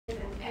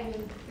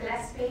Amy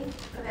Gillespie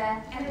for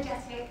their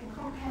energetic and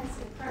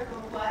comprehensive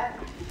programme of work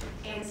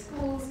in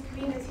schools,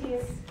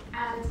 communities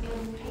and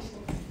in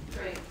patient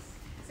groups.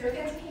 So we're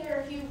going to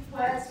hear a few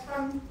words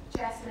from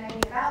Jess and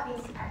Amy about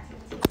these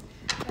activities.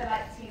 I'd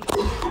like to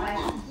give my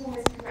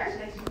warmest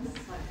congratulations.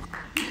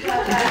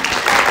 Well done.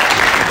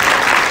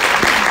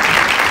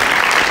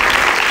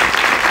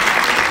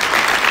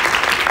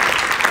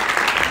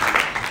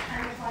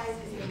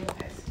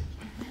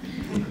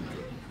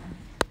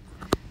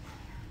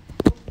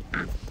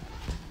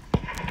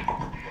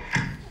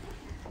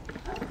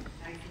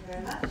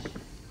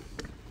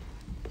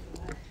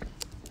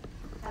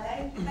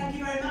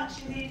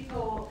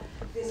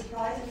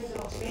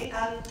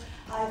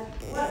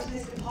 I've worked in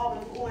this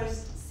department for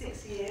almost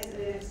 6 years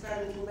and in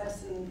experimental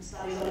medicine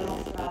studies on and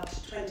off for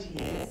about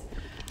 20 years.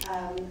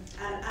 And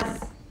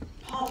as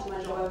part of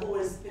my job, I've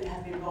always been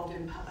heavily involved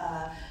in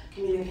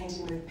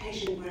communicating with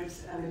patient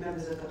groups and with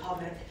members of the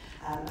public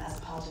as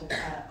part of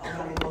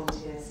running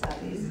volunteer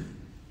studies.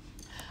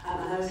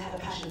 And I always had a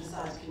passion for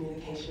science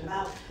communication.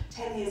 About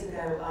 10 years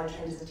ago, I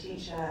trained as a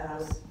teacher and I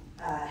was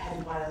head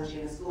of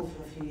biology in a school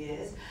for a few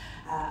years.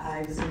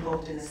 I was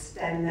involved in a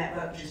STEM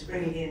network, which was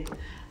bringing in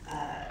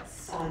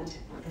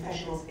scientific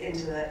professionals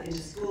into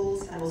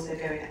schools and also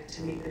going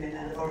to meet them in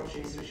their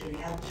laboratories, which really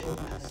helped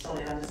children have a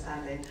solid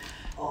understanding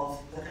of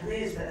the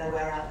careers that there were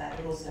out there,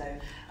 but also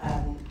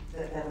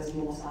that there was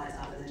more science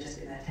out there than just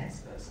in their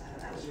textbooks. I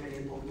think that was really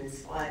important and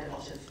inspired a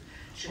lot of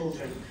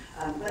children.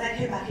 When I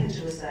came back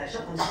into research,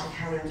 I wanted to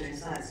carry on doing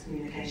science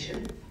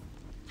communication.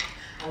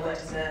 I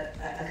worked as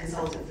a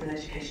consultant for an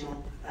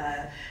educational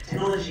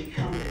technology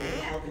company,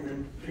 helping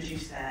them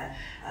produce their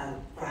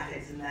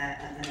graphics and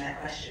their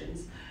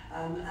questions.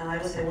 And I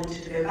also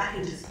wanted to go back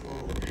into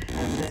school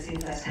and see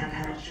firsthand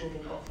how much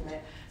children got from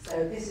it.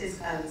 So this is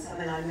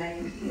something I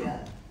made here.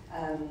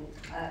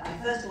 I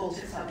first of all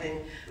took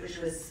something which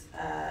was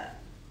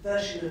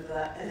version of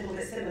a little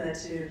bit similar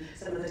to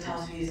some of the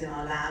tasks we use in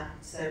our lab.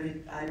 So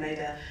I made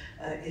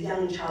a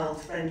young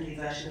child-friendly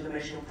version of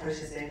emotional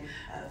processing,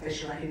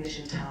 facial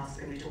recognition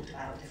task, and we talked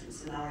about different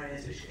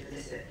scenarios which could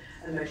elicit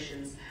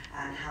emotions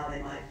and how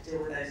they might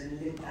deal with those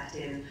and link that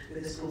in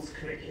with the school's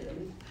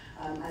curriculum.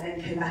 I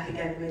then came back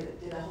again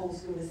and did a whole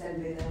school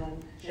assembly, then I'm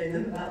showing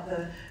them about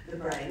the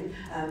brain.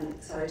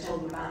 So I told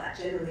them about that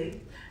generally,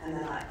 and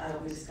then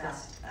we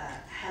discussed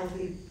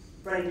healthy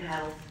brain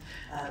health,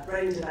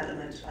 brain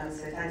development, and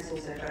so thanks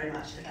also very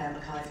much to Claire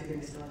Mackay for giving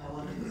me some of her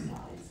wonderful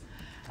slides.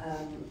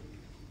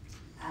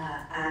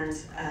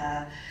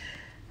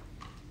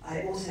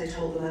 I also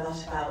told them a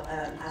lot about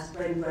as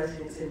brain growth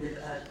links in with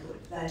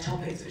their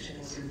topics, which are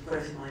things to do with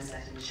growth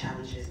mindset and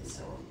challenges and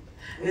so on.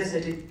 We also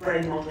did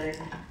brain modelling.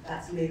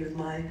 That's me with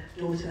my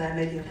daughter there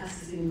making a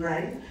plasticine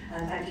brain.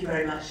 And thank you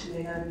very much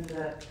to Cowen for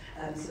the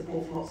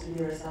support from Oxford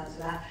Neuroscience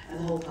for that. And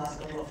the whole class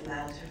got a lot from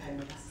there to home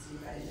with plasticine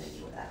brain. They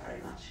enjoyed that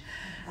very much.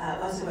 I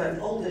also worked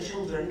with older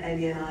children.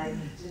 Amy and I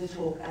did a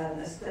talk,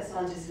 a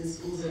Scientists in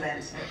Schools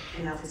event at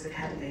King Alfred's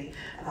Academy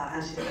about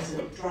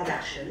antidepressant drug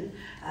action.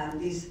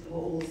 These were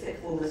all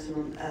sixth formers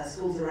from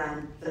schools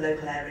around the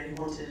local area who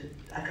wanted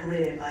a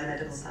career in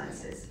biomedical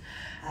sciences.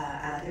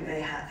 And I think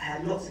they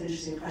had lots of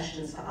interesting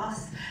questions for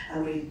us,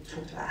 and we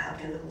talked about how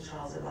clinical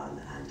trials are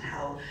run and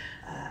how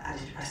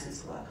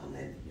antidepressants work on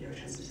the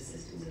neurotransmitter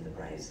systems in the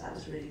brain, so that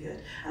was really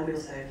good. And we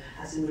also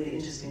had some really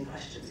interesting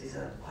questions. These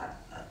are quite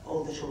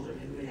older children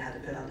who really had a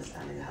good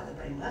understanding of how the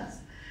brain works.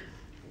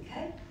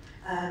 Okay.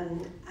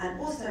 And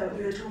also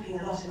we were talking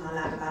a lot in our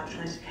lab about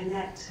trying to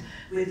connect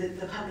with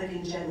the public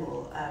in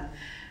general,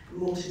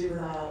 more to do with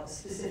our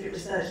specific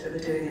research that we're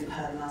doing in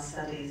Pearl and our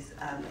studies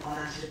on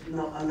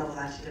novel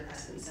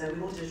antidepressants. So we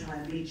wanted to try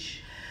and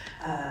reach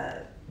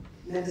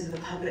members of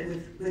the public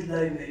with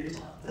low mood,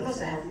 but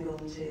also healthy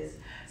volunteers.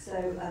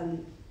 So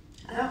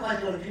I have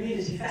quite a lot of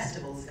community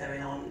festivals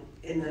going on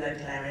in the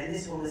local area, and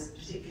this one was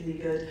particularly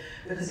good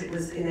because it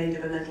was in aid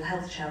of a mental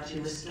health charity,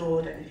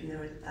 Restored, I don't know if you know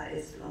what that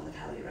is, on the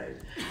Cowley Road.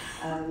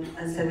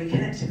 And so we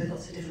connected with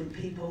lots of different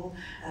people.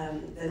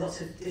 There are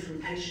lots of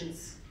different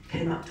patients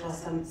came up to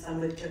us, some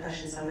with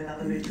depression, some with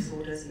other mood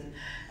disorders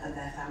and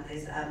their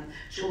families.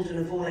 Children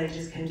of all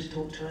ages came to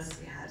talk to us.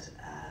 We had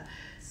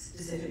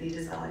specifically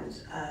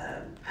designed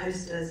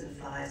posters and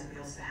flyers, and we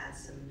also had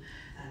some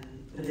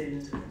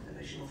balloons with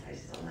emotional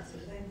faces on, that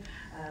sort of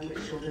thing,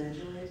 which children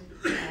enjoyed.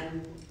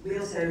 We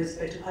also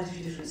spoke to quite a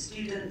few different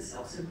students.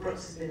 Oxford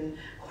Brookes has been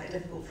quite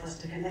difficult for us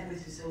to connect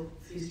with. We saw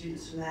a few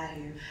students from there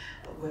who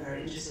were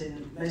very interested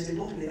in, most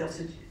importantly, the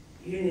Oxford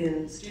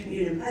Student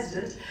Union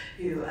President,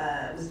 who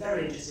was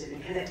very interested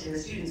in connecting the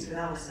students with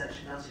our research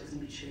and felt it was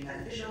mutually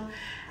beneficial,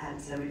 and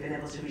so we've been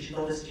able to reach a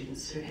lot of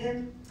students through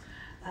him.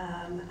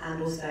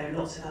 And also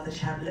lots of other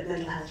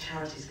mental health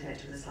charities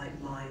connected with us like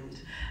Mind,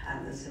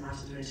 and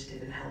Samaritans were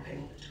interested in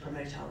helping to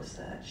promote our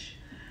research.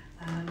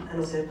 And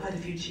also quite a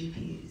few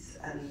GPs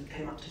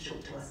came up to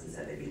talk to us and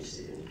said they'd be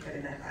interested in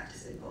getting their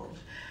practice involved.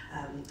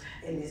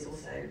 Amy's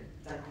also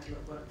done quite a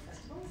lot of work with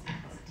festivals.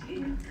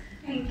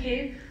 Thank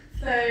you.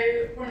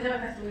 So one of the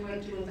other festivals we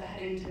went to was the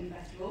Headington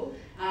Festival.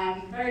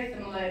 Very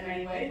similar in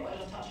many ways, but I'll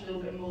just touch a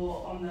little bit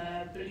more on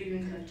the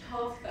balloon kind of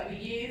task that we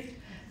used.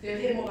 So you'll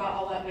hear more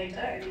about our work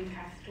later in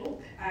Cass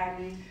talk.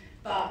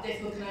 But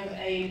this was kind of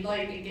a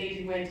light,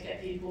 engaging way to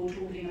get people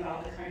talking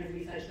about the kind of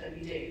research that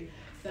we do.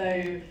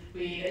 So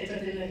we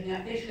interested in looking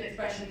at facial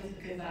expressions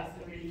because that's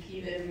the really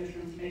key bit of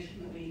emotional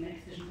information that we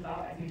make decisions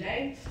about every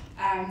day.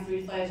 So we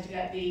decided to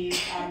get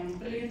these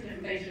balloons,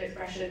 different facial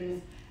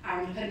expressions,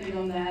 and depending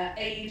on the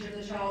age of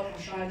the child, how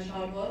shy the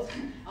child was,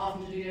 ask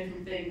them to do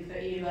different things. So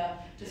either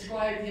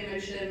describe the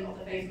emotion of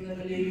the face on the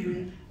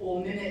balloon or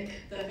mimic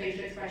the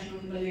facial expression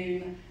on the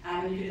balloon,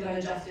 and you could then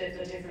adjust it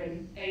for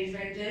different age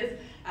ranges.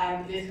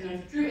 This kind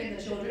of drew in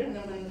the children, and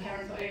then when the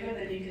parents got over,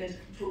 then you could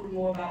talk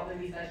more about the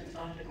research and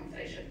start a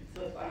conversation.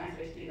 So it's quite a nice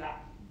way to do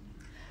that.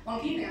 One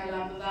key thing I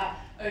learned was that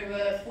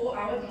over 4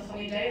 hours on a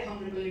sunny day,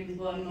 100 balloons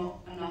were not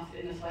enough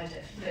in the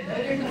slightest. So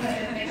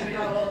make sure we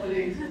have a lot of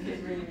balloons for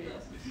kids really, really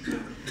awesome.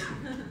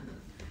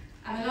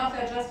 And then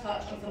lastly, I just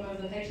touched on some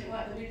of the patient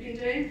work that we've been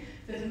doing.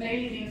 This has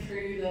mainly been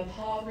through the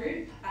PAR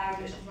group,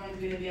 which is run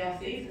through the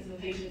VRC. This is the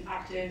Patient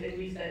Active in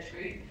Research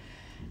group.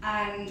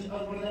 And I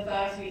was one of the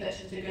first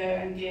researchers to go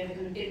and give a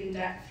kind of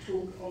in-depth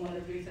talk on one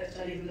of the research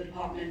studies in the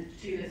department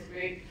to this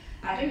group.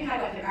 I think we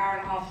had like an hour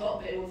and a half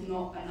slot, but it was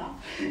not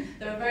enough.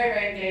 They were very,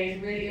 very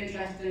engaged, really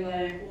interested in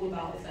learning all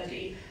about the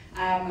study.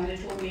 And they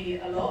taught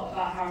me a lot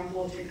about how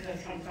important kind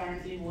of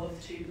transparency was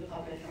to the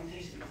public and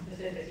patients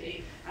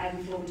specifically, as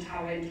informed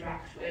how I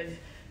interact with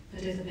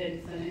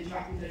participants and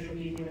interact with social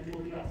media and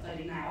talking about the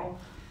study now.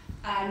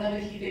 And another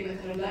key thing that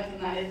kind of learned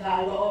from that is that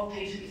a lot of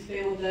patients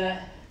feel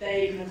that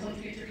they kind of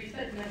contribute to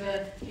research,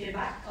 never hear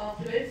back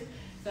afterwards.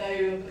 So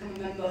become a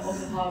member of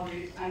the PAR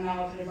group, and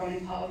now kind of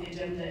running part of the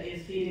agenda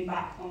is feeding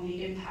back on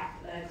the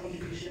impact their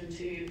contribution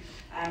to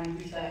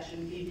research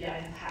and PPI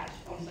have had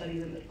on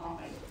studies in the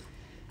department.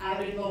 And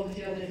we're involved with a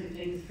few other different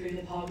things through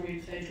the PAR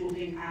group, so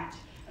talking at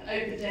an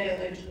open day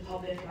that's open to the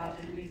public about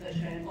different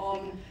research going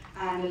on,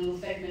 and a little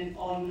segment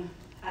on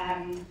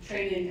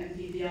training and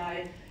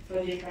PPI for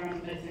the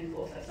experimental medicine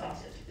course that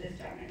started this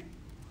January.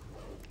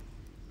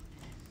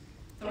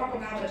 So I'll wrap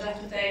up now, but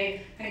just to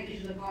say thank you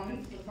to the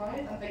department for the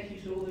prize, and thank you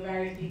to all the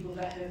various people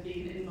that have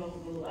been involved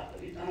with all the work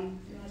that we've done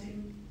in our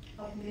team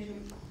of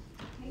engagement.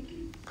 Thank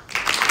you.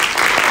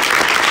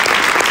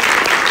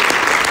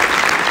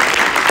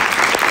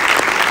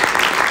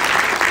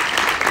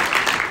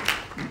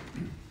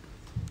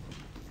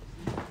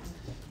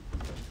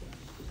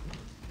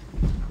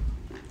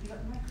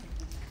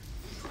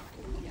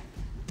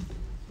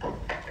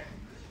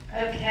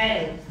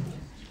 Okay,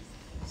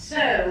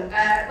 so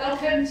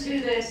welcome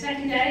to the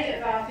second day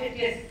of our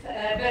 50th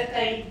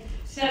birthday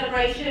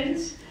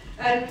celebrations.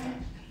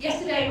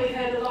 Yesterday we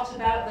heard a lot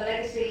about the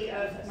legacy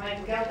of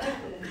Michael Gelder,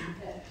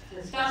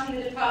 starting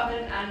the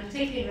department, and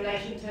particularly in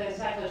relation to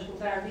psychological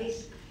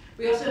therapies.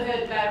 We also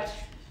heard about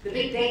the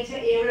big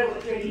data era,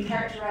 which really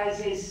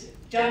characterises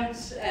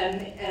John's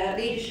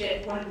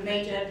leadership, one of the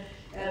major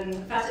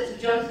facets of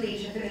John's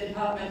leadership in the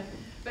department.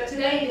 But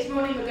today, this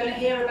morning, we're going to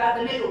hear about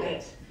the middle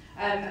bit.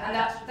 And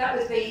that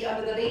was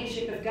under the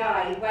leadership of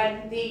Guy,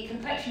 when the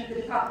complexion of the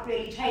department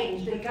really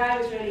changed, and Guy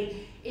was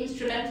really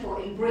instrumental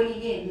in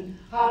bringing in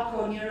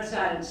hardcore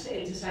neuroscience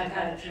into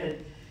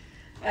psychiatry.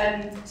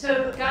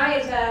 So Guy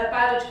is a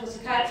biological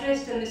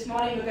psychiatrist, and this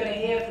morning we're going to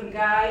hear from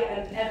Guy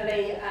and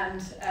Emily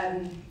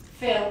and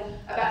Phil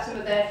about some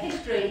of their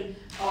history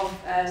of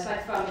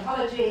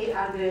psychopharmacology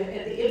and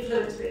the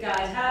influence that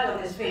Guy's had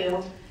on this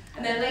field.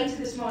 And then later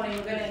this morning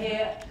we're going to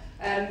hear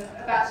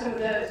about some of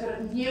the sort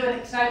of new and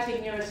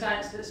exciting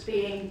neuroscience that's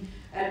being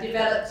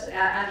developed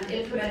and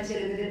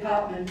implemented in the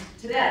department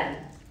today.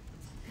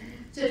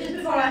 So just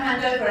before I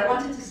hand over, I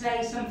wanted to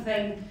say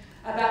something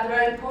about the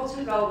very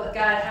important role that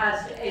Guy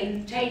has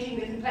in changing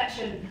the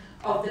complexion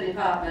of the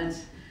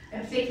department,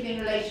 and particularly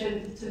in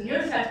relation to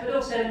neuroscience, but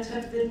also in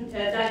terms of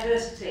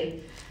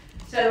diversity.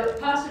 So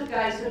part of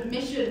Guy's sort of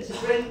mission to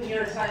bring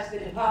neuroscience to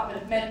the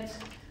department meant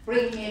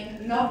bringing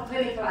in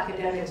non-clinical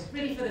academics,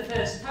 really for the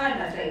first time,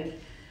 I think.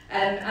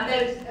 And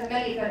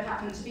many of them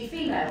happen to be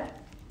female.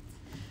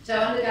 So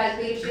under Guy's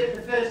leadership,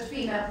 the first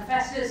female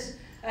professors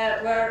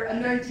were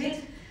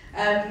anointed.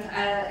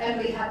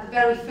 Emily had the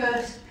very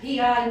first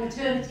PI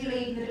maternity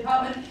leave in the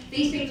department.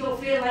 These things all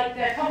feel like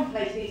they're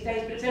commonplace these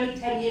days, but it's only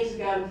 10 years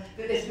ago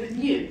that this was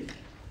new.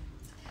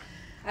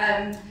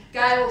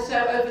 Guy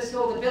also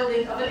oversaw the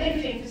building of an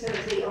imaging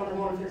facility on the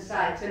Mournford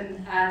site,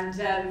 and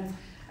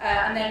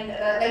then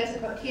later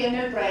put Keir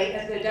Mowbray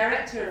as the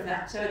director of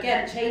that. So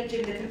again,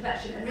 changing the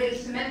complexion and really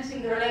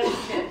cementing the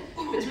relationship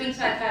between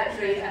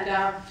psychiatry and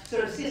our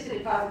sort of sister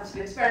departments of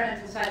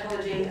experimental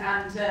psychology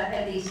and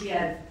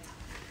NDCN.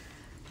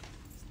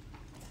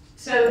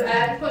 So,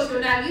 of course, we're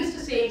now used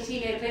to seeing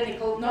senior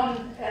clinical,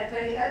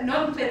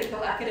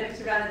 non-clinical academics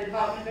around the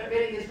department, but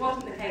really this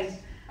wasn't the case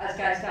as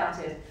Guy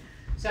started.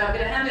 So I'm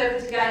going to hand over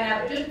to Guy now,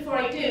 but just before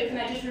I do, can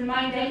I just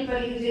remind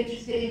anybody who's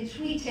interested in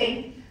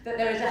tweeting that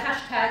there is a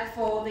hashtag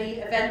for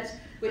the event,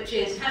 which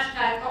is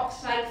hashtag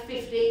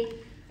OxPsych50.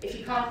 If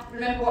you can't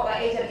remember what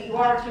that is, and you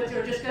are on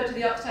Twitter, just go to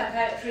the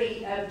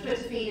Psychiatry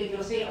Twitter feed and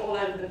you'll see it all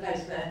over the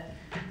place there.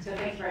 So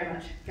thank you very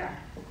much. Gary.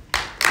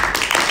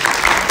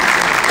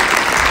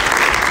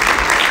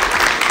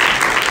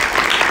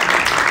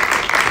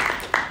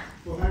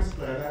 Well, thanks,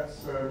 Claire.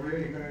 That's a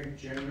really very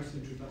generous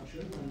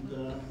introduction, and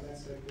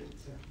let's hope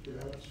it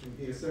develops from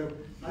here. So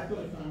I've got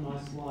to find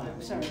my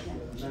slides. Sorry.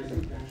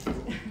 Amazing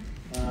dashboard.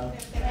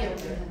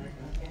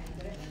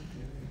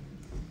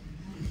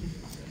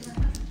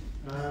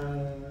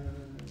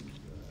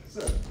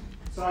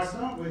 So I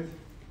start with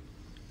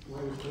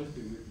where we're supposed to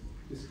be with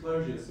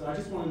disclosures. So I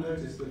just want to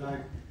notice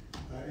that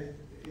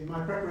in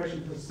my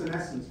preparation for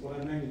senescence, what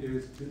I mainly do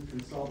is to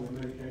consult with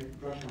medicated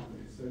drug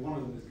companies. So one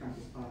of them is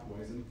Campus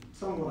Pathways, and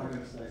some of what I'm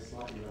going to say is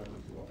slightly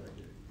relevant to what they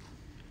do.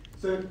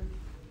 So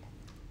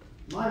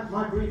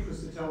my brief was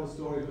to tell the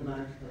story of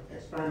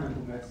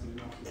experimental medicine and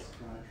not just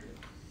psychiatry.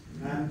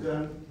 And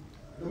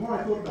the more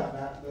I thought about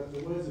that,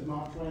 the words of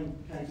Mark Twain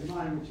came to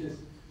mind, which is,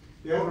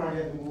 the older I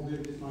get, the more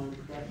vivid is my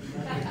impression.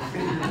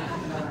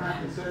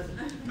 So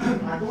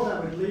I thought I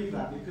would leave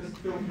that because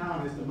Phil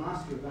Cowen is the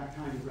master of that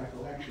kind of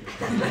recollection.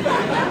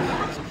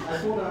 I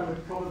thought I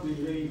would probably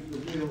leave the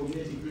real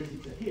nitty-gritty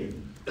to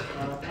him.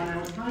 And I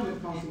would kind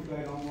of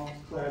concentrate on what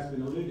Claire's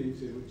been alluding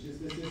to, which is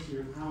this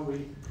issue of how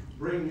we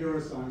bring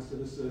neuroscience to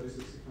the service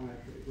of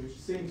psychiatry, which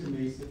seemed to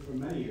me for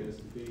many years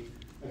to be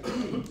a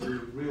key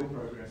to real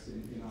progress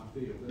in our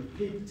field, and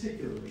key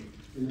particularly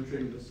in the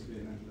treatment of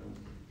severe mental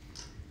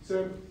illness.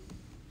 So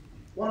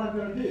what I'm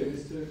going to do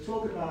is to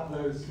talk about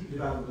those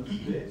developments a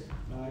bit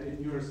in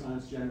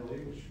neuroscience generally,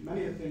 which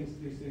many of these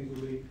things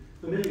will be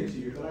familiar to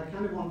you, but I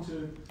kind of want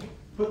to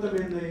put them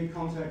in the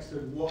context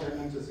of what they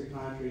meant to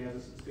psychiatry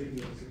speaking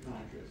of a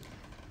psychiatrist.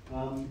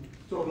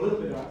 Talk a little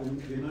bit about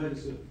the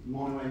emergence of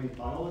monoamine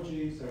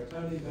biology,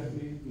 serotonin,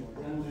 dopamine,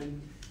 noradrenaline,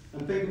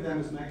 and think of them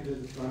as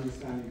mechanisms for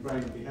understanding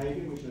brain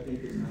behavior, which I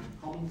think is now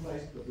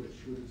commonplace, but which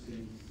would have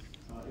seemed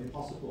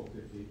impossible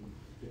 50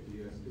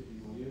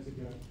 more years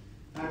ago.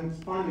 And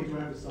finally, to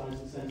emphasize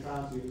the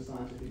centrality of the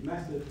scientific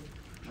method,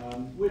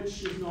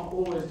 which is not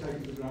always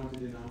taken for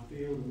granted in our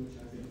field, and which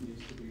I think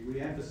needs to be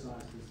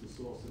re-emphasized as the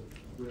source of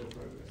real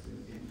progress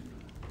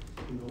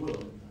in the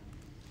world. In fact.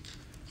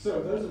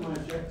 So those are my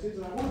objectives,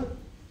 and I want to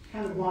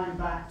kind of wind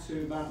back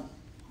to about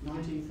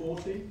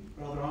 1940,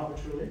 rather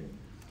arbitrarily,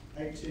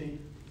 80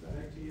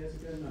 years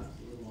ago? No, it's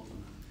a little more than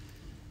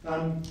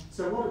that.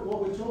 So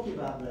what we're talking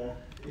about there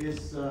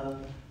is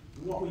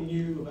what we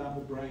knew about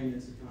the brain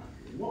in psychiatry.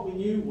 And what we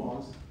knew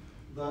was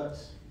that,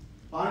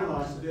 by and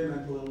large, severe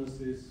mental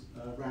illnesses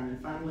ran in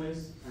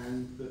families,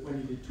 and that when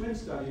you did twin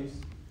studies,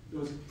 there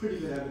was pretty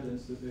good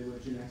evidence that they were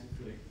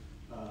genetically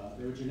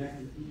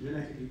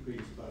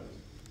predisposed.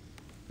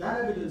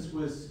 That evidence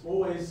was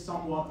always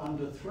somewhat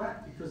under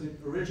threat because it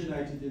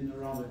originated in the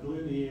rather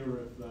gloomy era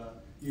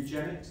of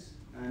eugenics,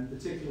 and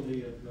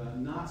particularly of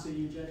Nazi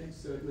eugenics.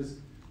 So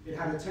it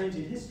had a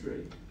tainted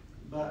history,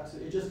 but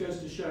it just goes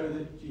to show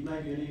that you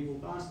may be an evil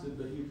bastard,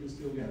 but you can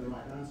still get the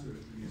right answer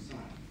from your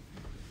side.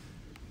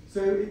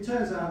 So it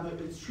turns out that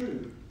it's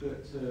true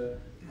that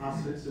our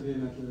severe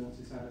mental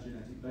illnesses have a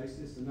genetic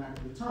basis, and that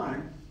at the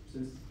time,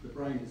 since the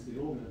brain is the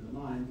organ of the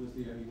mind, was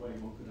the only way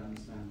one could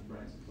understand the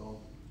brain's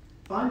involvement.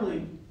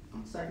 Finally,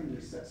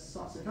 secondly,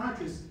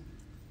 psychiatrists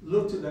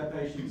looked at their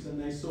patients and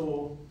they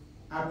saw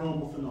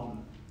abnormal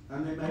phenomena,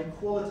 and they made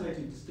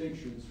qualitative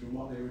distinctions from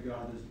what they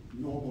regard as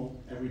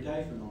normal,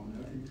 everyday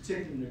phenomena, in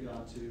particular in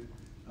regard to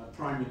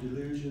primary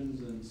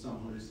delusions and some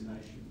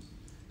hallucinations.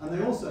 And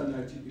they also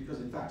noted, because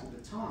in fact at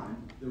the time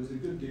there was a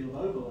good deal of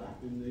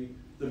overlap in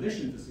the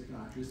mission for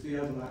psychiatrists, the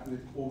overlap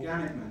with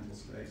organic mental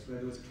states, where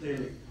there was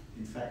clearly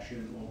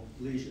infection or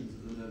lesions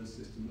of the nervous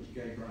system which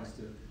gave rise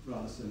to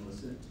rather similar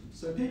symptoms.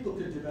 So people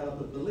could develop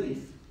a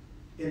belief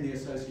in the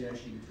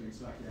association between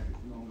psychiatric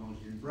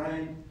phenomenology and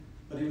brain,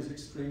 but it was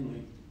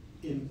extremely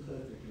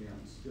imperfectly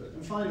understood.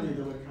 And finally,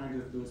 there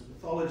was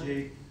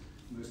pathology.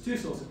 There was two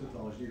sorts of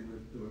pathology.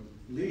 There were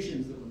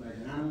lesions that were made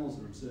in animals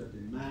or observed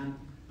in man.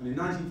 And in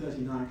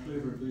 1939,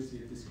 Kluver and Bucy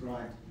had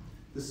described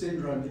the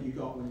syndrome that you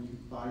got when you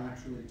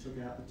bilaterally took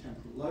out the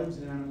temporal lobes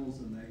in animals,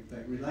 and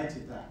they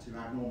related that to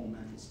abnormal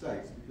mental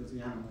states because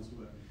the animals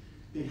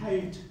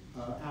behaved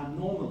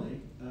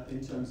abnormally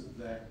in terms of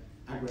their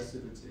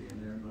aggressivity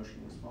and their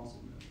emotional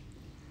responsiveness.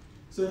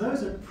 So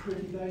those are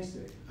pretty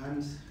basic,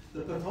 and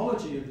the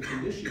pathology of the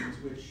conditions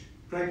which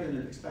Goodwin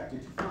had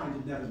expected to find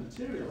had never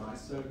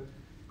materialized, so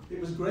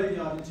it was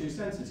graveyard in two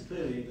senses.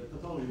 Clearly, the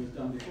pathology was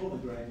done before the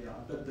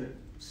graveyard, but the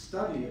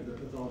study of the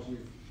pathology of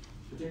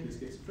particularly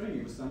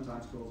schizophrenia was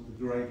sometimes called the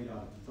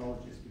graveyard of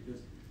pathologists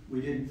because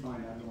we didn't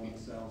find abnormal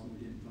cells and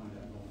we didn't find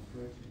abnormal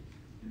protein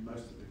in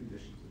most of the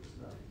conditions of the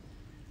study.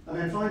 And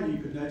then finally,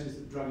 you could notice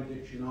that drug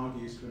addiction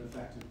argues for an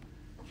effect of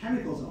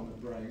chemicals on the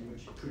brain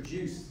which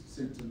produce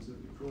symptoms of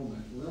withdrawal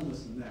mental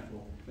illness, and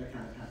therefore there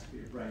kind of had to be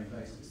a brain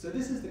basis. So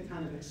this is the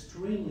kind of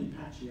extremely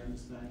patchy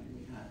understanding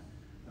we had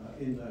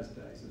in those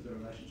days of the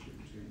relationship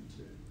between the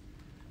two.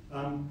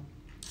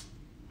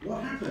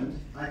 What happened,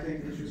 I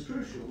think, which was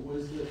crucial,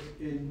 was that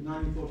in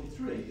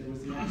 1943 there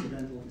was the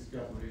accidental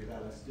discovery of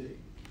LSD.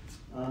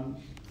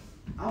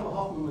 Albert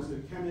Hofmann was a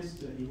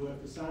chemist, he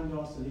worked for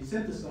Sandoz, and he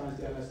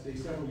synthesized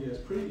LSD several years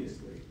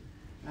previously,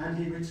 and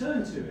he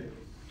returned to it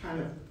kind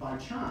of by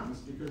chance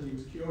because he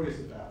was curious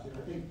about it,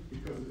 I think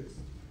because of its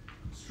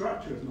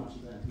structure as much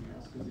as anything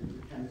else, because he was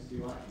a chemist who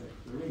liked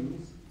the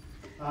rings.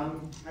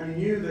 And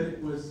he knew that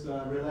it was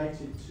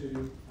related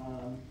to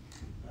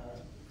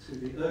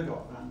the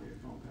ergot family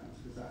of compounds,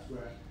 because that's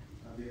where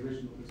the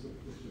original was the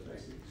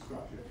basic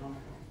structure come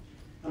from.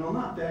 And on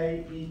that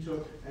day, he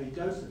took a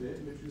dose of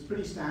it, which was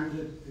pretty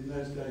standard in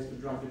those days for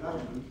drug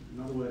development.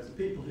 In other words, the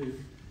people who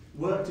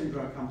worked in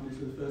drug companies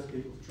were the first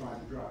people to try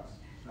the drugs.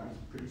 That was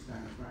pretty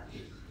standard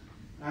practice.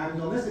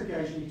 And on this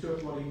occasion, he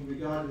took what he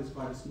regarded as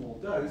quite a small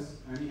dose,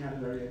 and he had a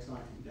very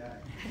exciting day.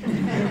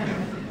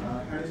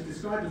 And it's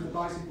described as the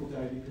bicycle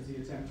day because he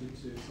attempted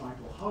to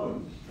cycle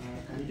home,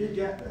 and he did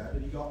get there,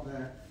 but he got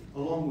there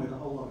along with a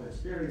whole lot of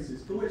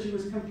experiences for which he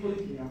was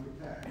completely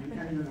unprepared. You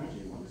can't even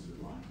imagine what this was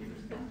like.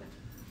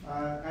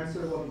 And so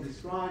what he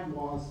described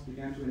was,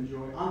 began to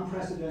enjoy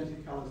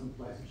unprecedented colours and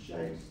places,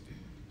 shapes,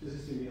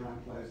 persisting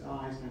behind closed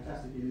eyes,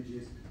 fantastic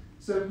images.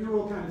 So you're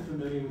all kind of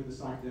familiar with the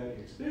psychedelic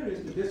experience,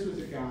 but this was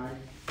a guy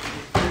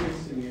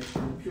experiencing it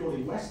in a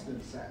purely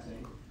Western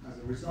setting as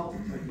a result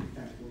of taking the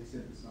chemical he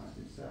synthesized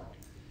himself.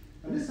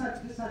 And this had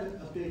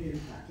a big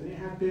impact, and it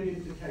had big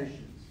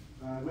implications,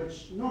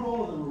 which not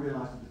all of them were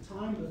realized at the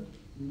time, but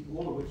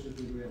all of which have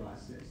been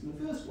realized since. And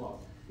the first one,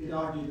 it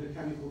argued that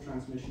chemical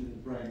transmission in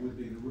the brain would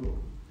be the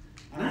rule.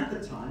 And at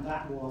the time,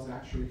 that was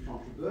actually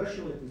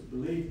controversial. It was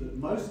believed that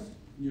most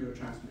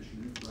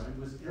neurotransmission in the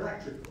brain was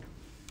electrical.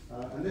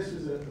 And this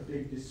was a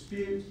big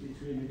dispute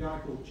between a guy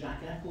called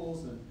Jack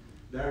Eccles and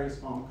various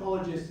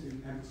pharmacologists who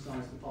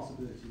emphasized the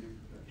possibility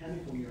of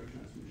chemical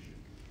neurotransmission.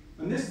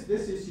 And this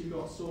issue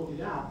got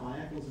sorted out by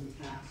Eccles and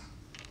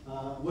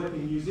Katz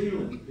working in New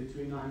Zealand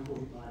between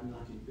 1945 and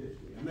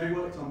 1950. And they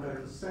worked on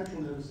both the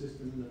central nervous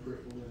system and the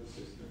peripheral nervous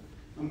system.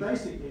 And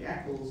basically,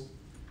 Eccles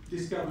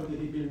discovered that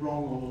he'd been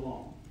wrong all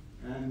along.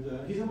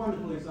 And he's a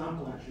wonderful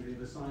example, actually,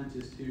 of a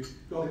scientist who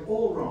got it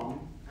all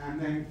wrong and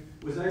then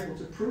was able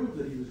to prove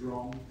that he was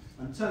wrong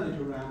and turn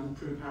it around and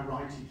prove how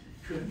right he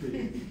could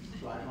be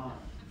right hard.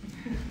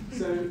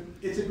 So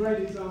it's a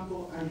great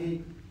example,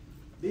 and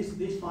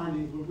these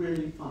findings were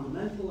really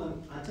fundamental,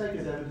 and I take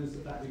as evidence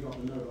the fact they got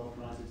the Nobel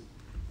Prizes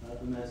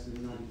for medicine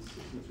in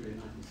 1963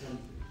 and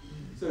 1970.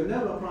 So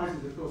Nobel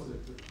Prizes, of course,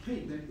 at the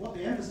peak, what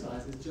they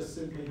emphasize is just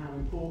simply how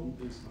important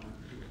these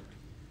findings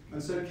were.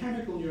 And so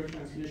chemical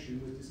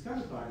neurotransmission was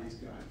discovered by these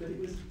guys, but it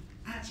was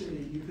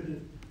actually, you could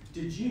have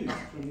deduced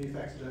from the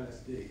effects of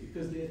LSD,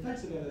 because the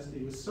effects of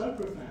LSD were so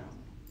profound,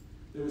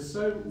 they were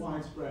so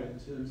widespread in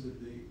terms of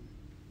the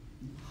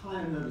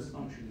higher nervous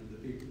function of the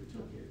people who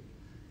took it,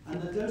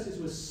 and the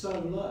doses were so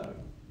low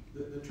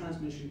that the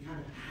transmission kind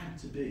of had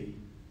to be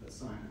at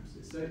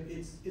synapses. So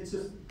it's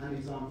just an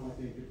example,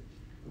 I think,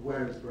 of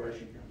where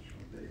inspiration comes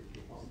from, but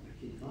it wasn't the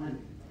key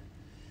finding.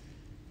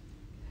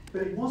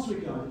 But it was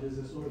regarded as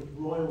a sort of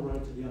royal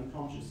road to the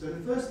unconscious. So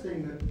the first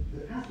thing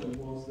that happened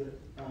was that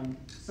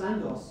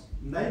Sandoz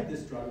made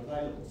this drug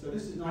available. So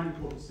this is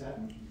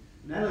 1947,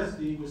 and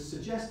LSD was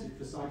suggested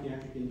for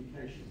psychiatric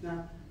indications.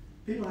 Now,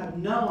 people had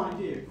no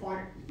idea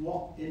quite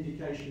what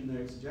indication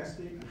they were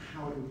suggesting and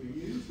how it would be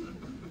used.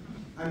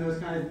 And there was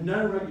kind of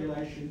no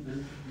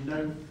regulation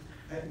and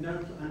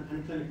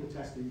and clinical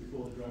testing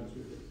before the drug was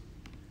released.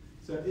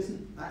 So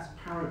that's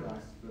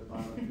paradise for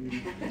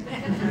biology.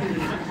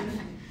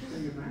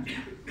 Can you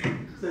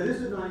imagine? So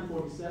this was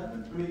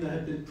 1947. I mean, there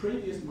had been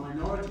previous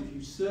minority, if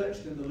you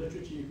searched in the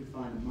literature, you could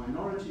find a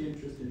minority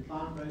interest in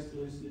plant-based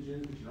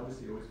hallucinogens, which had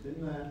obviously always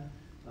been there,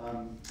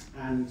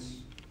 and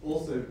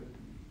also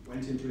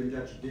went into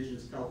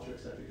indigenous culture,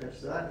 etc., etc.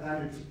 So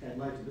that interest came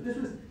later. But this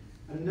was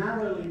a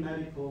narrowly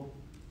medical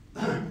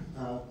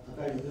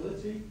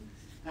availability,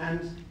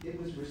 and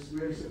it was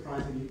really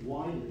surprisingly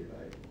widely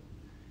available.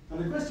 And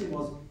the question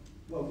was,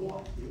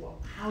 well,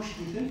 how should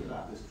you think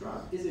about this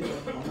drug? Is it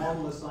a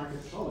model of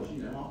psychopathology?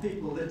 You know, are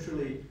people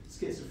literally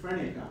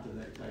schizophrenic after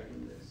they've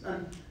taken this?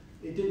 And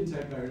it didn't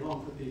take very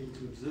long for people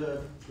to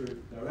observe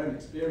through their own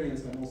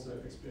experience and also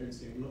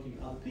experiencing and looking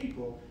at other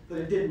people that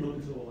it didn't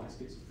look at all like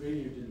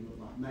schizophrenia, it didn't look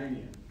like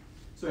mania.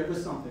 So it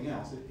was something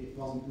else. It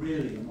wasn't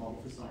really a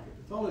model for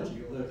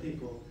psychopathology, although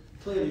people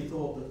clearly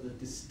thought that the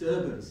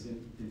disturbance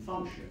in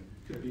function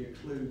could be a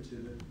clue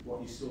to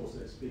what you saw, so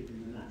to speak,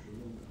 in the natural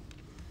world.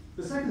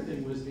 The second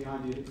thing was the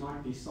idea that it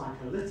might be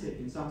psycholytic.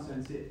 In some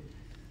sense,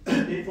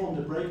 it formed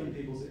a break in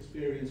people's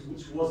experience,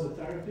 which was a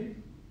therapy.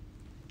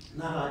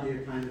 And that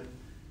idea kind of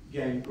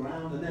gained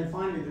ground. And then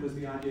finally, there was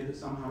the idea that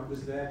somehow it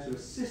was there to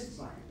assist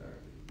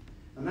psychotherapy.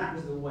 And that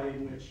was the way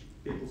in which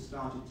people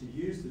started to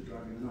use the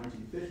drug in the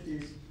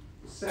 1950s.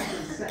 The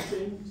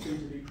setting seemed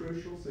to be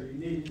crucial, so you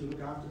needed to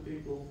look after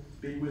people,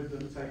 be with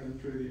them, take them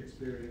through the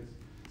experience.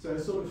 So a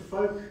sort of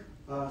folk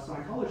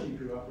psychology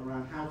grew up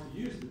around how to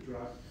use the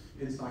drug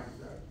in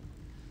psychotherapy.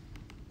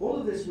 All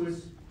of this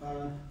was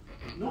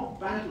not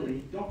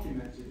badly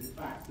documented. In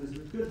fact, there's a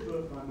good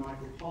book by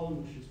Michael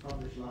Holmes, which was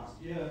published last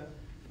year,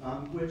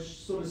 which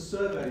sort of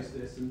surveys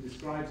this and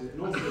describes it,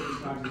 and also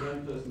describes his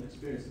own personal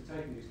experience of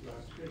taking these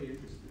drugs. It's pretty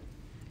interesting.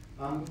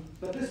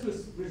 But this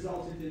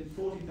resulted in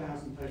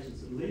 40,000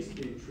 patients at least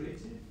being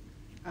treated,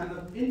 and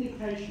the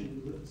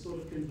indication that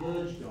sort of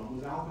converged on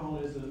was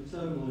alcoholism,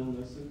 terminal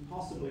illness, and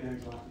possibly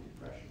anxiety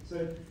depression.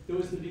 So there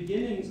was the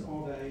beginnings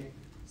of a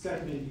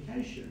set of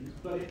indications,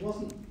 but it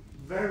wasn't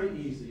very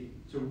easy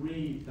to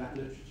read that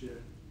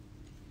literature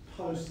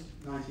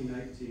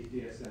post-1980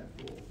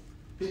 DSM-4.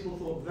 People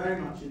thought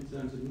very much in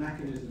terms of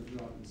mechanisms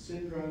rather than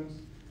syndromes,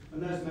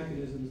 and those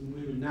mechanisms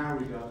we would now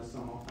regard as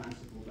somewhat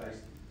fanciful,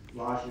 based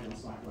largely on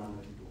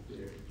psychoanalytical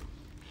theory.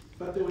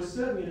 But there was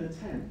certainly an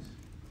attempt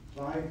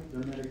by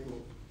the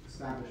medical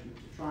establishment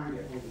to try and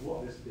get hold of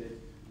what this did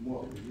and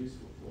what it was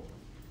useful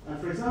for. And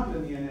for example,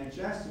 in the NHS,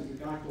 there was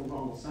a guy called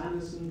Ronald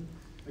Sanderson,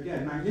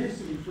 again,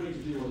 magnificently free to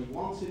do what he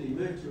wanted. He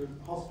moved to a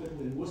hospital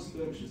in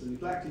Worcester, which is a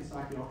neglected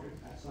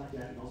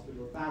psychiatric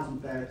hospital,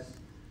 1,000 beds.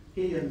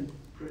 He and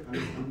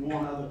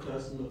one other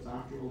person looked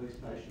after all these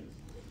patients.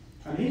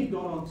 And he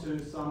got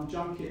onto some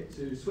junket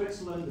to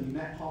Switzerland and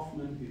met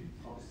Hoffman,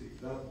 who obviously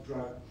developed the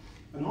drug.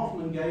 And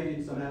Hoffman gave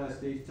him some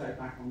LSD to take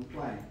back on the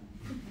plane.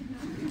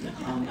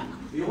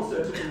 He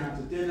also took him out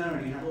to dinner,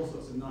 and he had all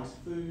sorts of nice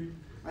food.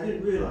 I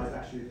didn't realise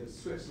actually that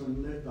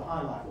Switzerland lived the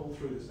high life all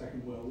through the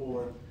Second World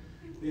War.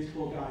 These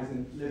poor guys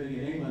living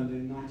in England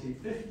in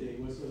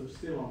 1950 were sort of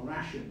still on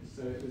rations,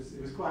 so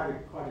it was quite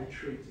a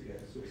treat to get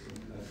to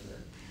Switzerland in those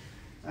days.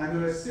 And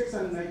there were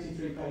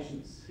 683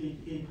 patients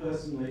he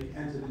personally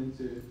entered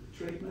into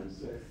treatment,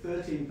 so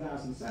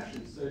 13,000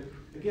 sessions. So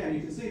again,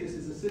 you can see this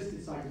is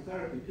assisted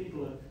psychotherapy.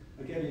 People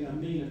are getting a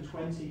mean of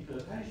 20 per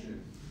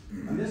patient.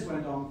 And this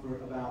went on for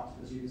about,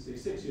 as you can see,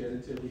 6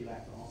 years until he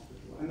left the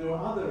hospital. And there were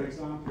other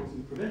examples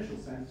in provincial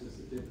centres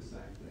that did the same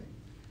thing.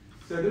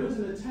 So there was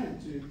an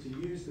attempt to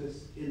use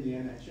this in the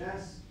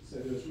NHS, so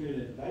there was real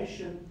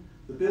innovation.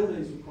 The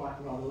buildings were quite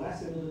rather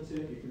less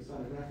innovative. You can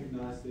sort of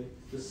recognise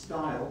the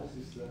style,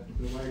 this is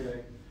the way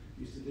they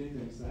used to do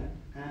things then.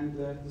 And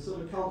the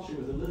sort of culture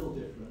was a little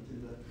different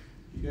in that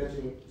if you go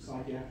to a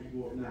psychiatric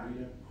ward now,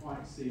 you don't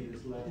quite see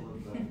this level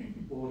of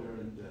order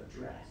and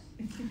dress.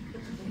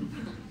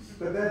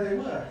 But there they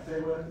were.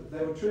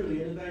 They were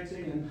truly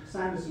innovating, and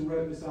Sanderson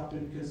wrote this up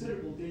in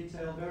considerable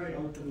detail, very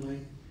openly.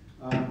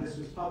 This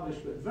was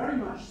published, but very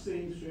much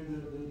seen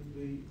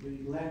through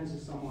the lens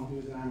of someone who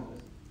was an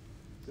analyst.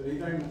 So he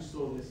very much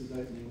saw this as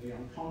opening the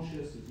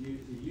unconscious, he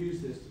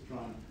used this to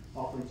try and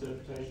offer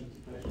interpretations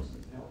to patients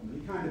and to help them.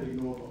 And he kind of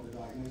ignored what the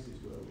diagnoses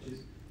were, which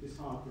is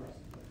hard for us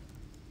to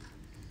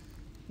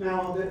do.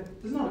 Now,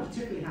 there's not a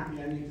particularly happy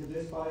ending to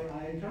this, but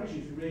I encourage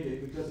you to read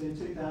it, because in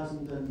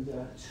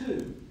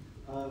 2002,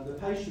 the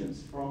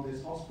patients from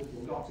this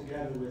hospital got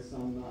together with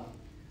some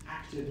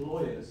active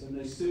lawyers, and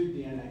they sued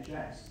the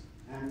NHS.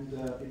 And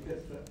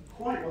because,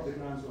 quite what the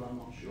grounds were, I'm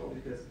not sure,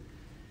 because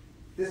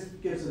this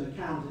gives an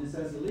account, and it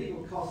says the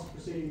legal costs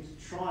proceeding to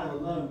trial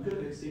alone could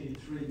have exceeded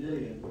 $3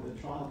 million, with the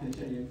trial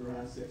continuing for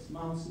around 6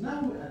 months.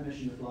 No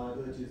admission of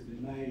liability has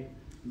been made,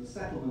 and the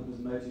settlement was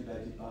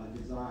motivated by the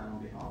desire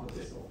on behalf of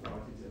this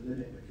authority to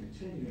limit the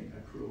continuing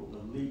accrual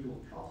of legal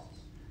costs,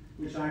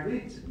 which I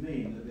read to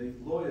mean that the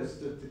lawyers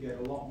stood to get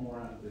a lot more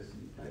out of this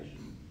than the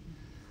patients.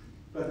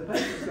 But the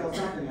patients got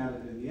something out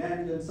of it in the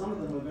end, and some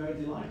of them were very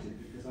delighted,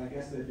 because I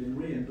guess they've been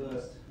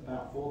reimbursed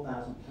about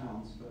 £4,000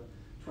 for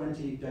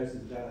 20 doses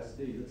of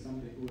LSD that some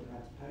people would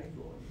have to pay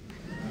for.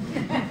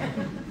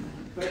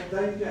 But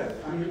there you go.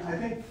 I mean, I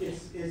think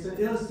it's an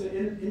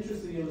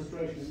interesting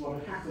illustration of what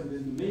had happened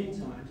in the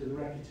meantime to the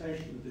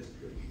reputation of this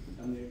treatment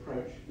and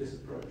this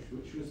approach,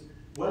 which was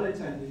well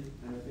intended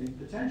and I think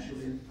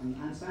potentially,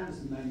 and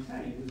Sanderson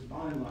maintained, was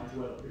by and large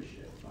well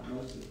appreciated by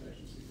most of the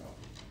patients who got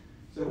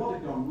it. So what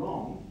had gone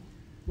wrong?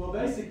 Well,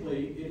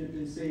 basically, it had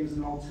been seen as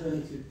an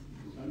alternative,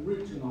 a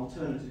route to an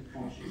alternative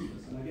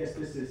consciousness, and I guess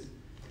this is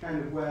kind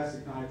of where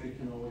psychiatry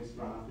can always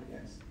run up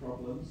against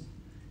problems.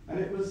 And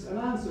it was an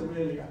answer,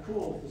 really, a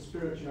call for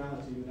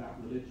spirituality without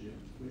religion,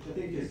 which I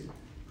think is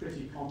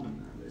pretty common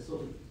now. It's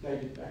sort of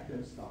David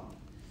Beckham style.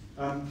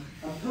 And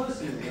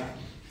personally,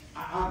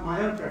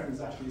 my own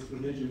preference actually is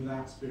religion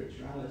without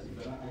spirituality,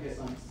 but I guess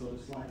I'm sort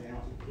of slightly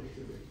out of touch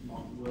with the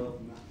modern world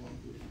from that point of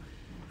view.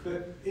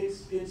 But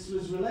it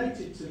was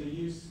related to the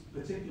use,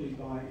 particularly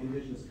by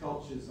indigenous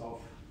cultures, of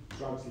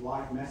drugs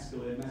like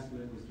mescaline.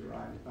 Mescaline was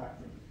derived, in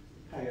fact, from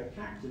Peo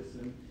cactus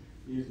and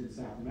used in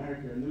South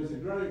America. And there was a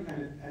growing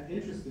kind of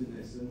interest in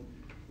this. And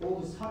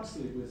Aldous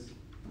Huxley was,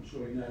 I'm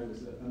sure you know,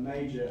 was a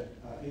major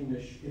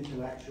English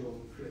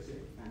intellectual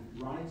critic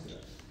and writer.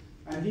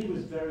 And he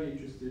was very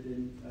interested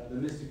in the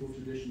mystical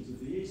traditions of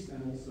the East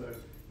and also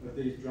of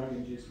these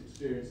drug-induced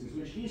experiences,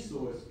 which he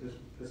saw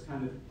as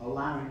kind of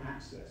allowing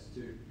access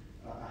to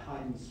a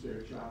heightened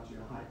spirituality,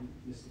 a heightened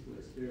mystical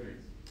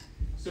experience.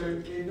 So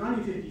in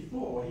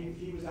 1954,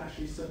 he was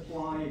actually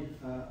supplied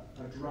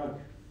a drug,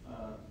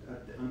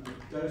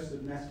 a dose of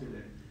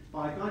mescaline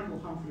by a guy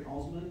called Humphrey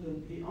Osmond.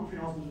 And Humphrey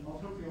Osmond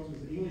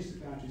was an English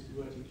psychiatrist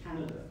who worked in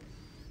Canada.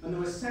 And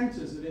there were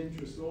centres of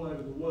interest all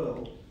over the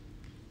world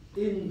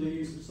in the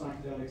use of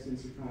psychedelics in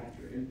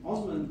psychiatry. And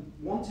Osmond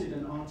wanted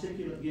an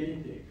articulate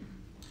guinea pig,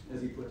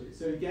 as he put it.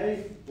 So he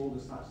gave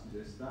Aldous Huxley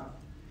this stuff,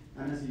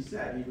 and as he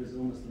said, he was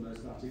almost the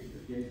most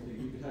articulate guinea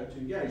pig you could hope to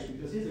engage,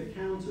 because his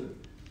account of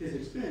his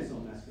experience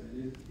on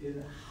mescaline is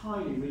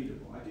highly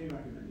readable. I do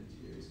recommend it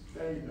to you. It's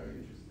very, very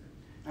interesting.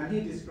 And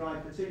he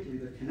described particularly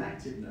the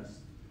connectedness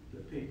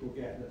that people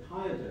get at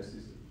higher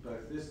doses of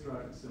both this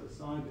drug and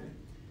psilocybin,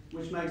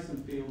 which makes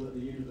them feel that the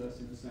universe,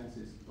 in a sense,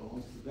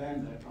 belongs to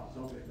them, they're part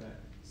of it, their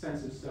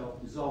sense of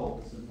self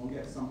dissolves, and one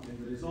gets something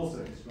that is also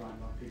described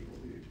by people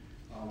who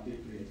are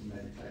deeply into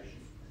meditation,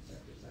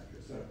 etc.,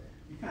 etc. So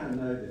you kind of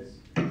know this.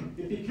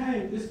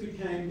 This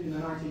became, in the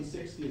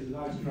 1960s, as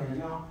I was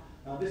growing up,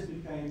 this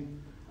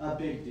became a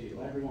big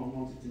deal. Everyone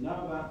wanted to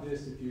know about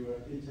this. If you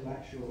were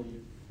intellectual,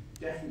 you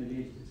definitely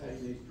needed to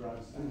take these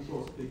drugs, and of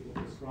course people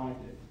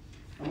prescribed it.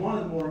 And one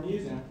of the more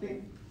amusing, I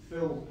think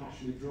Phil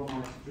actually drew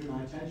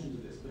my attention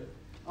to this, but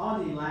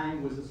R.D.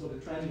 Laing was a sort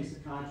of trendy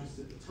psychiatrist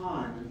at the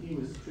time, and he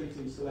was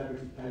treating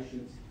celebrity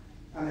patients,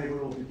 and they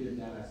were all given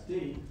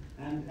LSD.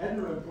 And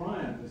Edna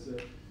O'Brien was a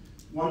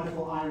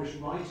wonderful Irish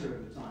writer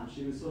at the time.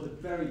 She was sort of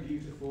very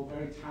beautiful,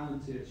 very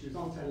talented. She was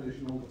on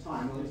television all the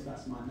time, or at least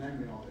that's my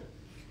memory of it.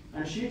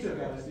 And she took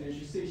LSD,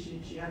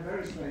 and she had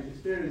very strange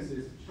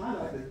experiences, which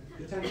highlight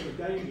the potential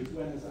dangers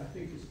when, as I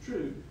think is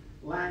true,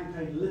 Laing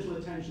paid little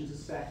attention to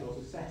set or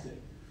to setting.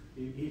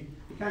 He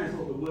kind of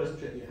thought the worse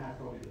trip you had,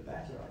 probably the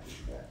better, I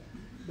suspect.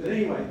 But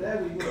anyway,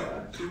 there we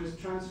were. He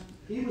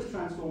was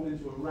transformed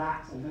into a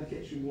rat, and her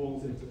kitchen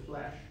walls into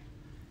flesh.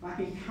 I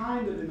can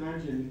kind of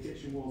imagine the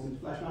kitchen walls into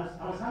flesh. And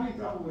I was having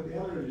trouble with the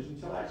other image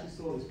until I actually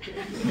saw this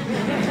picture.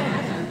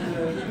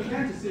 And you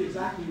began to see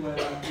exactly where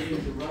that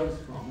image arose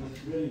from.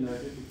 There's really no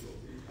difficulty.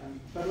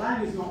 But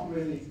Laing is not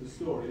really the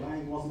story.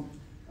 Laing wasn't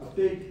a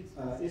big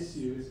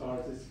issue as far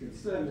as this is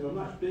concerned. There were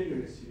much bigger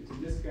issues.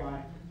 And this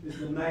guy is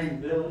the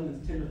main villain,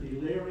 is Timothy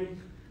Leary.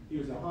 He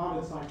was a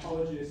Harvard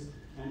psychologist,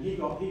 and he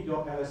got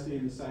LSD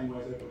in the same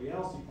way as everybody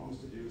else. He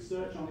promised to do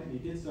research on it, and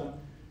he did some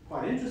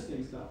quite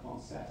interesting stuff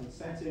on set and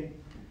setting.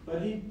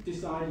 But he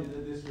decided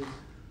that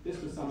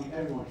this was something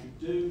everyone should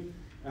do,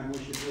 and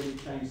we should really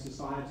change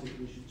society.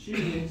 We should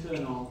tune in,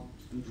 turn on,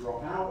 and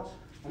drop out.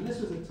 And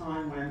this was a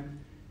time when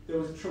there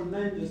was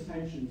tremendous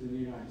tensions in the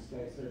United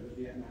States over the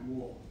Vietnam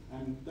War.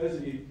 And those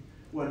of you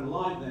who weren't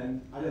alive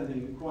then, I don't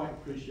think you can quite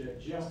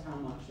appreciate just how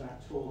much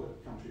that tore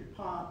the country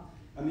apart.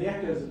 And the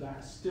echoes of that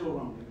are still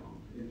rumbling on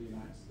in the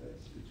United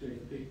States between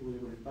the people who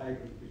were in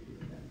favour and the people who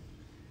were against.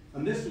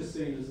 And this was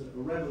seen as a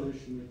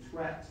revolutionary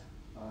threat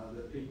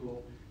that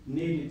people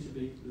needed to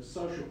be, the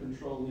social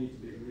control needed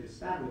to be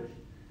re-established.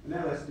 And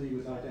LSD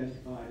was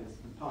identified as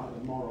part of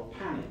a moral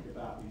panic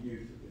about the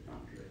youth of the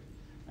country.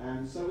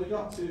 And so we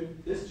got to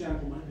this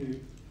gentleman who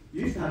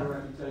used to have a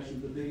reputation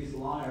of the biggest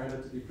liar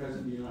ever to be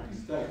president of the United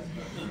States,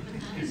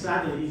 but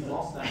sadly he's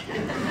lost that.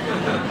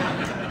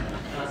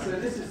 So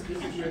this is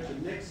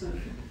Richard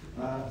Nixon,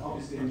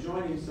 obviously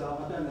enjoying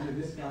himself. I don't know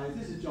who this guy is.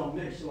 This is John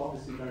Mitchell,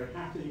 obviously very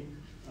happy,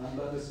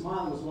 but the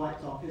smile was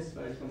wiped off his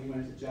face when he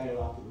went to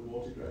jail after the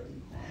Watergate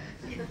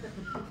inquiry.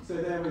 So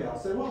there we are.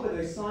 So what were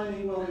they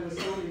signing? Well, they were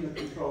signing the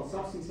Controlled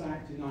Substance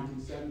Act in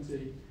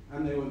 1970,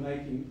 and they were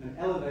making and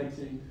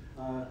elevating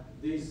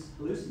these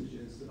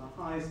hallucinogens to the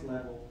highest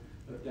level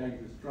of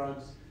dangerous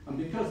drugs. And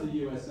because the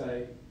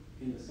USA,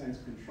 in a sense,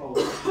 controlled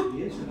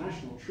the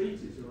international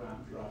treaties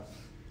around drugs,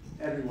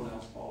 everyone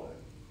else followed.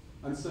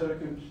 And so a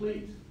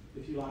complete,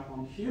 if you like,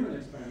 on human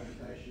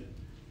experimentation,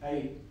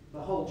 the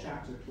whole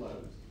chapter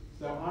closed.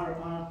 So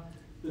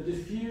the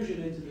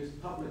diffusion into this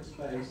public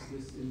space,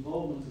 this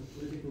involvement of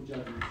political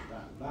judgments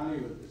about the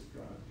value of this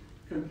drug,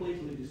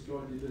 completely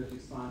destroyed the ability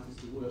of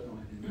scientists to work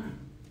on it in man.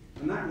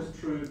 And that was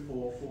true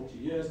for 40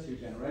 years, 2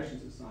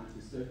 generations of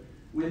scientists. So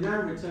we're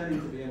now returning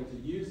to be able to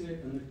use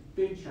it, and the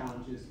big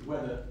challenge is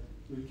whether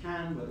we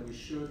can, whether we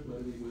should,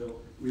 whether we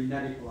will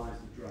re-medicalize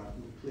the drug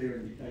with clear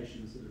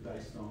indications that are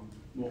based on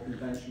more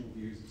conventional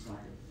views of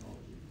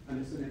psychopathology.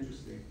 And it's an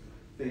interesting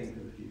thing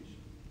for the future.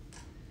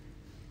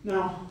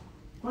 Now,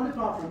 quite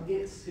apart from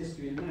its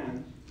history in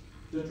man,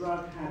 the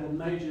drug had a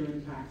major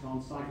impact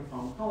on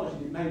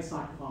psychopharmacology. It made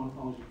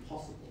psychopharmacology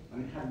possible,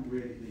 and it hadn't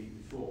really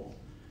been before.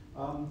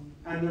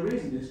 And the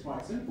reason is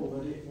quite simple,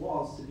 that it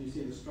was, if you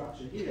see the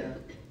structure here,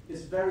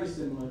 it's very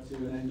similar to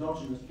an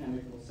endogenous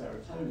chemical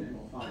serotonin,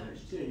 or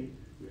 5-HT,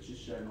 which is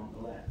shown on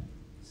the left.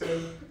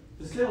 So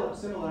the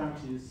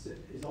similarity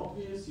is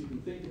obvious. You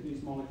can think of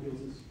these molecules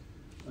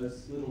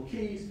as little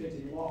keys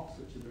fitting locks,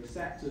 which are the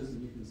receptors,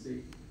 and you can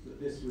see that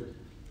this would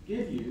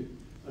give you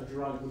a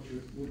drug which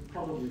would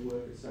probably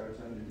work at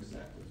serotonin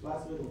receptors.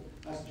 So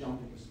that's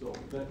jumping the story.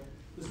 But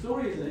the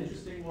story is an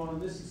interesting one,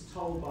 and this is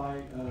told by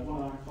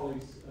one of our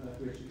colleagues,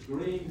 Richard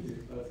Green,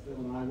 who both Phil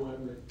and I worked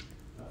with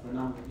for a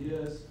number of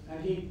years.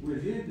 And he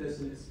reviewed this,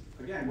 and it's,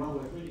 again, well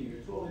worth reading if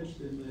you're at all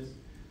interested in this.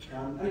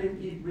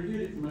 And he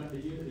reviewed it from a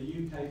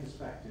UK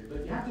perspective.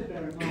 But you have to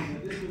bear in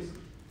mind that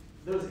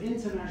there was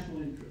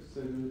international interest.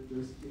 So there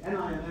was the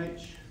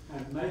NIMH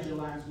had major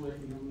labs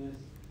working on this.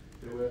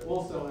 There were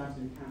also labs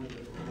in Canada,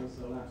 there were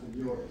also labs in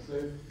Europe.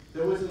 So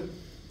there was a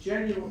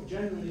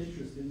genuine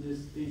interest in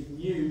these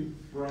new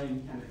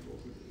brain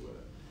chemicals, as it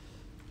were.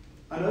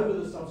 And over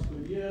the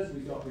subsequent years,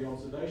 we got the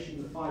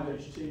observation that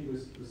 5-HT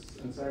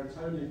and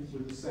serotonin were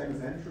the same as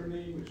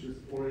entramine, which was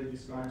already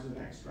described as an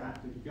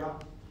extract in the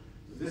gut.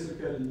 That this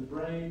occurred in the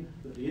brain,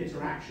 that the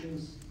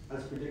interactions,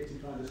 as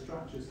predicted by the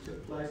structures,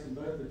 took place in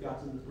both the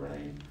gut and the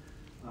brain,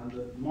 and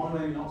the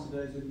monoamine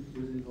oxidase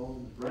was involved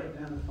in the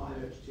breakdown of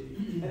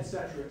 5-HT,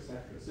 etc., etc.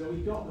 So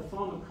we got the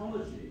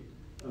pharmacology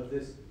of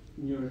this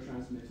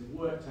neurotransmitter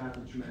worked out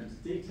in tremendous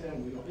detail.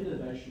 We got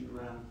innovation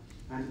around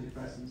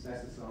antidepressants,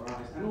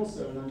 SSRIs, and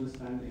also an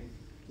understanding,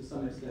 to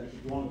some extent,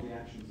 of one of the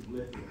actions of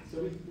lithium.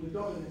 So we've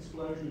got an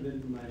explosion of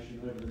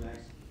information over the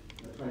next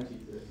 20, 30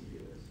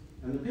 years.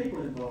 And the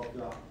people involved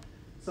are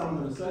some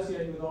of them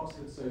associated with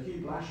Oxford. So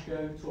Hugh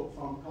Blaschko taught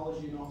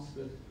pharmacology in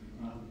Oxford.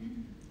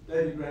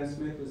 David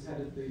Graham-Smith was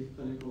head of the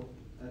clinical,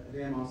 the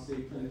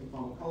MRC clinical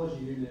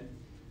pharmacology unit.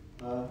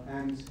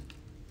 And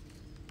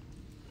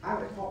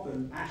Alec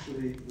Hoppen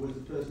actually was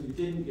the person who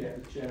didn't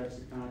get the chair of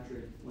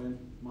psychiatry when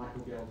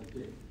Michael Gelder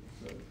did.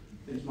 So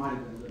things might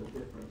have been a little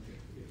different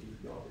if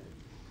you'd got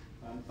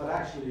it. But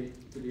actually,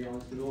 to be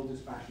honest, with all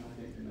dispassion,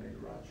 I think they made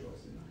the right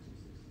choice in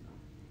 1969.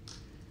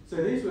 So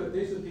these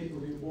were people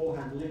who all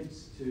had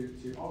links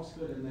to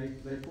Oxford, and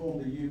they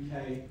formed the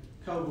UK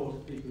cohort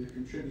of people who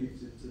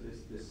contributed to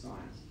this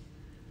science.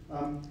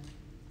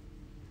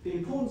 The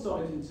importance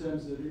of it in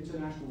terms of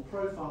international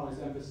profile is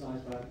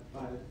emphasized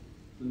by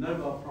the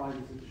Nobel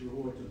Prizes, which were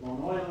awarded to von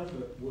Euler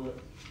for work.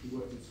 He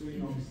worked in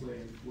Sweden, obviously,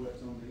 and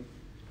worked on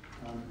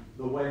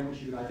the way in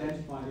which you would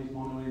identify these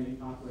monoamine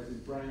pathways in the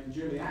brain.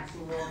 Julie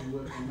Axelrod, who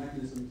worked on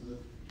mechanisms of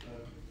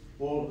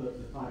all of the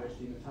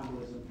 5-HT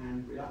metabolism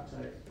and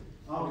reuptake.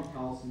 Arvid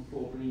Carlson,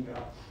 Paul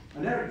Greengard.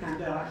 And Eric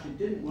Kandel actually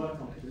didn't work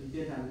on it, but he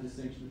did have the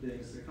distinction of being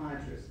a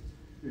psychiatrist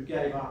who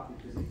gave up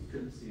because he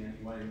couldn't see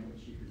any way in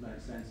which he could make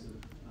sense of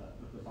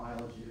the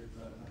biology of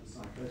the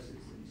psychosis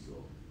that he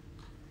saw.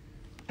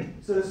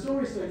 So the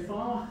story so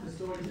far, the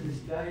story to this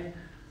day,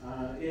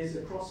 is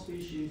across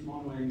species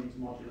monoamines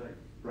modulate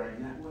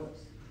brain networks.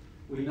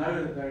 We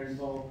know that they're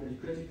involved pretty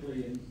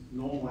critically in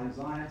normal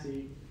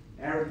anxiety,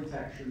 error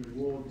detection,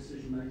 reward,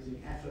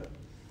 decision-making, effort,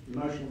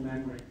 emotional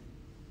memory.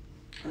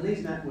 And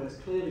these networks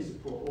clearly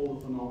support all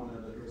the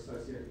phenomena that are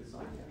associated with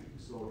psychiatric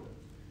disorder.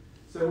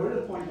 So we're at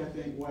a point, I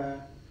think,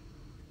 where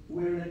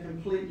we're in a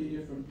completely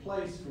different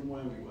place from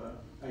where we were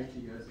 80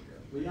 years ago.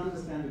 We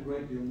understand a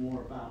great deal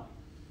more about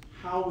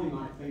how we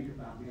might think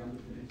about the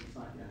underpinnings of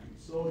psychiatric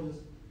disorders,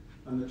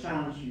 and the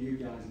challenge for you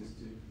guys is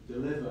to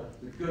deliver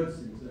the goods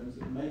in terms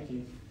of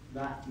making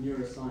that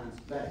neuroscience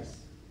base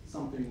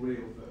something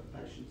real for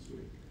patients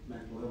with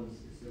mental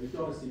illnesses. So we've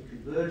got to see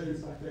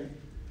convergence, I think.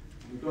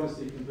 We've got to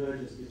see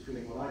convergence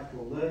between what I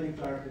call learning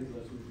therapies,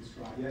 as we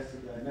described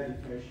yesterday,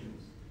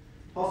 medications,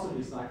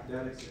 possibly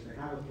psychedelics if they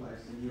have a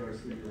place, and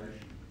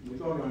neurostimulation. And we've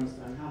got to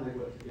understand how they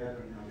work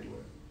together and how they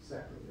work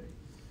separately.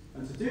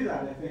 And to do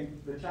that, I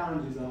think the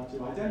challenges are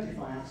to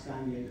identify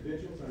outstanding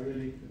individuals. I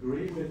really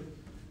agree with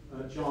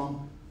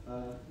John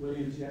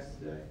Williams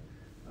yesterday.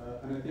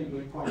 And I think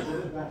we're quite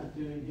good at that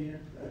doing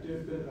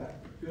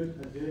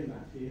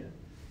that here.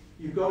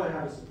 You've got to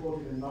have a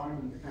supportive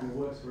environment that kind of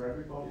works for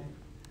everybody.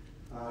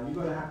 You've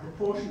got to have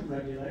proportionate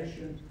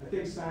regulation. I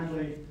think,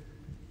 sadly,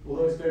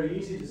 although it's very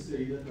easy to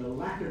see that the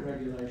lack of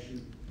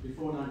regulation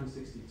before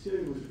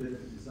 1962 was a bit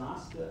of a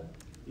disaster,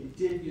 it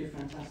did give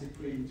fantastic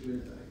freedom to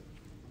innovate.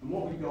 And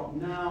what we've got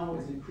now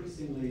is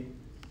increasingly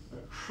a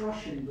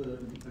crushing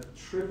burden of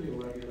trivial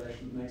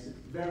regulation that makes it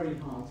very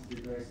hard to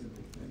do very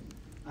simple things.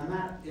 And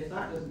if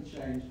that doesn't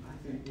change,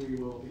 I think we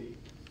will be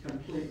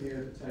completely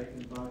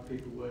overtaken by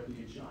people working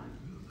in China.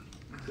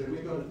 So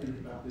we've got to think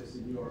about this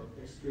in Europe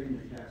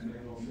extremely carefully,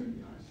 and also in the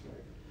United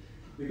States.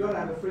 We've got to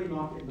have a free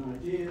market in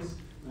ideas,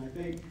 and I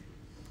think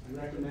I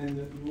recommend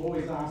that you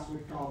always ask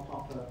with Karl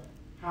Popper,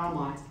 how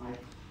might I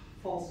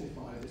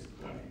falsify this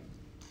claim?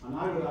 And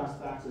I would ask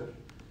that of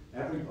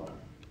everybody.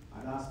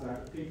 I'd ask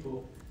that of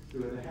people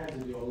who are the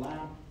heads of your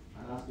lab.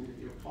 I'd ask it of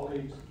your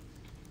colleagues.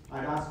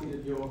 I'd ask it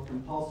of your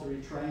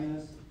compulsory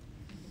trainers.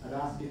 I'd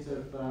ask it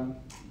of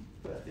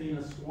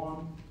Athena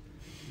Swan.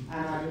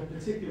 And I would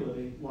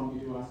particularly want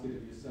you to ask it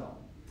of yourself.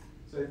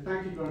 So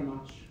thank you very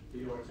much for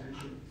your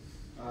attention.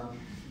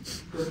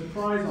 There's a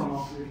prize on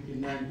offer if you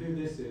can name who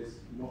this is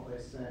and what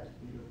they said.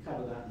 And we'll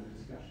cover that in the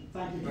discussion.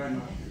 Thank you very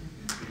much.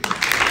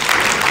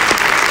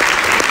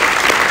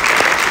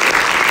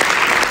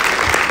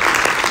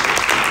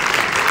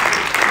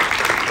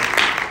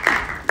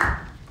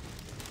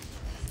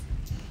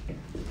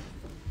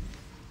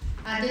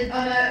 And in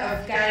honour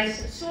of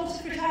Gary's sort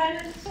of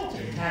retirement.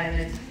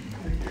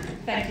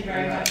 Thank you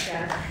very much,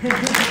 Gary.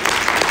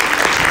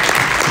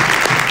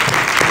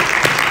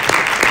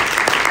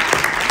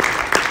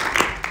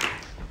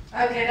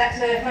 Okay, that's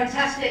a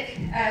fantastic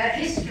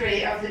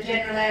history of the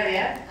general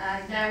area,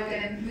 and now we're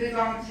going to move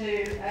on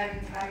to,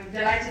 I'm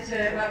delighted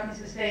to welcome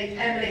to the stage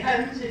Emily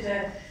Holmes, who's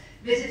a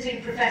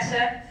visiting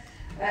professor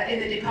in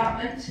the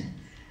department,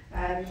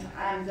 and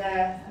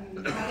I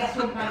guess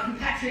one of my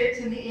compatriots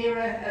in the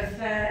era of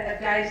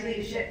Gary's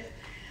leadership.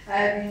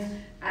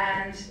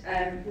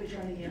 Which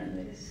one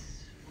again is?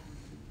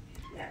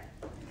 Yeah,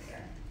 there we go.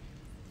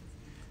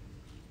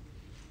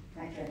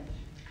 Thank you.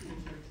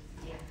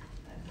 Yeah.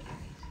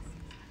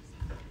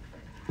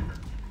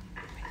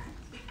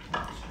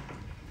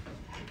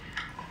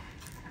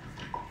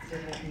 So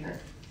if I can go.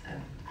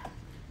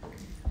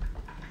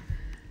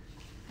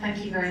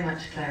 Thank you very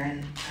much, Claire.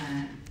 And,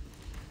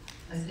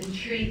 I was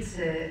intrigued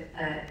to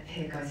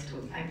hear Guy's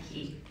talk. Thank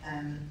you.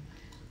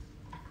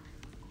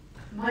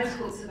 My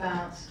talk's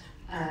about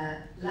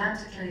lab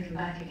to clinic and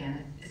back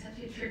again. It's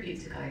actually a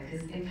tribute to Guy,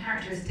 because in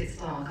characteristic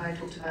style, Guy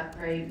talked about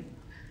very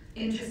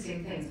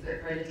interesting things,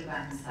 but very little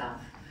about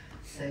himself.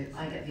 So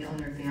I get the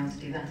honour of being able to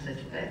do that a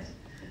little bit.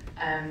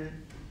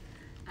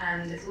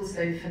 And it's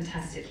also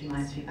fantastically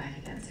nice to be back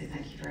again. So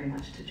thank you very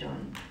much to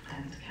John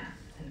and Kath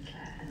and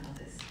Claire and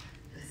others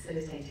for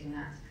facilitating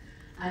that.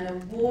 And a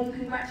warm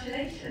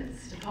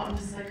congratulations to Department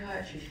of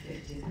Psychiatry's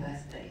 50th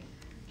birthday.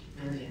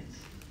 Brilliant.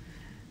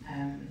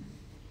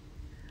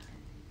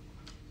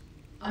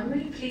 I'm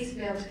really pleased to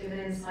be able to give an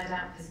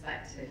inside-out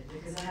perspective,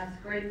 because I have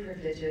the great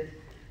privilege of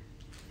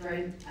a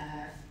very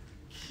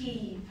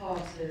key part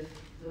of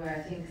the way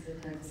I think as a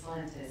clinical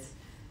scientist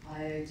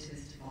I owe to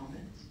this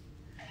department.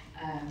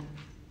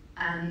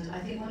 And I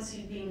think once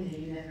you've been here,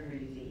 you never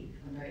really leave.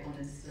 I'm very honoured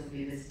to still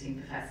be a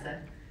visiting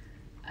professor,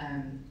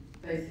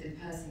 both in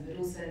person but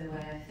also in the way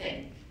I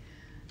think.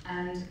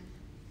 And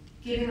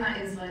giving that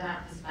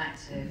inside-out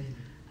perspective,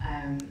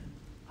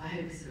 I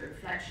hope is a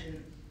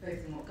reflection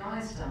both on what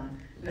Guy's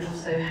done, but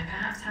also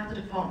perhaps how the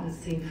department's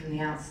seen from the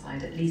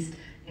outside, at least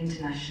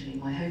internationally.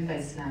 My home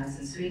base now is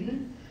in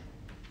Sweden,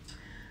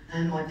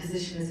 and my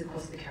position is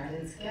across the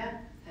Karolinska,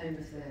 home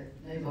of the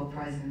Nobel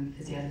Prize in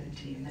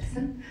Physiology and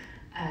Medicine,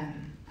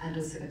 and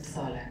also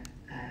Uppsala,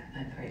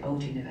 a very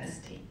old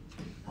university,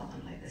 not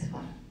unlike this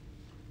one.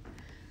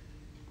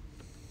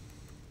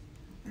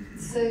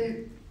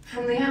 So,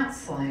 from the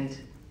outside,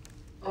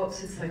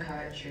 Oxford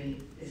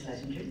Psychiatry is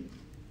legendary.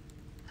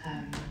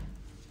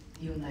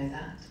 You'll know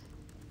that.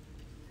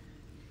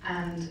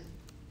 And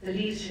the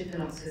leadership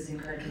in Oxford is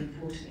incredibly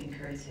important in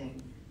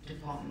creating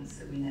departments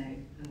that we know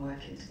and work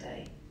in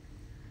today.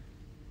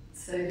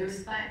 So the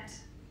respect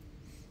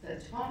that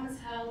the department's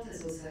held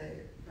is also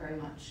very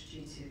much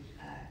due to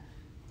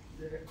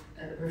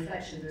the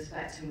reflection of the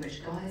respect in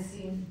which Guy is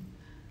seen,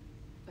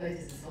 both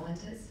as a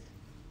scientist,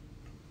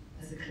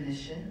 as a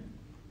clinician,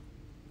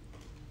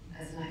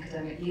 as an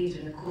academic leader,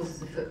 and of course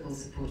as a football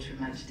supporter of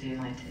Manchester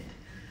United.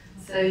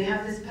 So you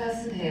have this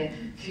person here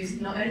who's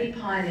not only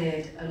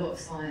pioneered a lot of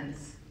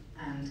science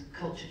and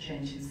culture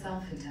change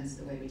himself in terms of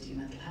the way we do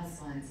mental health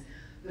science,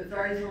 but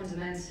very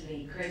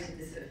fundamentally created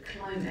this sort of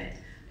climate.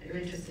 You're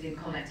interested in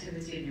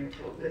connectivity in your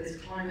talk, but this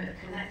climate of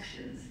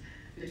connections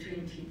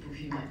between people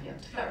who might be able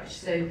to flourish.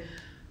 So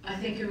I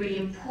think a really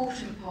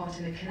important part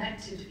in a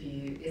connected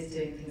view is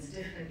doing things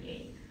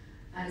differently.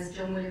 And as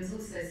John Williams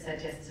also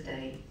said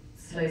yesterday,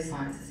 slow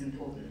science is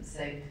important,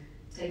 so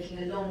taking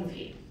a long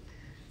view.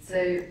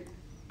 So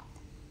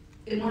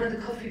in one of the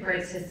coffee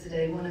breaks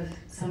yesterday,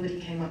 somebody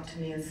came up to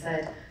me and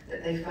said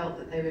that they felt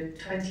that they were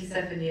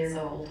 27 years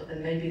old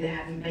and maybe they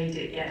hadn't made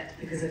it yet,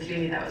 because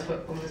clearly that was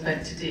what one was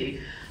meant to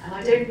do. And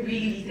I don't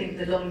really think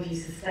the long view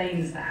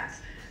sustains that.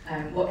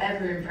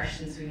 Whatever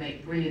impressions we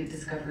make, brilliant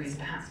discoveries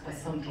perhaps by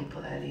some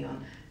people early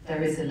on,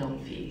 there is a long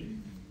view.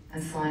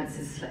 And science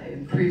is slow,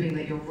 and proving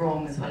that you're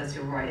wrong as well as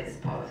you're right is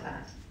part of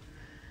that.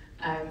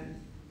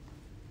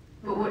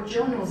 But what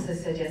John also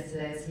said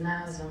yesterday is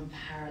now is an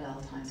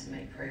unparalleled time to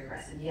make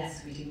progress, and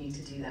yes, we do need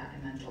to do that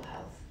in mental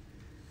health.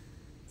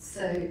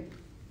 So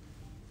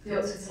the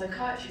Oxford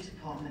Psychiatry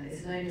Department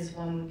is known as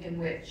one in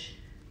which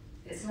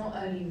it's not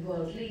only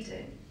world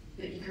leading,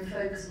 but you can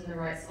focus on the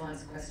right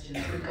science questions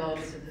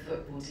regardless of the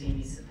football team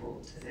you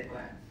support, as it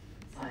were,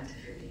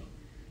 scientifically.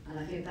 And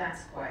I think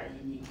that's quite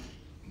a unique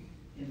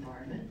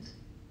environment.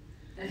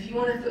 And if you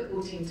want a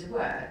football team to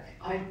work,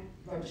 I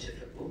rubbish at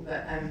football,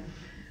 but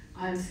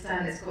I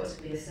understand it's got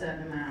to be a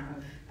certain amount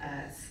of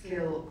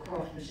skill,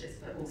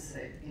 craftsmanship, but also,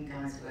 in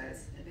Guy's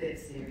words, a bit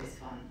of serious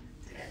fun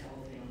to get the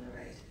whole thing on the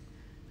road.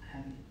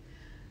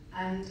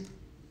 And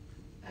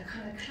a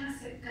kind of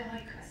classic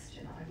Guy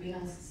question I've been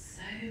asked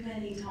so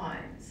many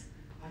times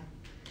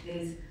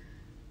is,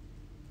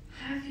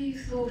 have you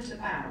thought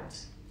about ...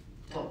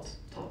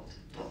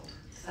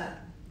 Does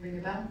that ring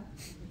a bell?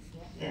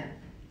 Yeah,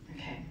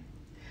 okay.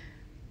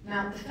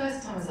 Now, the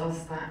first time I was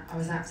asked that, I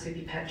was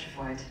absolutely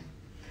petrified.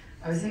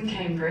 I was in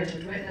Cambridge,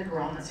 I'd written a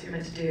grant, that's what you're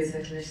meant to do as a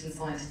clinician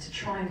scientist, to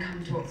try and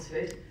come to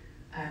Oxford,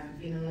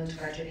 being an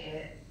undergraduate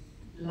here,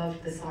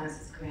 loved the science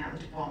that's coming out of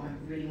the department,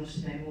 really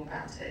wanted to know more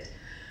about it.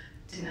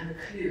 Didn't have a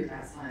clue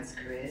about science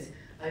careers.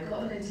 I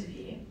got an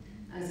interview,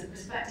 and as a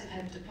prospective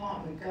head of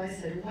department, Guy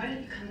said, why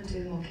don't you come and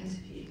do a mock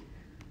interview?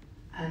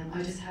 And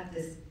I just had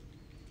this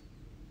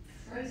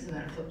frozen,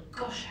 and I thought,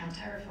 gosh, how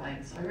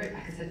terrifying. So I wrote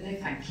back and said, no,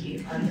 thank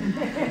you.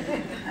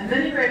 And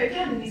then he wrote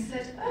again, and he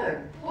said,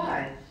 oh,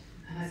 why?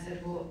 And I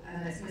said, well,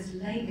 it's the most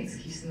lame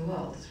excuse in the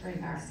world. It's very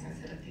embarrassing. I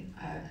said, I think,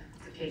 as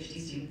a PhD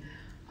student,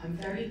 I'm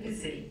very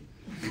busy.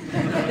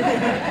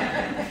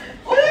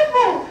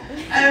 Awful!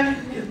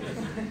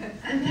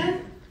 And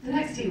then the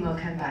next email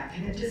came back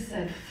and it just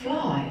said,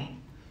 fly.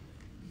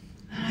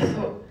 And I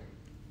thought,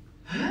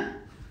 huh?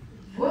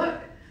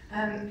 What?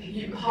 And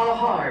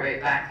I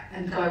wrote back,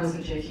 and the guy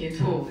wasn't joking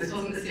at all. This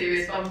wasn't the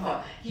serious fun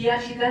part. He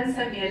actually then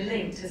sent me a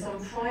link to some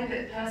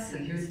private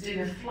person who was doing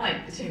a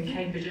flight between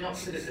Cambridge and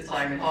Oxford at the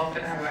time in half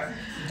an hour.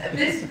 At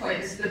this point,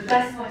 it's the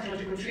best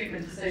psychological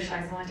treatment for social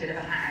anxiety I'd ever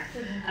had.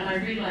 And I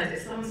realised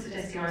if someone's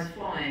suggesting I was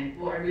flying,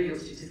 what I really ought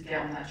to do is get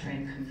on that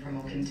train and come for a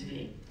mock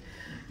interview.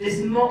 This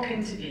mock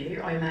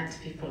interview, I met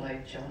people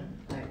like John,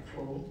 like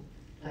Paul,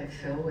 like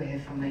Phil, we're here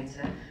from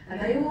later, and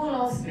they all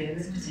asked me in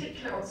this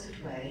particular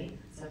Oxford way,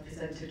 as I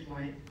presented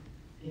my,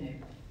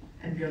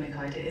 embryonic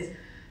ideas,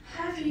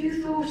 have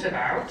you thought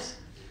about?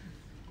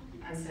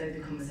 And so the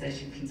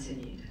conversation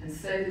continued. And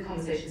so the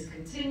conversation has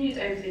continued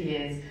over the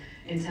years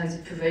in terms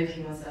of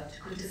provoking oneself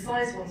to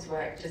criticise one's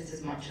work just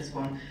as much as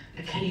one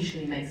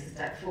occasionally makes a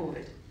step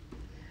forward.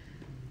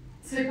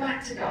 So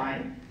back to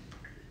Guy.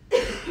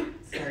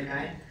 Sorry,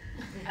 Guy.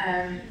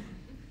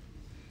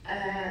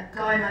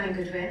 Guy Manning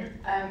Goodwin.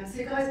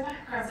 So Guy's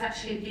background is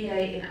actually a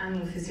BA in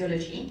animal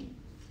physiology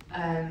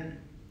and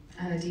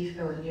a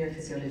DPhil in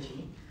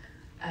neurophysiology.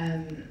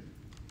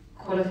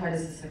 Qualified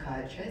as a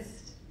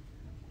psychiatrist,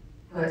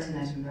 worked in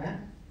Edinburgh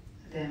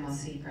at the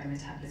MRC Brain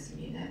Metabolism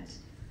Unit,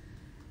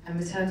 and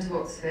returned to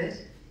Oxford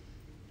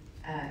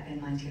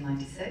in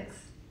 1996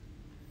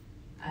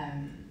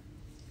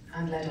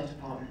 and led our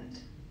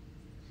department.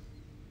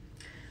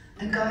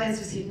 And Guy has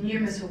received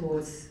numerous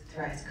awards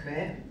throughout his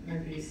career,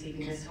 maybe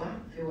receiving this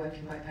one for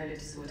working bipolar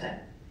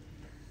disorder.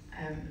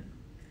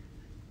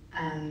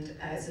 And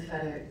is a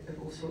fellow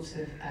of all sorts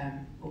of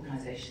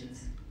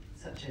organisations,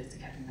 such as the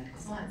Academy of Medical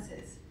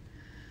Sciences.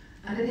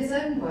 And in his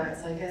own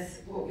words, I guess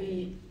what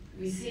we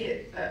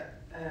see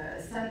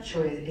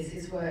essential is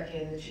his work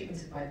in the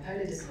treatment of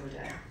bipolar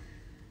disorder,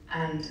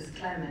 and as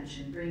Claire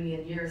mentioned, bringing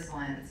in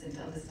neuroscience into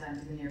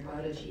understanding the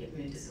neurobiology of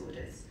mood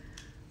disorders.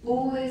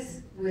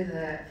 Always with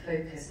a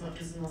focus, not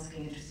just on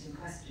asking interesting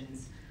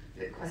questions,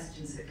 but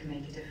questions that can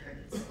make a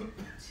difference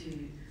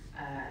to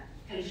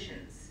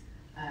patients,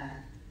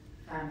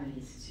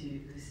 families, to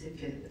the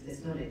recipient of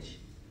this knowledge.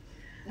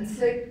 And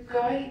so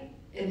Guy,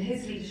 in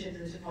his leadership of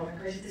the department,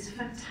 created this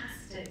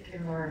fantastic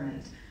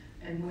environment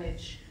in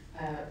which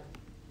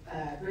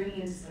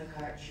bringing into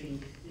psychiatry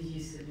the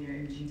use of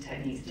neuroimaging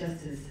techniques,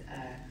 just as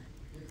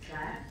with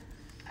Claire,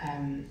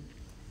 in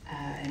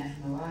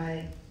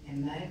fMRI,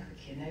 in MEG, with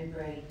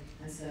Kian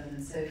and so on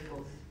and so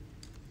forth.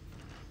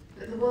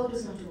 But the world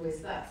was not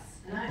always thus.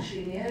 And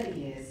actually, in the early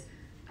years,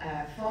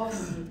 far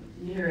from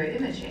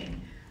neuroimaging,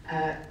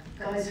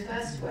 Guy's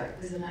first work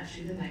was on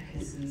actually the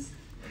mechanisms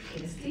of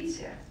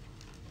kinesthesia.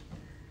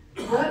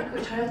 Work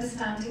which I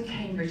understand in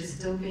Cambridge is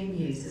still being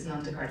used as an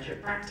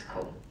undergraduate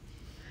practical,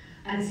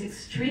 and is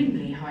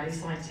extremely highly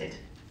cited.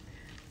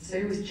 So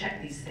we always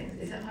check these things.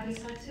 Is it highly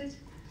cited?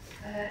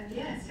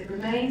 Yes, it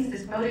remains,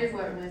 this body of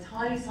work remains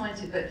highly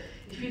cited, but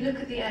if you look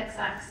at the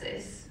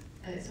x-axis,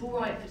 it's all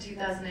right for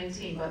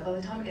 2018, but by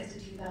the time it gets to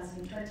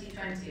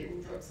 2020, it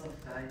all drops off,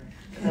 Guy.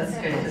 That's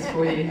good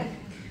for you.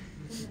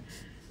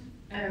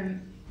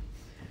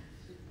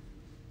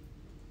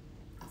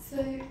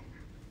 So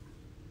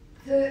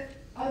the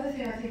other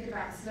thing I think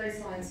about slow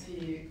science for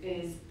you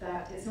is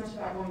that it's not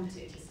about one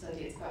particular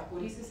study, it's about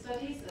bodies of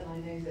studies, and I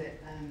know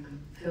that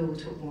Phil will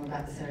talk more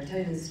about the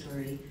serotonin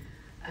story.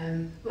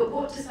 But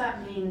what does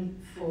that mean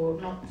for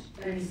not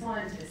only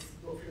scientists,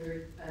 but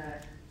for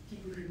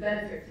people who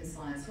benefit from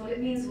science? Well, it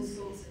means all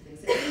sorts of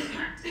things. The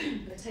impact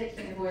of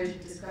taking a voyage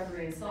of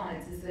discovery in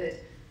science is that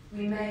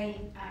we may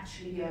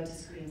actually be able to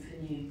screen for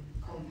new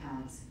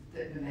compounds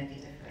that will make a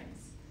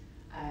difference.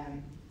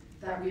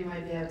 That we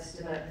might be able to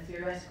develop a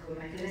theoretical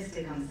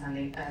mechanistic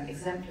understanding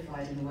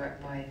exemplified in the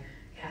work by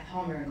Kath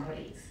Harmer and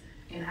colleagues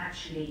in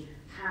actually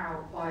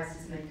how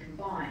biases may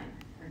combine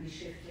and be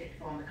shifted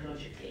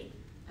pharmacologically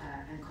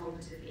and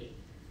cognitively.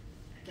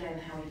 Again,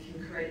 how we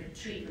can create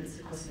treatments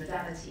across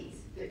modalities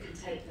that could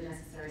take the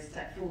necessary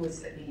step forwards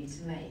that we need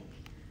to make.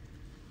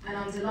 And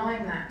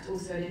underlying that,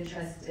 also an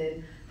interest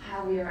in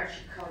how we are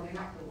actually carving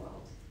up the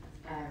world.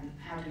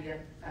 How do we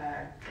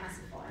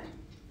classify,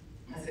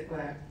 as it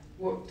were,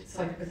 what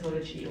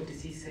psychopathology or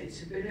disease states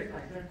should look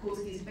like. And of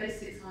course, these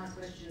basic science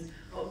questions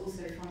are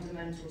also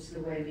fundamental to the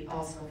way we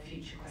ask our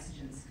future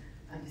questions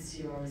and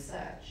pursue our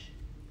research.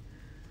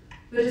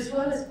 But as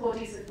well as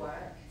bodies of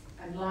work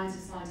and lines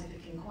of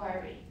scientific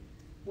inquiry,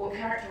 what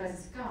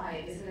characterises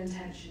Guy is an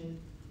intention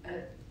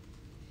at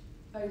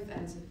both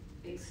ends of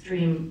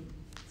extreme.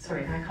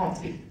 Sorry, I can't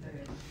speak.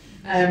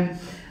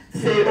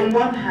 So on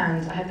one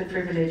hand, I had the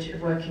privilege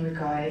of working with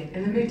Guy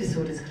in the mood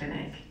disorders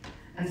clinic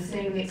and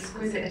seeing the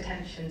exquisite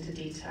attention to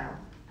detail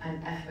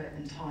and effort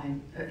and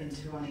time put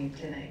into running a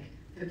clinic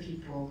for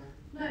people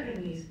not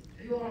only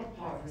who aren't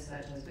part of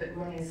research hours, but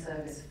running a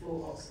service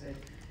for Oxford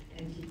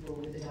in people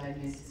with a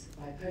diagnosis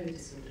of bipolar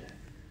disorder.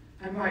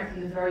 And right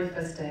from the very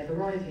first day of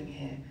arriving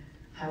here,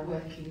 how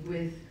working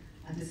with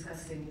and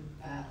discussing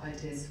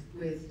ideas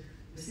with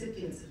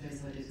recipients of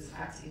those ideas was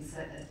absolutely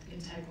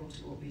integral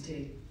to what we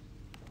do.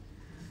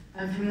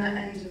 And from that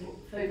end of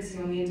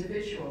focusing on the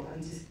individual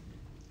and just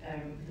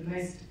the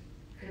most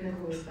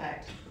clinical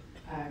respect,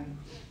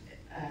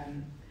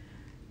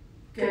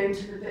 going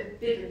to the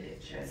bigger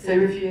picture, so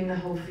reviewing the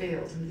whole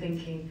field and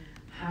thinking,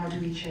 how do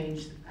we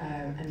change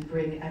and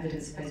bring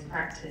evidence-based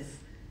practice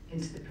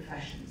into the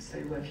profession? So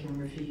working on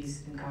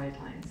reviews and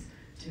guidelines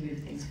to move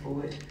things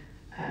forward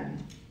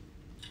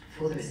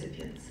for the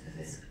recipients of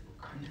this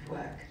kind of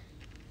work.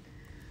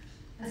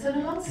 And so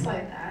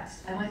alongside that,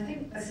 and I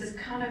think this has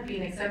kind of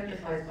been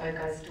exemplified by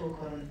Guy's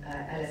talk on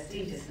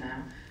LSD just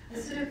now,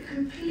 is sort of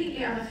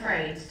completely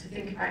unafraid to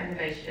think about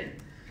innovation.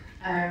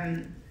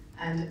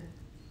 And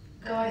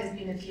Guy has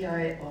been a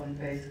PI on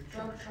both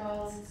drug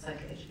trials,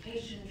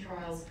 psychoeducation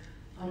trials,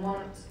 and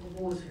won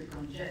awards with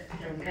John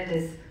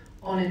Geddes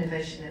on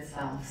innovation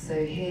itself.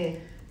 So here,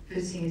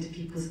 putting into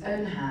people's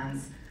own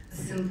hands a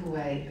simple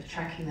way of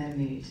tracking their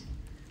mood,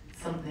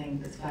 something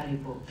that's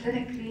valuable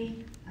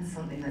clinically and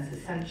something that's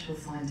essential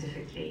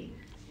scientifically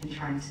in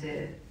trying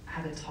to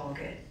have a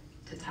target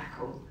to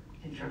tackle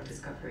in drug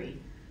discovery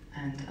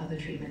and other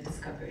treatment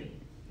discovery,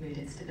 mood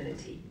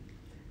instability.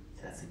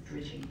 So that's a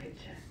bridging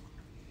picture.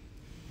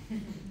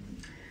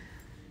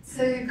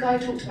 So Guy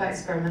talked about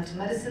experimental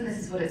medicine. This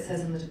is what it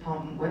says on the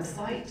department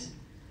website.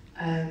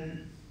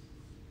 And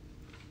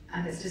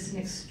it's just an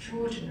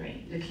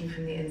extraordinary looking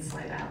from the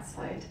inside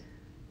outside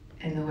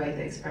in the way that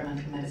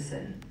experimental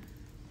medicine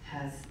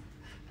has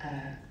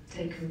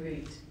taken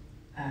root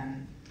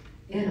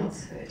in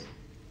Oxford,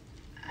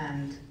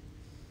 and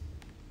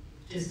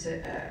just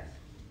a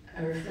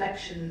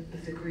reflection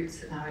of the groups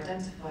that now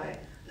identify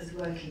as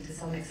working to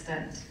some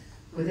extent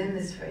within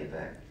this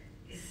framework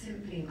is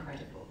simply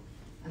incredible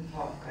and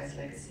part of Guy's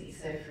legacy.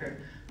 So from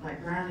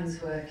Mike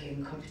Browning's work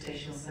in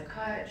computational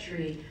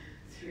psychiatry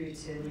through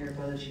to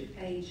neurobiology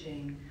of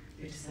aging,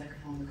 through to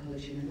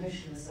psychopharmacology and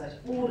emotional research,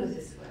 all of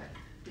this work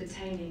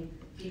detaining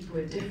people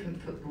with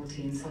different football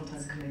teams,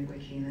 sometimes coming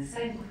working in the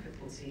same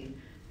football team,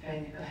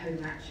 playing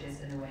home matches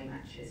and away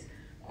matches.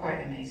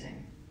 Quite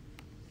amazing.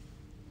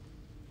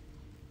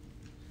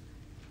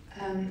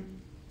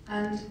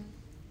 And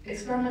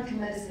experimental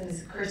medicine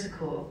is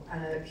critical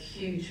and a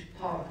huge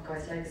part of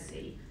Guy's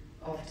legacy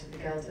after the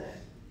Gelder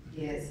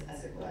years,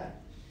 as it were.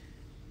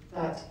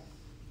 But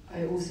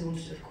I also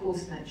wanted to, of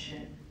course,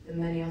 mention the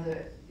many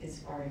other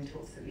inspiring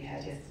talks that we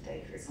had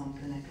yesterday, for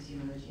example, in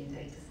epidemiology and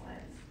data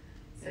science.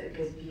 So it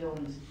goes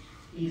beyond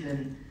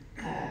even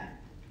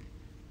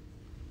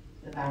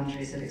the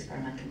boundaries of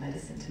experimental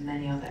medicine to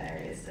many other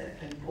areas that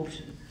are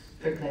important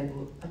for a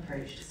global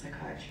approach to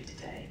psychiatry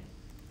today.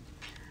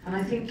 And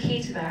I think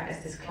key to that is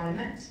this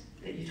climate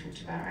that you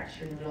talked about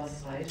actually in the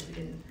last slide. We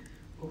didn't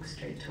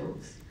orchestrate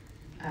talks.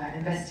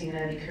 Investing in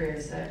early career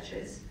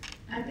researchers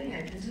and being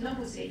open to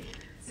novelty.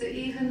 So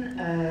even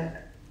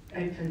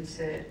open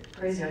to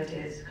crazy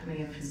ideas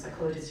coming in from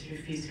psychologists who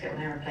refuse to get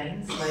on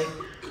aeroplanes, like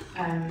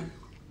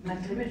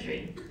mental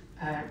imagery,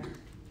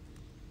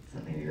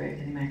 something we wrote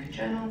in the American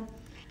Journal.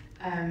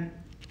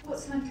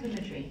 What's mental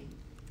imagery?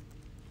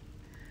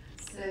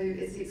 So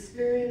it's the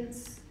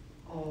experience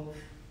of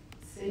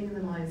seeing with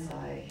the mind's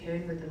eye,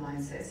 hearing with the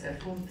mind's ear, so a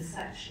form of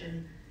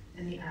perception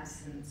in the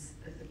absence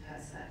of the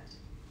percept.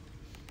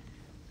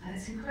 And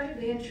it's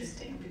incredibly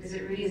interesting because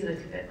it really is a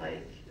little bit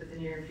like, with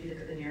the if you look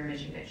at the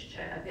neuroimaging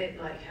literature, a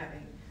bit like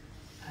having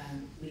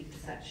weak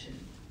perception.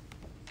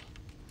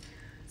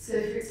 So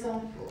for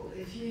example,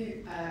 if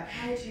you,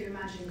 how would you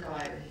imagine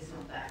Guy when he's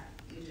not there?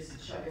 You just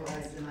shut your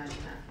eyes and imagine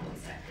that for 1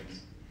 second.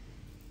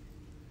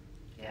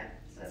 Yeah,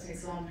 so that's an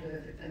example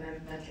of a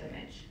mental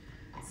image.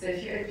 So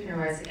if you open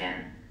your eyes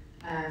again,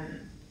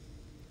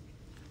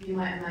 you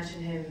might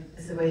imagine him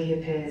as the way he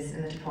appears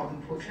in the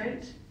department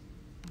portrait.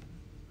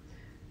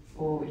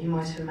 Or you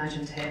might have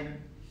imagined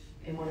him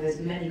in one of those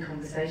many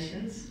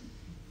conversations.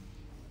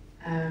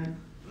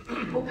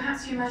 Or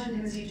perhaps you imagined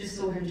him as you just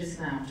saw him just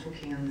now,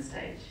 talking on the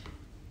stage.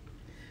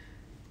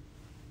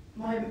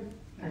 My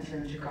mental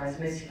image of Guy is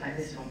mostly like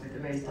this one with the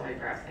raised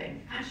eyebrow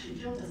thing. Actually,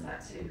 John does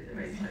that too with the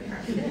raised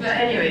eyebrow thing. But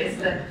anyway,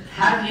 it's the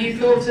have you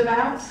thought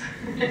about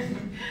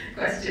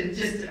question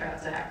just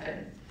about to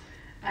happen.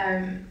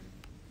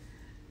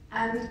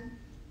 And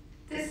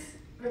this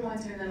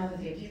reminds me of another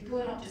thing.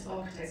 People are not just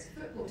architects of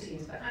football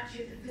teams, but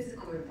actually the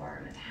physical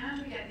environment. How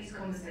do we get these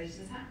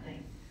conversations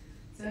happening?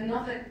 So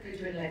another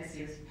Goodwin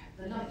legacy was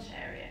the lunch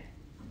area,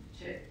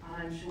 which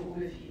I'm sure all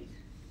of you,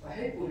 well, I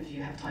hope all of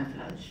you have time for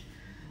lunch.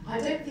 I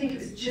don't think it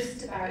was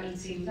just about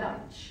eating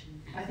lunch.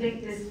 I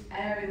think this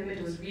area in the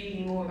middle was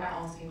really more about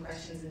asking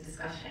questions and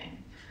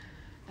discussing.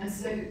 And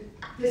so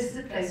this is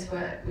a place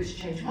which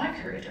changed my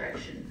career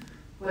direction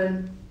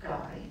when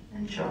Guy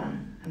and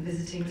John and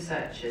visiting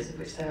researchers, of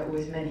which there are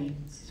always many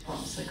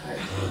departments of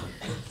psychiatry,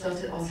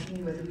 started asking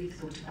me whether we'd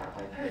thought about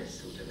bipolar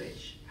disorder,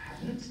 which I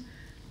hadn't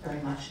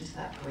very much until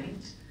that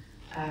point.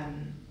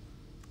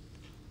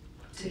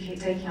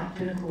 Taking up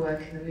clinical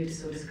work in the mood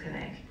disorders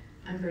clinic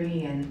and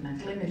bringing in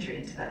mental imagery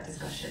into that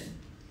discussion.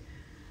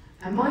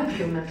 And my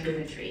view on mental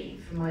imagery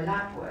from my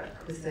lab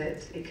work was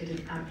that it could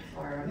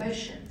amplify our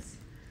emotions.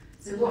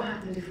 So what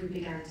happened if we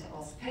began to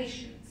ask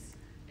patients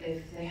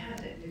if they had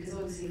it, because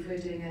obviously if we're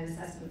doing an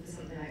assessment for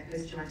something like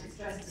post-traumatic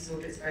stress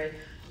disorder, it's very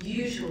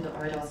usual that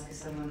I would ask if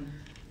someone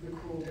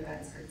recalled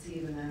events, could see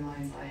them in their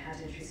mind's eye, had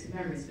intrusive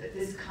memories, but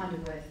this kind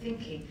of way of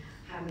thinking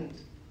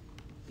hadn't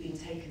been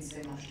taken so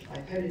much to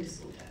bipolar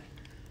disorder.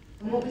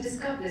 And what we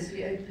discovered is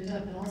we opened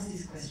up and asked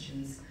these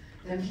questions,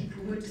 then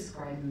people would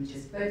describe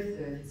images, both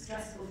the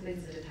stressful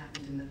things that had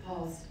happened in the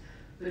past,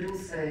 but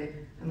also,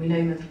 and we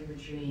know mental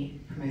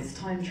imagery promotes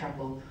time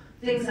travel,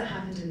 things that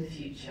happened in the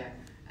future.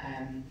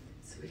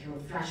 So we can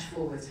flash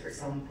forwards, for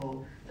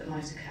example, that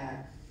might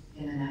occur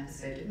in an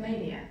episode of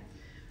mania.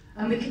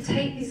 And we could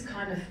take these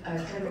kind of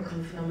clinical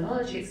and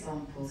phenomenology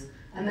examples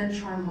and then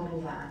try and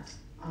model that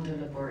under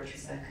laboratory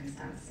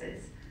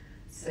circumstances.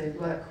 So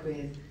work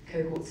with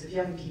cohorts of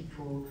young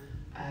people,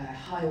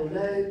 high or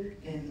low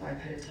in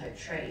bipolar type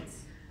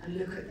traits, and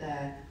look at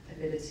their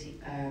ability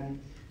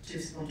to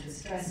respond to a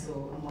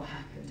stressor and what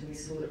happened. And we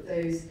saw that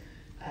those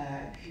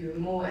who were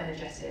more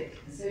energetic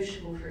and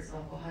sociable, for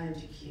example, high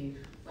MGQ,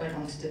 went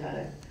on to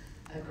develop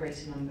a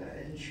greater number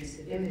of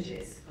intrusive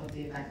images of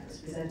the event that was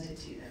presented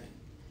to them.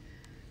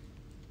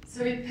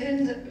 So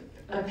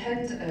I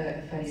penned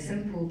a fairly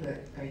simple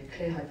but very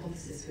clear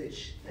hypothesis,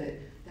 which that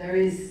there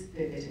is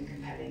vivid and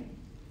compelling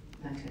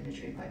mental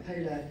imagery in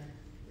bipolar,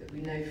 that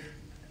we know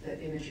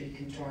that imagery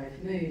can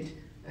drive mood,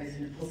 both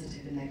in a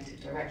positive and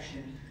negative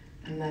direction,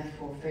 and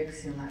therefore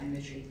focusing on that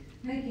imagery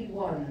may be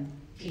one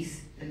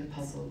piece in the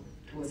puzzle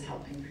towards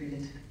helping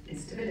improve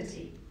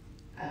instability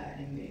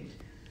in mood,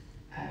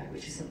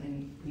 which is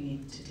something we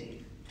need to do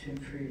to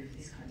improve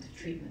these kinds of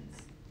treatments.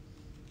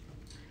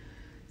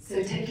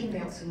 So taking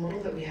the Oxford model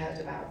that we heard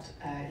about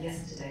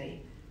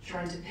yesterday,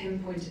 trying to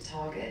pinpoint a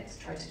target,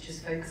 try to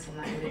just focus on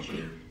that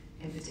imagery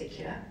in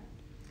particular,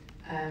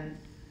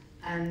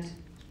 and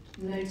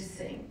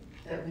noticing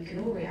that we can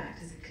all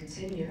react as a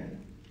continuum.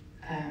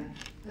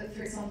 But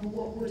for example,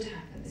 what would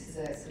happen? This is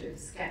a sort of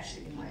sketch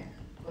that you might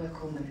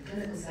work on with the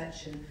clinical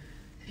section.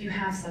 If you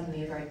have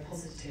suddenly a very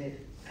positive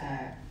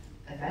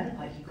event,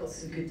 like you've got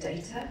some good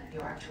data,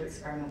 your actual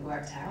experiment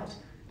worked out,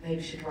 maybe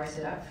you should write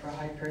it up for a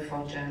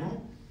high-profile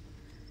journal.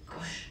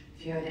 Gosh,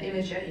 if you're an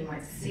imager, you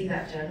might see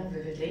that journal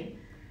vividly.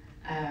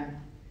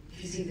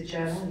 If you see the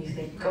journal and you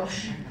think,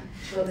 gosh,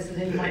 sure, this, and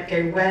then you might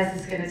go, where's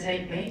this going to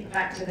take me?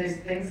 Back to those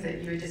things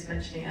that you were just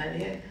mentioning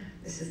earlier.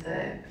 This is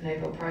the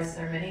Nobel Prize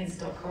ceremony in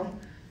Stockholm.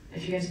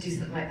 If you're going to do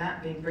something like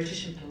that, being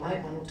British and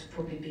polite, one ought to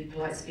probably be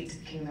polite, speak to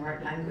the king in the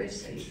right language,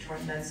 so you try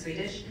and learn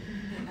Swedish,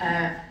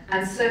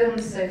 and so on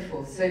and so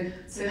forth.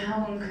 So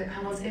how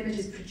one's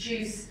images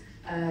produce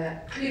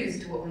clues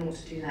to what one ought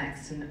to do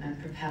next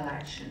and propel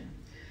action.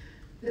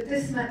 But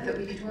this meant that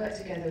we could work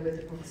together with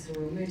the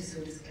Professorial Mood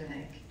Disorders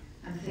Clinic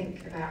and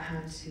think about how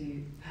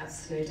to perhaps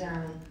slow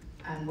down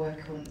and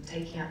work on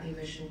taking out the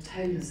emotional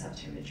tone of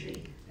such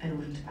imagery in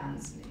order to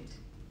balance mood.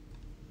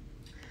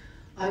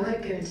 I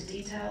won't go into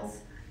details,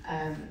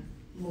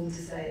 more than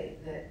to say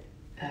that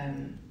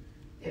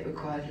it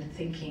required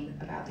thinking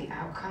about the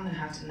outcome and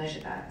how to measure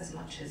that as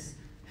much as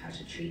how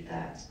to treat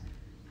that,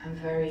 and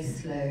very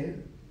slow,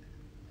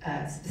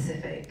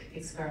 specific,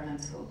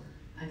 experimental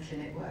and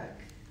clinic work,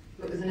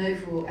 but with an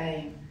overall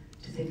aim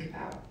to think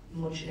about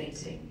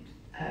modulating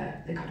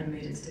the kind of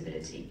mood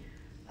instability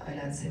that I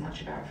learned so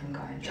much about from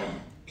Guy and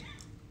John,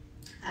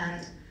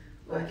 and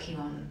working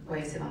on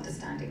ways of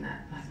understanding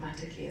that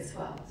mathematically as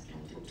well, as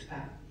John talked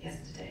about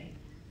yesterday.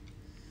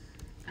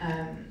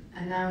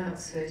 And now in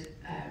Oxford,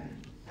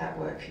 that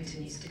work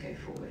continues to go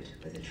forward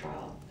with a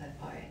trial led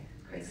by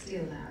Craig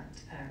Steele now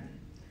at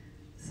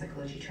the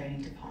Psychology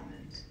Training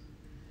Department.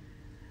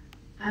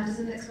 And as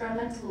an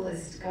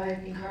experimentalist, Guy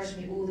encouraged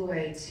me all the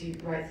way to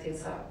write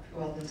things up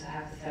rather than to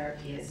have the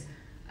therapy as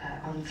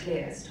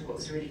unclear as to what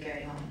was really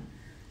going on.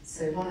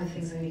 So one of the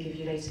things I'm going to give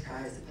you later,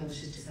 Guy, is the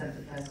publishers just sent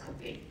the first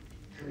copy,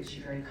 for which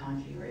you very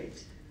kindly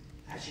wrote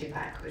actually a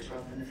backwards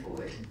rather than a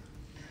forward.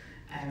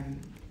 And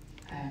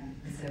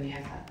so we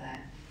have that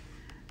there.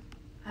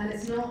 And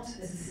it's not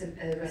as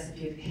a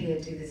recipe of here,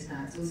 do this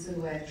now, it's also a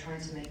way of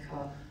trying to make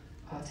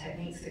our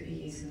techniques that we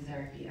use in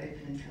therapy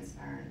open and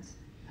transparent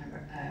and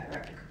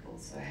replicable.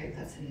 So I hope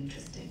that's an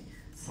interesting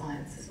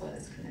science as well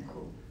as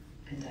clinical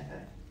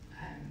endeavour.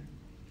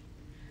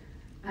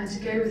 And to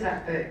go with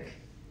that book,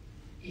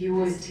 you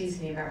always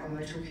tease me about when we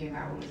were talking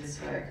about all of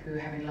this work, we were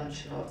having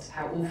lunch a lot,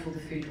 how awful the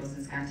food was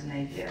in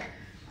Scandinavia,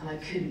 and I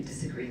couldn't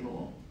disagree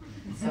more.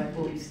 So I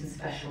bought you some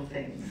special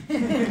things.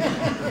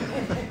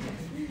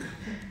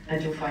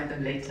 And you'll find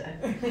them later.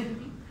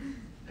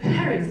 But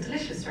herring's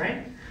delicious,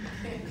 right?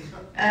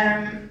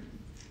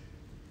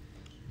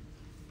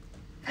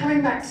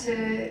 Coming back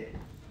to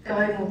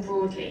Guy more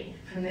broadly,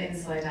 from the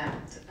inside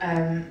out.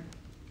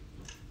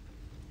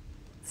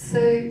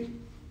 So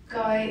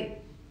Guy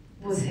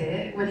was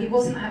here. When he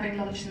wasn't having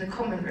lunch in the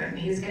common room,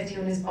 he was getting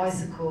on his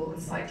bicycle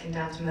and cycling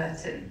down to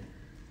Merton,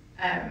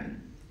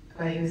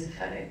 where he was a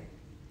fellow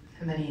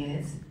for many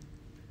years,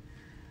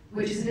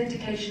 which is an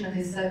indication of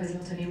his service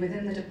not only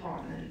within the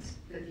department,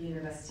 but the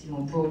university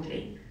more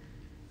broadly.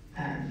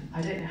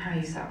 I don't know how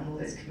he sat on all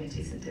those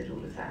committees and did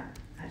all of that.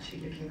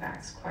 Actually, looking back,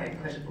 it's quite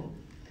incredible.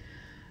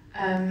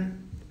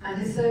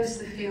 And his service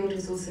to the field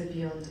was also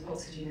beyond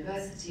Oxford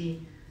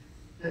University,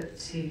 but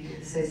to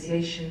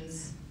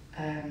associations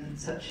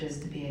such as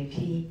the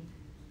BAP,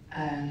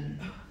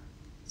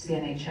 to the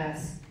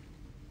NHS,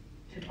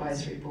 to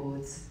advisory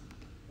boards,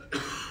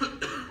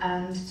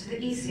 and to the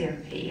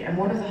ECMP. And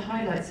one of the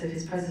highlights of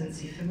his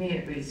presidency, for me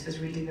at least, was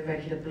reading the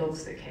regular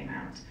blogs that came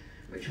out,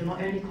 which were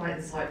not only quite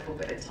insightful,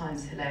 but at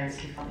times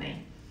hilariously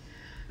funny.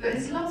 But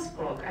his last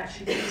blog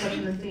actually picked up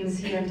on the themes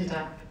he ended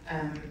up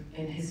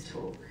in his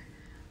talk,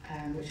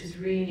 which was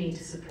really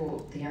to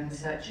support the young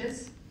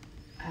researchers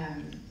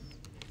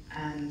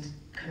and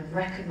kind of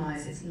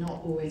recognise it's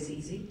not always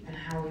easy, and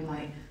how we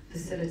might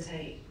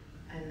facilitate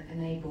and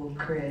enable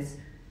careers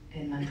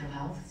in mental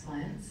health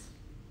science.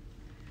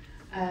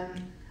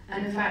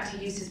 And in fact,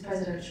 he used his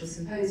presidential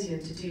symposium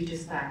to do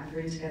just that, and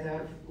bring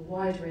together a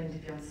wide range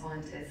of young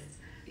scientists,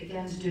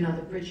 again to do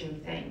another bridging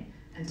thing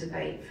and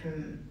debate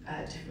from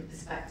different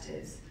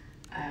perspectives,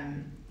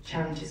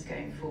 challenges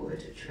going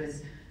forward, which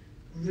was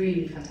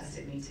really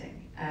fantastic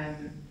meeting.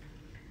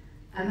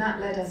 And that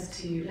led us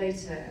to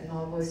later, and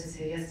our voice was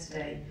here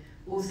yesterday,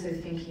 also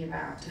thinking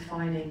about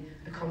defining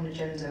a common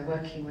agenda,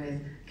 working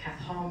with Kath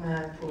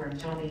Harmer, Paul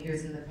Ramjani, who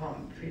was in the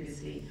department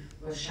previously,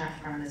 Ross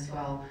Shafran as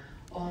well,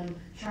 on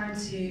trying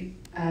to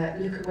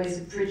look at ways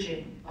of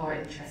bridging our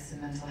interests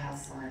in mental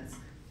health science,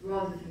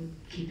 rather than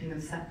keeping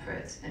them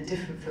separate and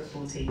different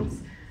football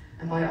teams,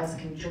 and by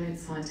asking joint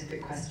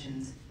scientific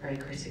questions very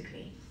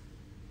critically.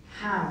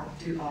 How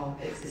do our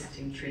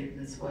existing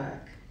treatments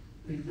work?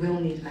 We will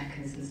need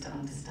mechanisms to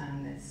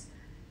understand this.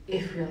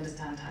 If we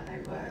understand how they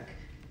work,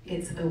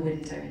 it's a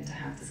window into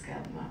how to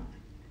scale them up.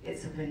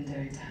 It's a window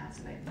into how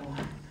to make more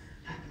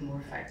happen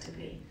more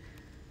effectively,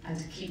 and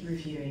to keep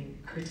reviewing,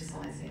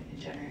 criticising and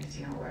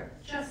generating our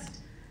work, just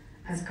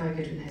as Guy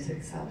Goodwin has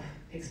himself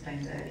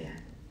explained earlier.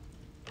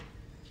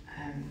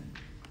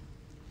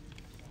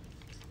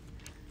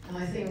 And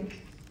I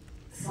think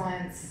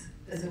science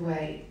as a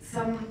way,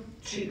 some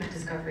treatment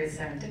discovery is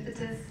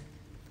serendipitous,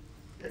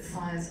 but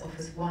science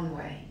offers one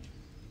way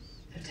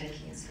of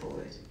taking us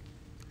forward,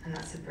 and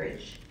that's a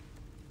bridge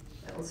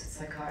that also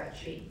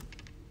psychiatry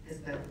has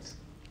built.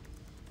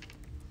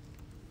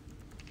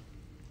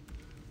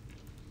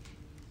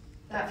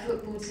 That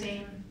football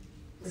team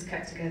was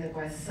kept together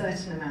by a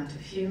certain amount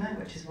of humour,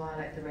 which is why I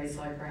like the raised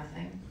eyebrow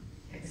thing.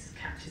 It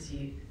captures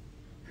you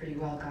pretty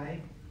well,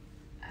 Guy.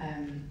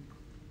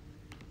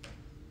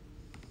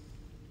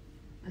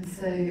 And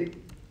so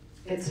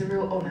it's a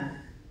real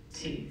honour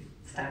to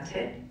stand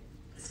here.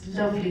 It's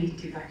lovely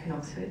to be back in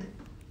Oxford,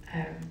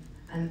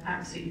 and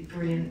absolutely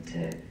brilliant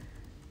to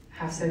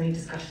have so many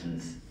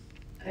discussions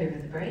over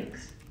the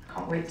breaks. I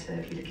can't wait to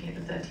be looking at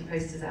the 30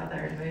 posters out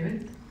there in a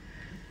moment.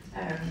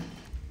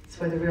 It's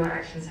where the real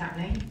action's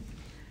happening.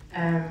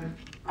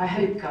 I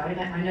hope, Guy,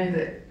 I know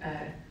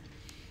that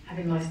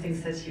having nice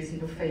things said to you isn't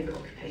your favourite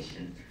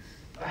occupation,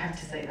 but I have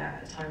to say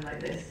that at a time like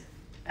this.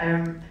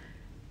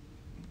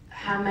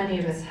 How many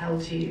of us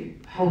hold you,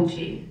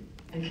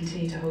 and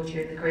continue to hold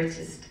you in the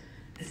greatest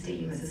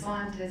esteem as a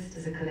scientist,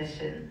 as a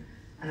clinician,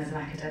 and as an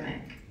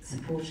academic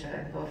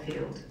supporter of our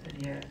field?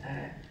 And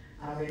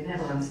I really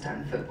never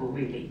understand football,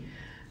 really.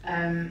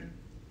 And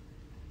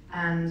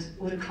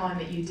what a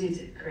climate you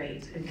did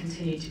create and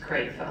continue to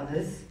create for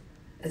others.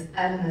 As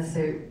Eleanor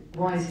so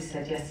wisely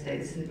said yesterday,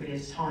 this isn't really a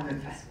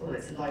retirement festival,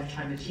 it's a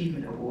Lifetime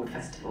Achievement Award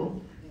festival,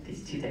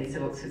 these 2 days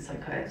of Oxford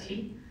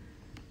Psychiatry.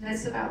 And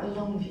it's about the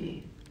long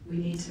view. We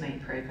need to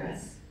make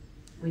progress.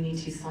 We need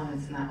to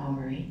silence in that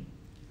armoury.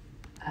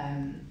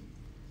 And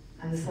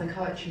the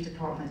psychiatry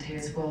department here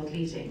is world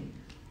leading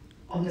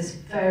on this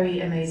very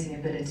amazing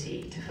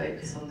ability to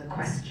focus on the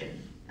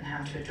question and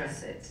how to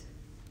address it,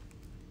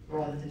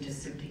 rather than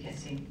just simply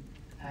getting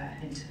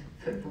into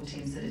football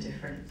teams that are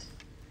different.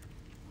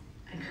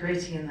 And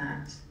creating in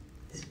that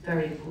this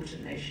very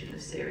important notion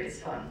of serious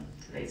fun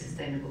to make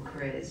sustainable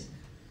careers.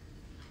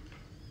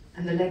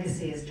 And the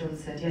legacy, as John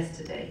said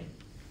yesterday,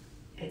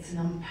 it's an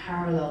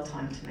unparalleled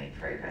time to make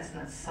progress,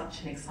 and that's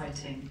such an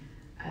exciting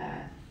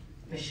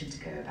mission to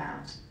go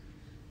about.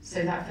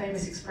 So that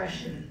famous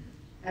expression,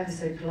 ever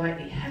so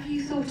politely, have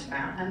you thought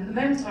about, and the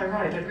moment I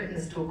arrived, I'd written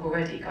this talk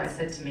already, Guy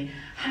said to me,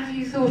 have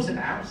you thought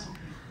about,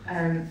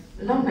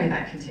 long may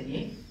that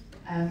continue.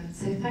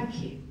 So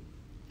thank you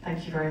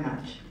very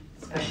much,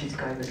 especially to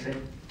Guy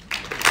Goodwin.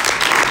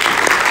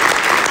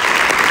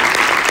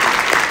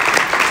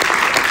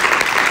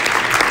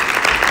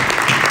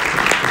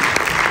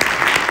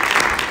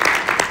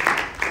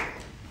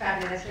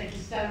 Fabulous, thank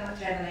you so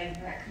much, Emily,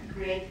 for that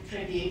great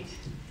tribute.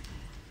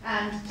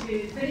 And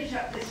to finish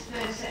up this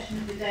third session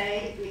of the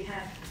day, we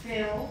have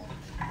Phil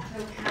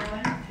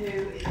Cowen, who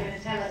is going to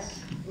tell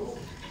us. Oh,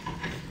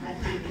 I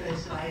do the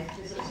first slide.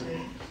 This looks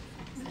good.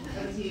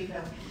 Over to you,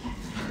 Phil.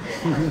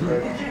 Thanks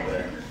very much for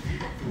that.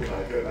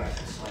 I'll go back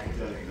to the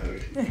psychedelic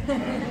note.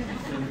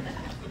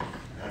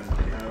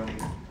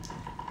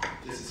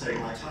 Just to say,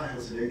 my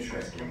title's an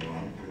interesting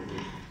one,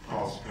 the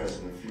past,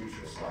 present and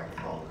future of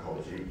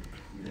psychopharmacology.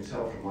 you can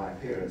tell from my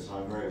appearance,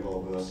 I'm very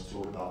well versed to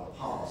talk about the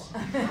past.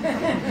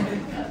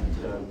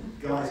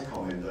 And Guy's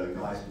comment, though,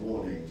 Guy's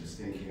warning, just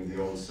thinking of the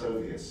old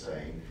Soviet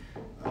saying,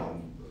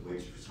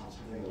 which was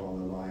something along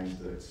the lines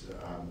that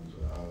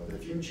the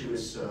future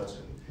is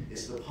certain,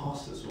 it's the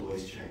past that's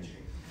always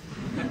changing.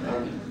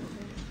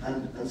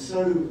 And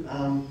so,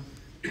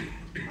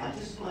 I'd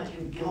just like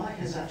to, Guy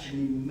has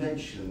actually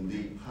mentioned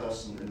the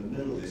person in the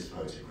middle of this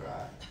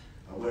photograph,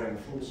 wearing a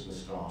false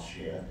moustache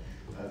here.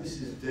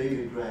 This is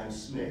David Graham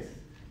Smith,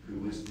 who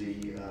was the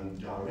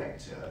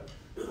director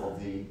of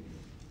the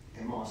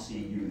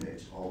MRC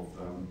unit of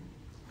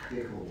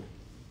clinical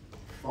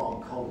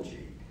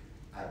pharmacology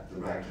at the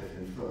Radcliffe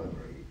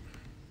Infirmary,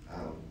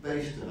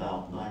 based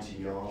about 90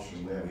 yards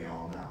from where we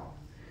are now.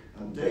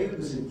 David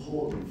was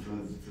important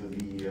for the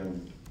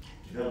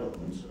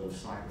development of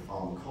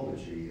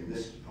psychopharmacology in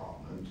this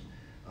department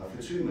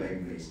for two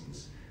main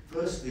reasons.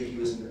 Firstly, he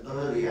was an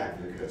early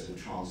advocate of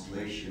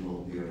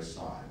translational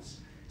neuroscience,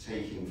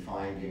 taking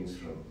findings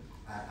from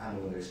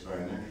animal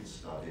experimental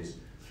studies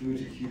through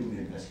to human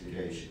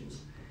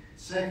investigations.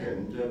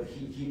 Second,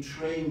 he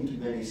trained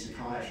many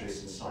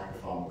psychiatrists in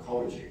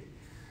psychopharmacology.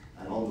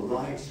 And on the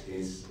right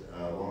is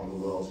one of the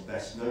world's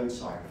best-known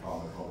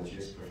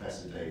psychopharmacologists,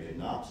 Professor David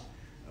Nutt,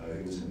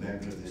 who was a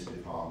member of this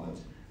department,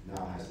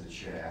 now has the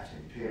chair at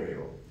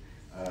Imperial.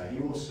 He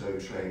also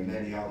trained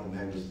many other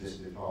members of this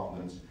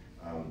department,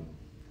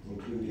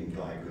 including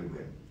Guy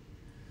Goodwin.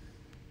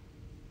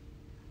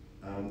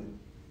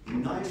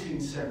 In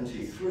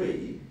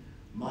 1973,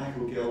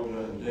 Michael Gelder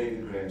and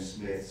David Graham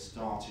Smith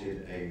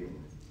started a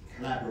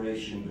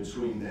collaboration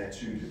between their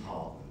two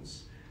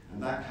departments,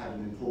 and that had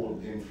an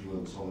important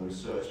influence on the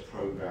research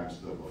programs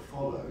that were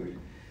followed.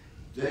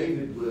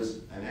 David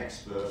was an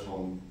expert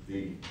on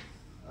the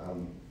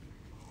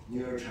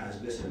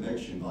neurotransmitter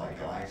mentioned by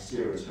Guy,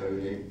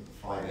 serotonin,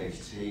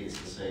 5-HT, it's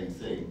the same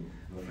thing.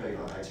 I'm afraid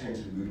I tend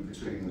to move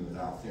between them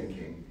without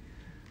thinking.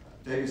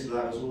 David's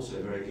lab was also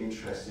very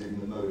interested in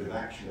the mode of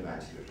action of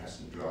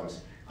antidepressant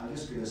drugs. I'm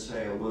just going to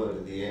say a word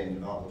at the end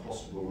about the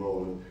possible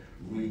role of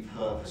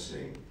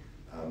repurposing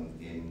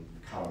in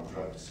current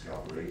drug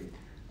discovery.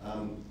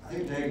 I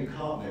think David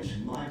Clark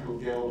mentioned Michael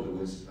Gelder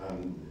was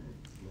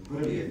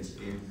brilliant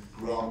in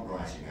grant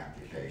writing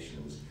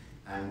applications,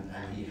 and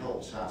he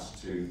helped us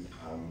to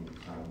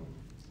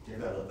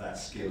develop that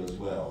skill as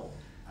well.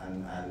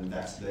 And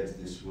that's led to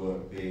this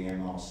work being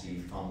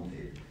MRC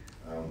funded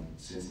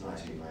since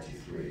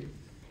 1993.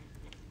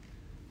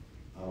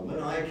 When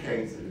I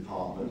came to the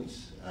department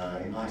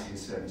in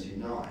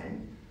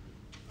 1979,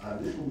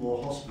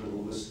 Littlemore Hospital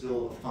was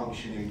still a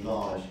functioning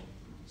large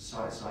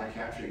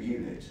psychiatric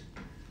unit.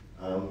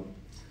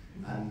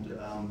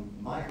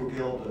 Michael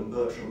Gelder and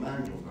Bertram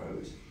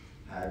Mandelbrot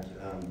had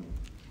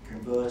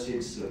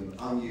converted some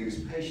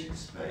unused patient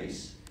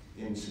space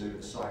into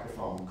a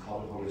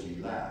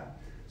psychopharmacology lab.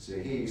 So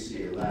here you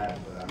see a lab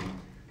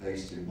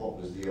based in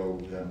what was the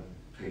old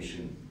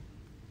patient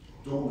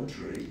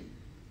dormitory.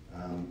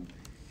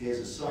 Here's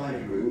a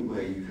side room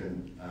where you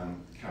can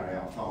carry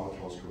out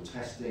pharmacological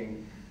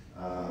testing.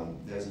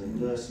 There's a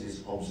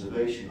nurse's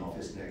observation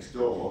office next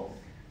door.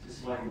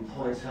 Just so I can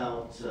point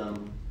out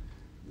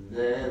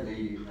there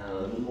the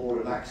more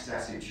relaxed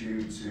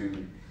attitude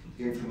to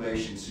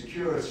information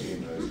security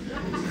in those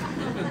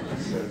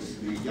days. So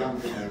to the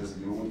younger members of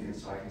the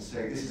audience, I can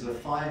say this is a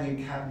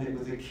filing cabinet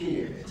with a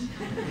key in it.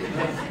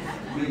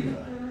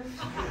 Reader.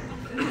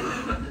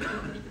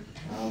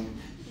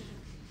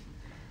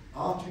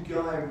 After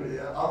Guy,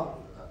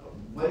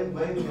 when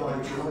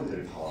Guy joined the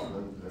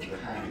department as the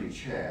handy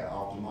chair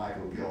after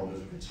Michael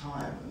Gelder's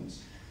retirement,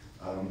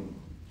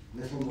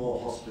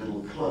 Littlemore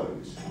Hospital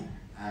closed,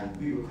 and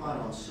we were quite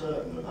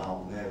uncertain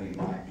about where we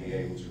might be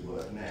able to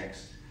work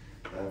next.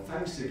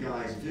 Thanks to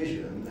Guy's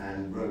vision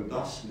and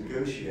robust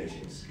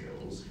negotiating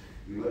skills,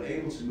 we were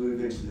able to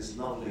move into this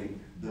lovely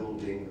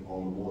building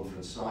on the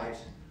Warnford site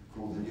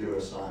called the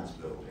Neuroscience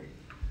building.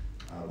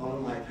 One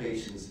of my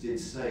patients did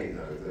say,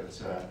 though,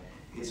 that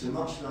it's a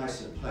much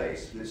nicer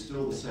place, but it's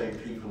still the same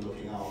people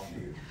looking after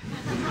you.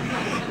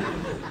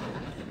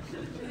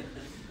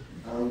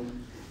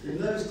 In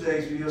those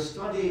days, we were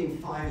studying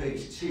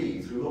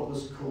 5-HT through what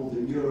was called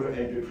the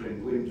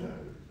neuroendocrine window.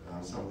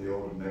 Some of the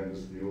older members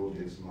of the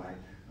audience might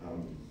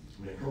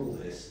recall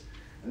this.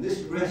 And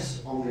this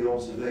rests on the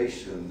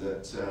observation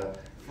that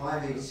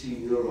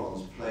 5-HT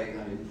neurons play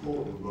an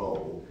important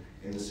role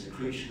in the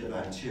secretion of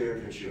anterior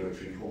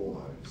pituitary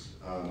hormones,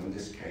 in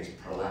this case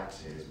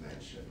prolactin is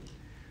mentioned.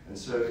 And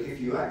so if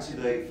you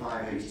activate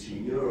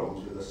 5-HT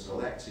neurons with a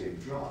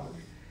selective drug,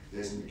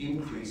 there's an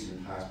increase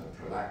in plasma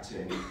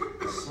prolactin.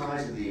 The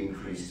size of the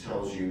increase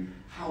tells you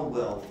how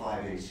well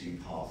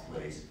 5-HT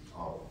pathways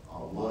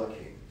are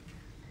working.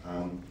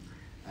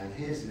 And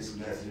here's this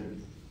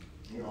method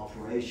in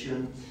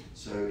operation.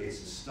 So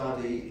it's a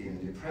study in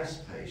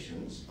depressed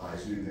patients by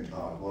Zubin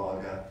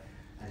Bhargwagha,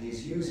 and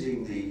he's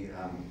using the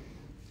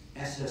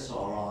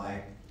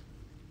SSRI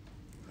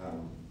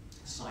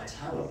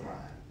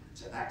citalopram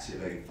to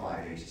activate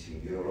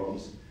 5-HT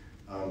neurons.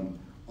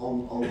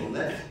 On the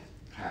left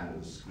panel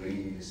of the screen,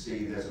 you can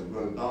see there's a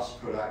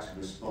robust proactive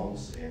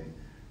response in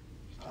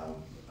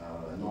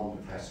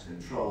non-depressed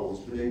controls,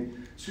 but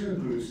in two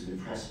groups of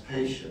depressed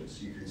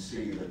patients, you can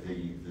see that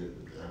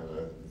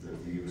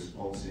the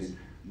response is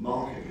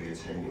markedly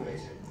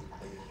attenuated.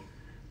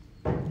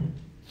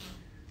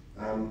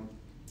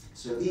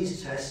 So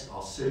these tests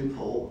are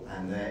simple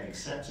and they're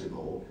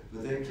acceptable,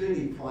 but they're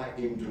clearly quite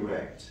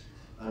indirect.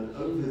 And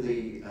over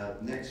the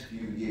next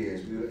few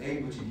years, we were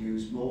able to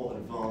use more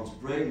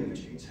advanced brain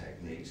imaging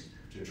techniques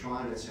to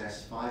try and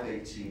assess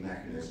 5-HT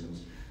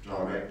mechanisms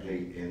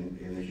directly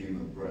in the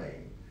human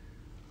brain.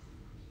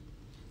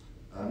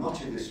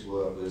 Much of this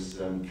work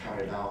was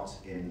carried out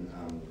in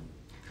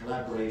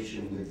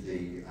collaboration with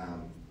the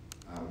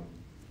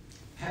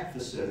PEP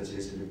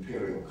facilities at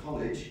Imperial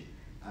College,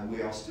 and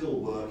we are still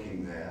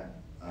working there,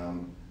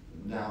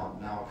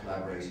 now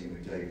collaborating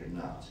with David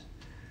Nutt.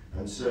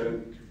 And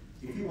so,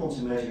 if you want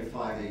to measure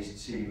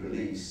 5-HT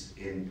release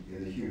in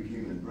the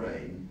human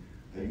brain,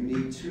 you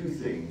need two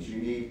things.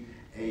 You need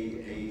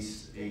a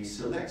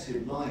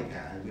selective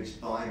ligand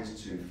which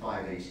binds to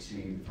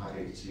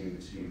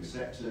 5-HT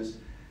receptors,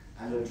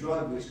 and a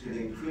drug which can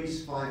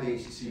increase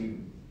 5-HT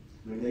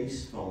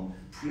release from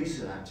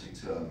presynaptic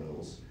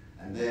terminals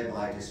and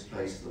thereby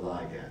displace the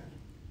ligand.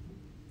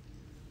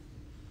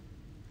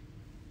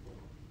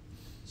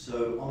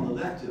 So on the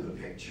left of the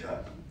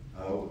picture,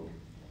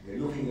 we're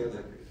looking at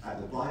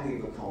the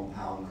binding of a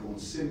compound called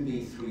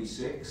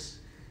SYMB36.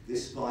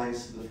 This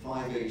binds to the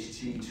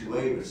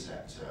 5-HT2A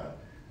receptor,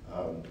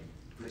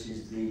 which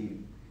is the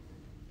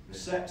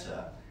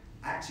receptor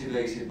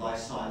activated by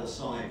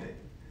psilocybin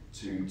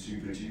to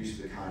produce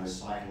the kind of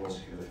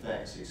psychological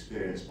effects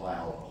experienced by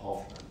Albert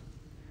Hofmann.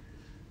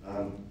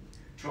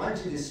 Trying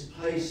to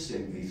displace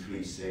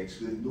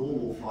SYMB36 with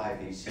normal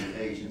 5-HT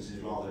agents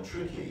is rather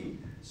tricky,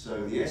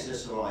 so the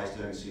SSRIs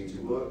don't seem to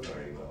work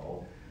very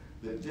well.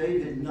 But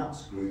David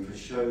Nutt's group has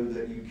shown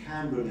that you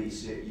can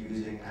release it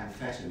using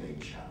amphetamine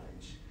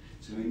challenge.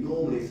 So we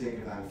normally think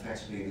of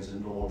amphetamine as a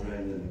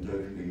noradrenaline and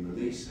dopamine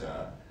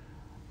releaser,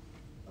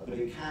 but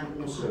it can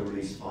also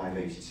release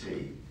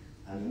 5-HT.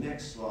 And the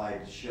next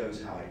slide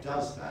shows how it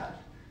does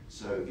that.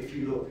 So if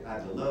you look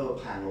at the lower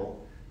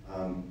panel,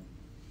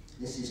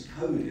 this is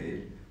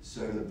coded,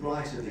 so the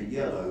brighter the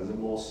yellow, the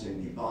more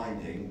SYMB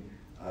binding.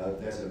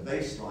 There's a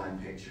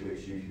baseline picture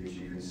which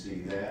you can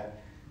see there.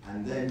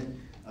 And then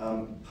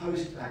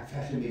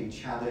post-amphetamine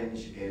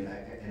challenge in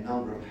a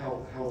number of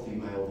healthy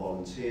male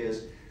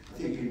volunteers, I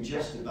think you can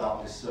just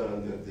about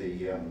discern that the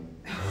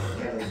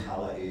yellow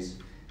colour is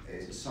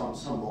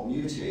somewhat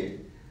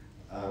muted.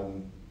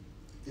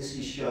 This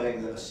is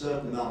showing that a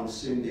certain amount of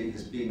SYMB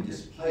has been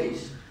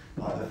displaced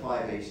by the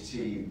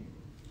 5-HT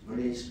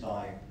released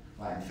by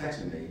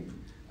amphetamine,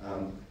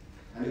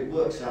 and it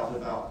works out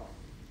about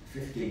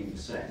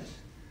 15%.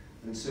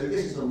 And so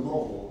this is a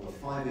model of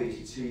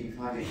 5-HT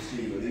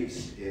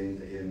release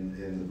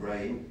in the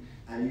brain,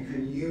 and you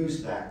can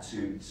use that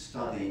to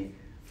study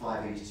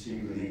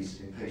 5-HT release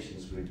in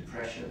patients with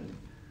depression.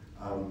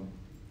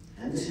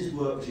 And this is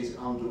work which is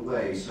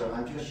underway, so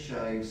I'm just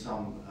showing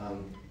some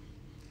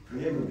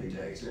preliminary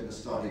data in a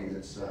study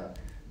that's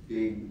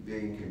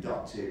being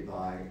conducted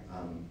by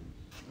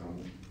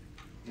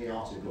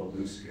Beata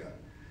Godluska.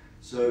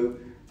 So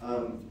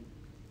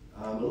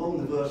along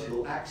the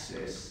vertical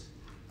axis,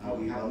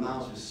 we have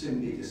amount of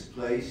SYMB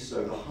displaced,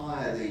 so the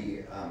higher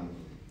the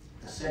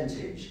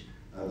percentage,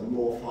 the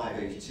more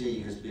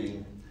 5-HT has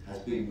been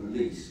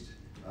released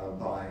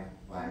by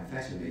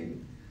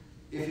amphetamine.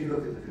 If you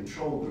look at the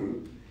control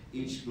group,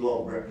 each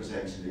blob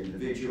represents an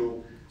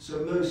individual,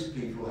 so most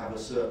people have a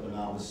certain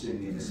amount of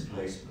SYMB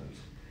displacement.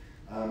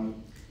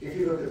 If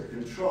you look at the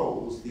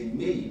controls, the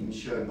mean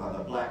shown by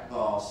the black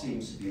bar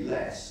seems to be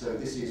less, so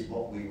this is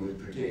what we would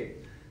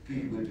predict.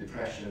 People with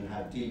depression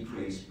have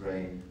decreased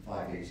brain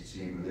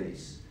 5-HT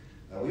release.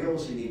 We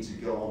obviously need to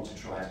go on to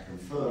try to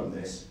confirm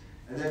this,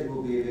 and then it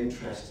will be of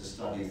interest to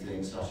study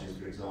things such as,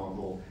 for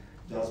example,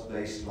 does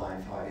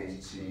baseline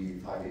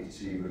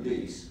 5-HT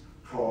release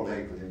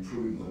correlate with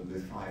improvement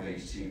with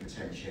 5-HT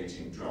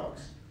potentiating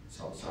drugs,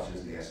 such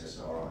as the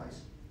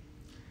SSRIs.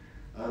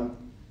 I'd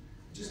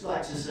just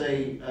like to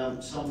say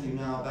something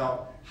now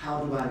about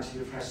how do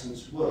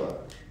antidepressants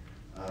work,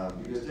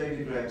 because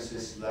David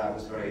Graham's lab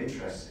was very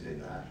interested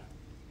in that.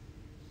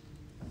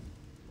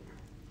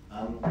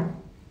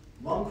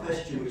 One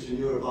question which a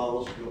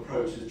neurobiological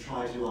approach has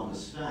tried to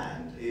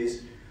understand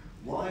is,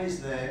 why is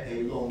there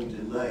a long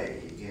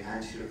delay in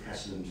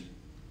antidepressant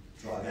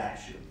drug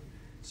action?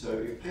 So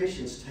if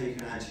patients take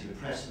an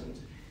antidepressant,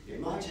 it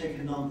might take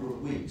a number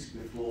of weeks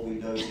before we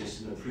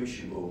notice an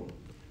appreciable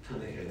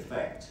clinical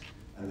effect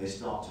and they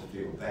start to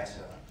feel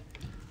better.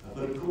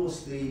 But of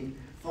course the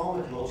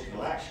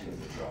pharmacological action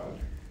of the drug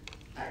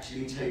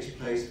actually takes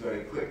place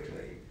very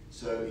quickly.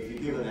 So if you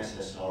give an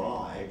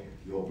SSRI,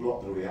 you'll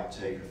block the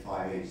reuptake of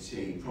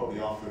 5-HT probably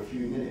after a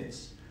few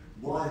minutes.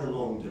 Why the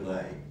long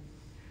delay?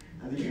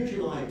 And the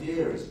usual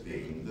idea has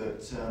been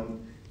that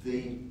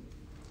the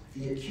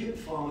acute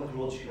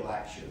pharmacological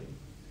action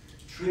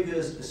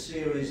triggers a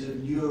series of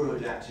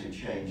neuroadaptive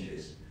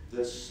changes.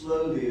 that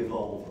slowly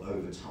evolve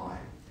over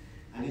time.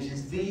 And it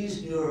is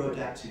these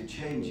neuroadaptive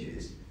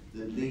changes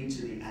that lead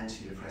to the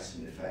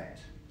antidepressant effect.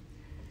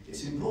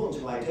 It's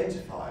important to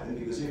identify them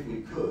because if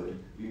we could,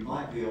 we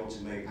might be able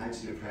to make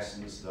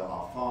antidepressants that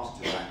are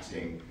faster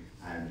acting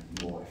and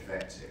more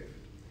effective.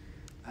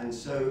 And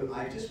so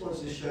I just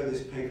wanted to show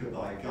this paper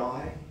by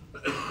Guy,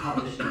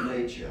 published in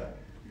Nature,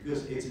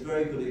 because it's a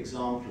very good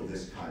example of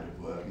this kind of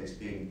work, and it's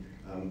been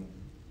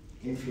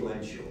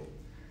influential.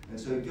 And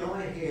so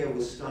Guy here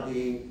was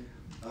studying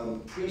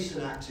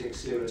presynaptic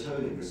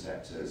serotonin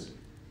receptors.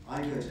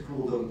 I'm going to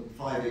call them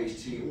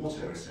 5-HT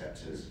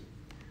autoreceptors.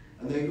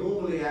 And they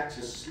normally act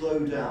to slow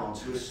down,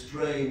 to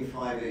restrain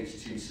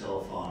 5-HT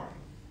cell firing.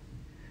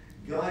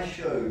 Guy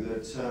showed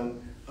that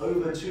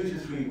over 2 to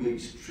 3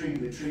 weeks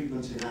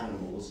treatment in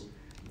animals,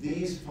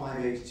 these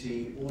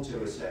 5-HT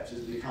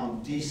autoreceptors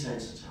become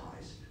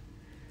desensitized.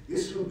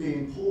 This would be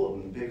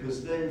important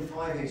because then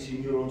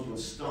 5-HT neurons would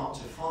start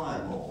to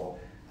fire more,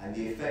 and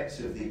the effects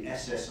of the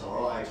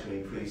SSRI to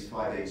increase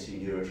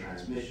 5-HT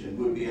neurotransmission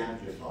would be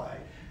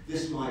amplified.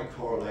 This might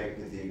correlate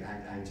with the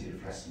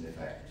antidepressant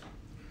effect.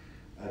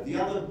 The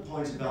other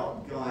point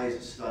about Guy's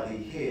study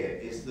here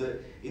is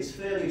that it's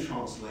fairly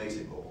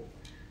translatable.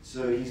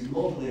 So he's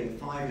modeling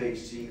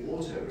 5-HT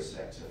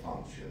autoreceptor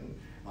function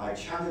by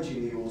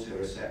challenging the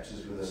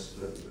autoreceptors with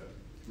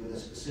a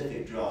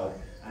specific drug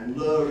and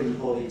lowering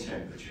body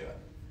temperature,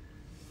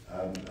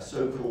 a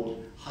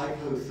so-called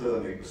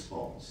hypothermic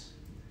response.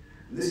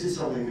 And this is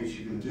something which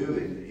you can do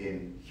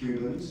in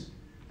humans,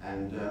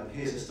 and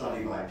here's a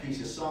study by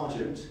Peter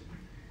Sargent.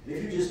 And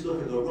if you just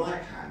look at the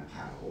right-hand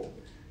panel,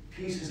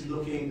 Peter's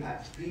looking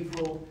at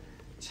people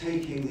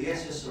taking the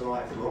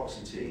SSRI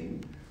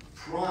fluoxetine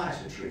prior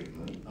to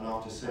treatment and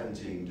after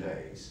 17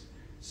 days.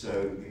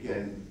 So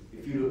again,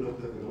 if you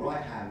look at the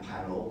right-hand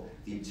panel,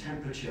 the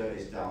temperature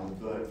is down the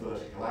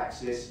vertical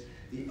axis.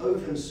 The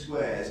open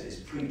squares is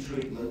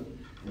pre-treatment,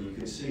 and you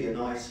can see a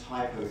nice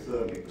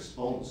hypothermic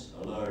response,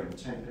 a lowering of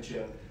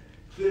temperature.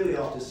 Clearly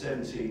after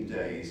 17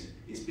 days,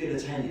 it's been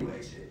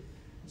attenuated.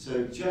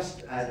 So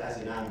just as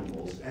in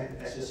animals,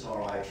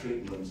 SSRI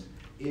treatment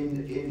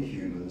in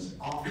humans,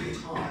 after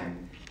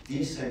time,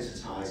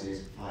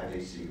 desensitizes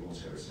 5-HT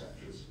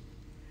autoreceptors.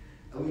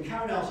 And we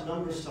carried out a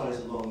number of studies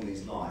along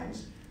these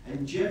lines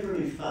and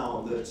generally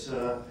found that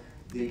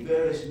the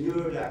various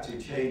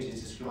neuroadaptive changes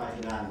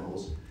described in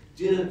animals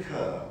did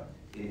occur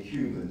in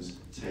humans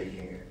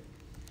taking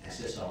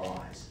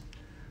SSRIs.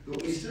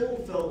 But we still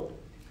felt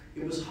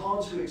it was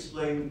hard to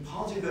explain,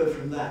 hard to go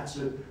from that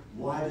to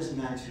why does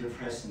an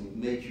antidepressant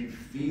make you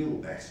feel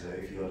better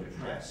if you're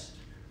depressed?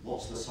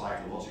 What's the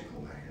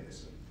psychological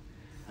mechanism?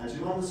 And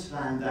to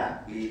understand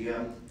that, we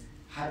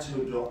had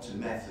to adopt a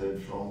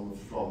method from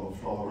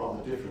a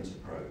rather different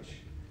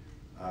approach.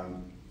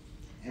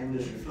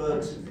 Emily's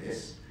referred to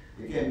this.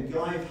 Again,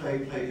 Guy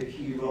played a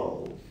key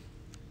role.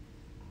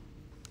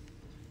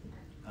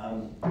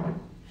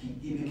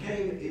 He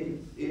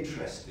became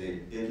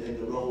interested in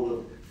the role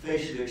of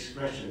facial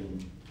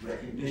expression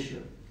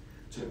recognition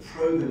to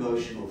probe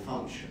emotional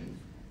function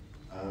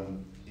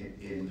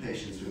in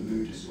patients with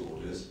mood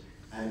disorders,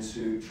 and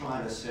to try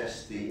and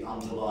assess the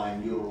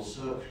underlying neural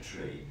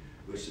circuitry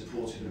which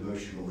supported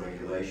emotional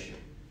regulation.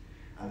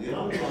 And the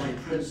underlying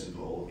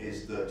principle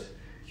is that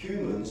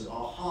humans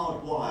are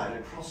hardwired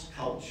across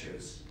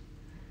cultures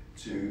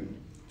to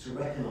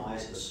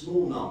recognize a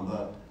small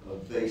number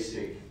of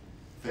basic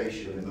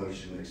facial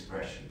emotional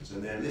expressions,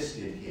 and they're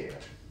listed here.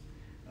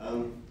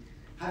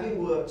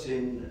 Having worked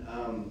in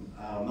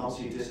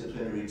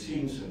multidisciplinary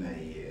teams for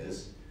many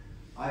years,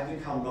 I've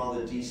become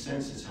rather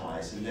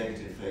desensitized to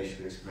negative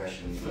facial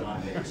expressions when I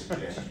make a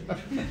suggestion.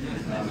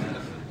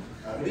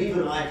 But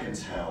even I can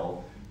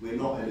tell we're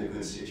not in a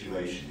good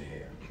situation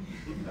here.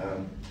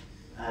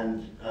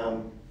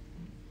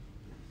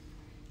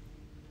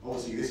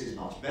 Obviously this is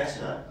much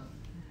better.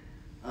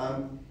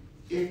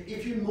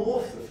 If you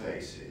morph the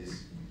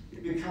faces,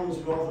 it becomes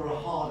rather a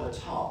harder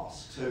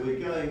task. So we're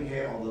going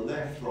here on the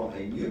left from a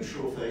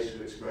neutral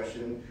facial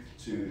expression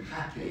to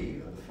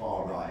happy at the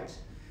far right.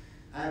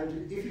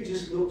 And if you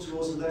just look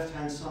towards the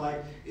left-hand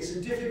side, it's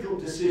a difficult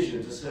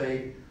decision to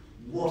say,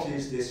 what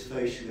is this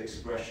facial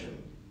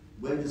expression?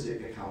 When does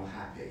it become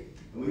happy?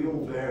 And we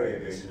all vary a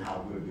bit in how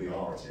good we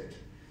are at it.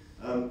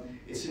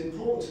 It's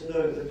important to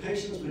note that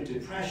patients with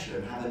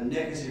depression have a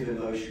negative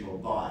emotional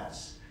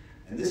bias.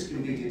 And this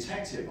can be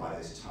detected by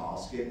this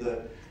task in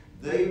that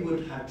they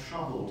would have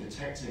trouble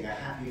detecting a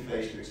happy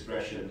facial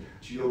expression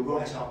to your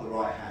right up the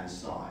right-hand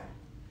side.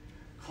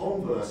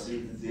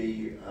 Conversely,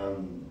 the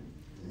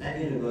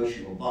negative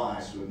emotional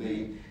bias would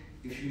mean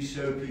if you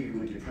show people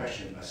with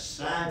depression a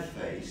sad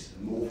face,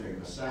 a morphing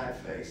of a sad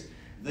face,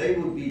 they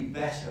would be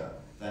better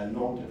than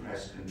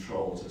non-depressed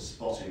controls at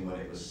spotting when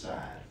it was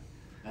sad.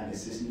 And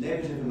it's this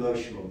negative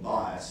emotional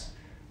bias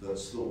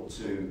that's thought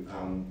to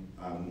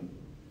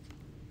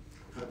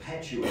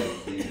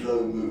perpetuate the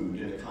low mood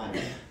in a kind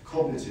of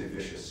cognitive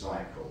vicious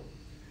cycle.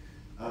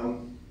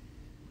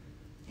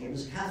 It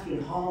was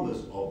Catherine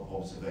Harmer's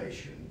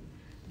observation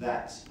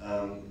that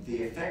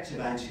the effect of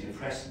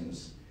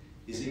antidepressants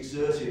is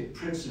exerted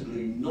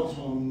principally not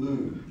on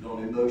mood, but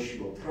on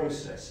emotional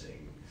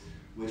processing,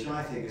 which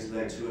I think has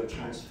led to a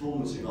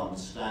transformative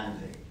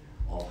understanding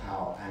of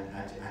how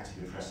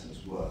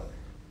antidepressants work.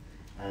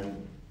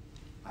 And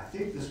I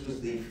think this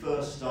was the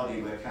first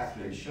study where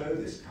Catherine showed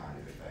this kind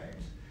of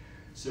effect.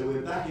 So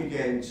we're back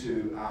again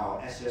to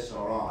our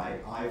SSRI,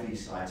 IV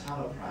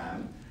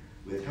citalopram,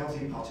 with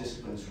healthy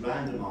participants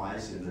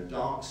randomized in the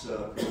dark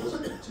circles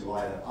to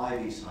either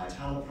IV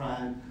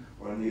citalopram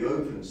or in the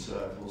open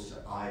circles to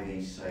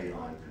IV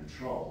saline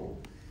control.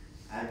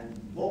 And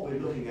what we're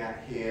looking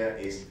at here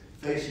is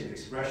facial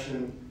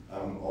expression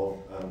of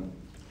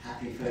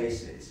happy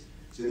faces.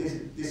 So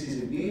this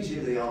is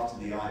immediately after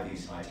the IV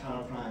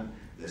citalopram.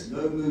 There's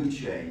no mood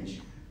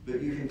change,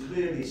 but you can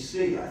clearly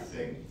see, I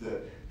think,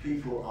 that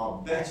people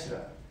are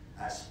better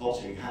at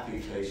spotting happy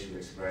facial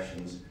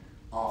expressions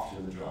after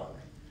the drug.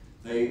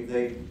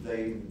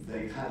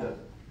 They've had a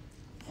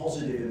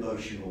positive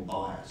emotional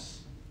bias.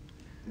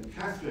 And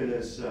Catherine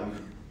has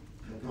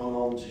gone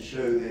on to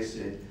show this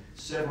in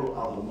several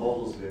other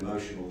models of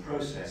emotional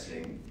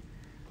processing,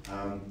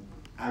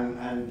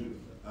 and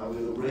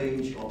with a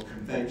range of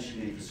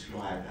conventionally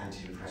prescribed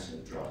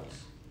antidepressant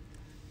drugs.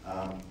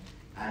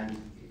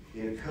 And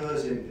it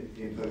occurs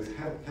in both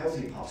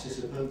healthy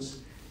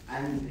participants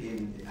and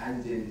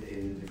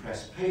in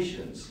depressed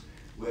patients,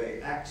 where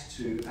it acts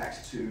to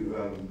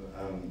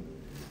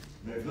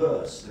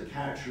reverse the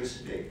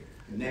characteristic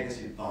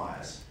negative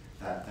bias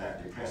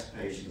that depressed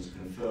patients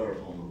confer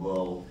upon the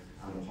world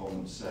and upon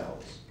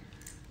themselves.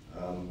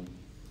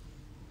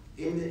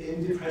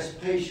 In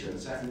depressed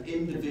patients, at an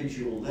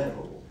individual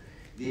level,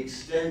 the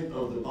extent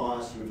of the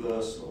bias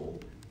reversal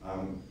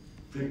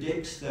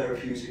predicts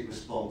therapeutic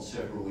response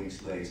several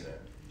weeks later,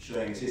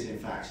 showing it is in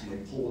fact an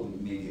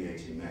important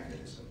mediating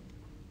mechanism.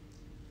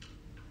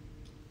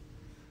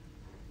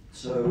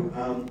 So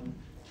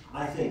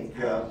I think,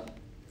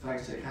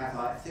 thanks to Kath,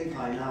 I think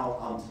I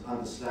now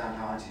understand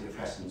how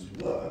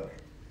antidepressants work.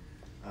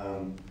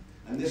 And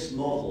this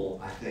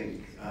model, I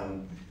think,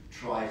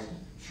 tries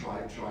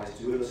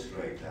to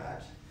illustrate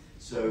that.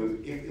 So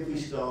if we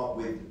start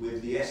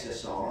with the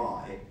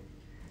SSRI,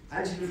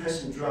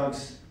 antidepressant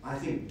drugs, I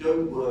think,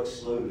 don't work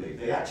slowly.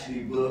 They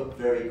actually work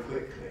very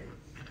quickly,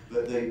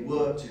 but they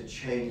work to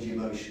change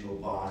emotional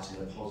bias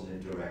in a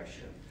positive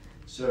direction.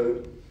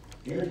 So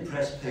in a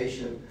depressed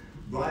patient,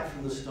 right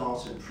from the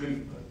start of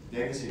treatment,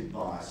 negative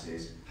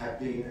biases have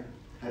been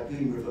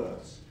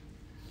reversed.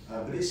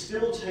 But it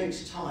still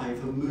takes time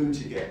for mood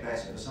to get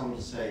better, for someone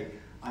to say,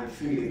 I'm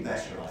feeling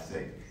better, I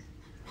think.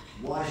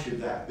 Why should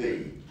that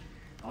be?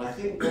 And I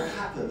think what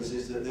happens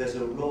is that there's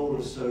a role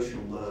of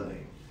social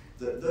learning,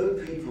 that though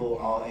people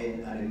are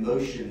in an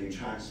emotionally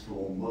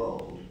transformed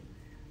world,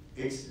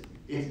 it's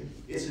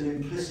an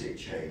implicit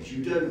change.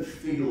 You don't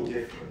feel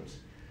different.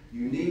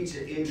 You need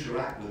to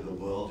interact with the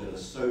world at a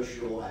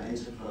social and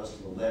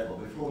interpersonal level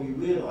before you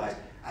realize,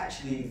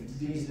 actually,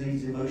 these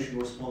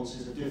emotional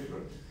responses are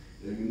different.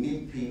 You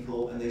meet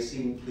people and they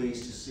seem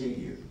pleased to see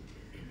you.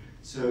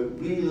 So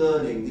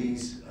relearning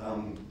these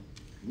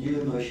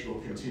new emotional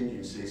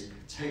contingencies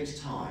takes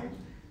time,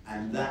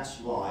 and that's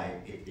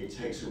why it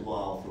takes a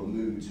while for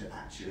mood to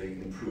actually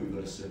improve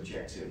at a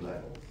subjective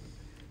level.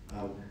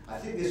 I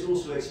think this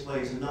also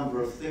explains a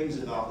number of things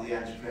about the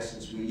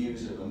antidepressants we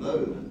use at the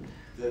moment,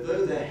 that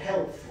though they're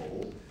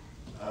helpful,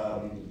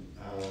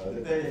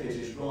 the benefit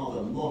is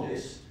rather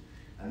modest,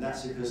 and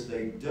that's because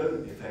they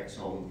don't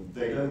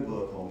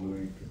work on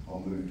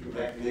mood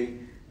directly,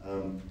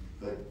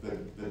 but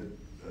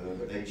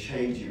they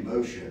change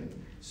emotion.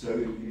 So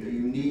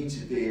you need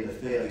to be in a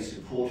fairly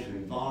supportive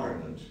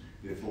environment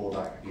before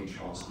that can be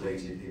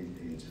translated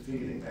into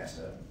feeling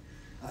better.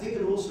 I think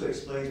it also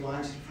explains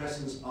why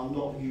antidepressants are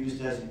not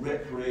used as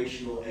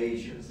recreational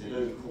agents. They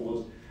don't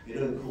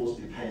cause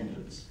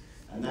dependence,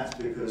 and that's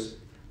because,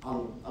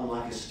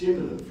 unlike a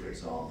stimulant, for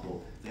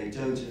example, they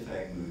don't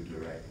affect mood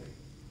directly.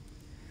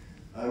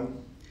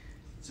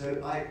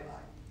 So I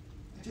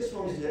just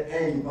wanted to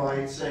end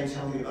by saying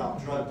something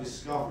about drug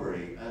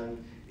discovery, and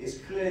it's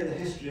clear in the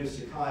history of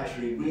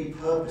psychiatry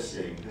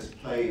repurposing has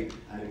played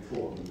an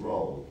important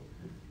role.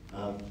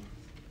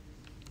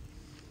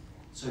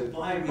 So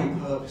by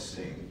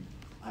repurposing,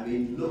 I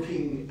mean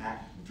looking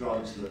at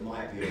drugs that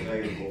might be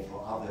available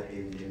for other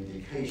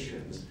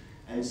indications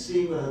and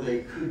seeing whether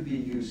they could be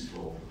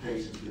useful for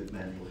patients with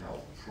mental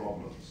health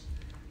problems.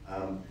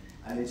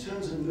 And in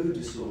terms of mood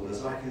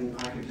disorders, I can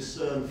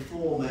discern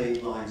four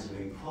main lines of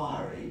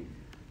inquiry.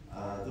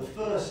 The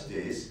first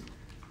is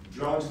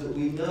drugs that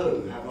we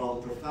know have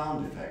rather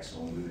profound effects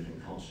on mood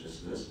and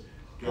consciousness.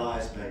 Guy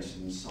has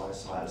mentioned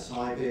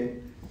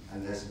psilocybin,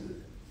 and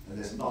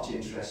there's much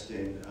interest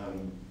in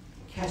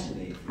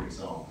ketamine, for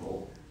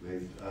example,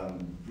 with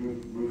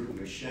Rupert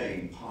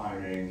McShane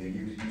pioneering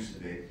the use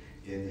of it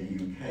in the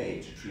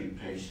UK to treat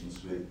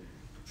patients with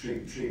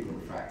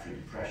treatment-refractory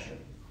depression.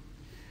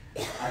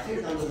 I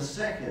think under the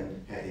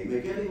second heading,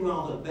 we're getting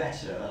rather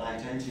better at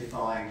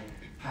identifying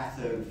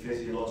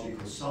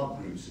pathophysiological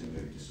subgroups in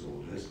mood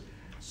disorders,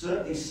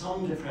 Certainly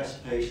some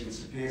depressed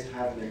patients appear to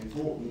have an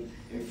important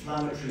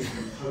inflammatory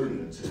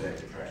component to their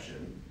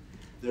depression.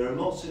 There are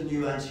lots of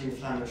new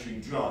anti-inflammatory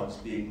drugs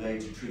being made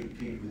to treat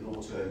people with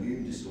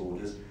autoimmune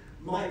disorders.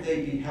 Might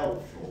they be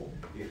helpful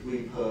if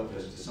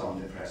repurposed to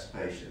some depressed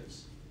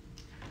patients?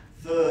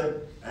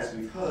 Third, as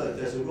we've heard,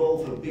 there's a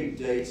role for big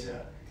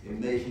data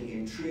in making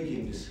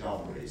intriguing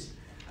discoveries,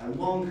 and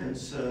one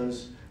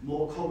concerns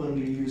more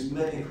commonly used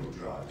medical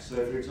drugs. So,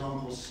 for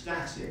example,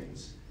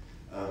 statins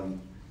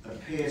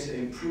appear to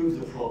improve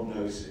the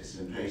prognosis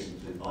in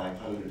patients with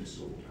bipolar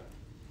disorder.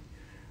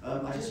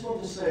 I just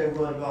want to say a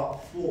word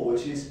about 4,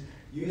 which is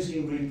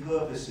using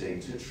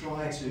repurposing to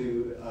try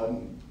to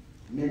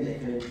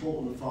mimic an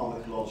important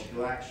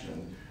pharmacological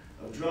action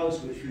of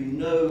drugs which we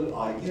know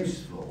are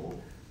useful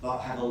but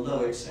have a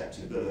low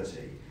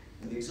acceptability.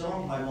 And the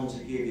example I want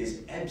to give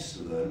is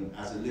epsilon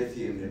as a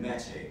lithium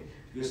mimetic,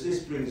 because this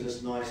brings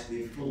us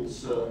nicely full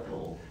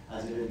circle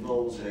as it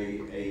involves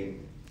a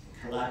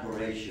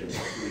collaboration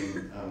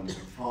between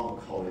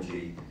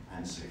pharmacology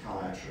and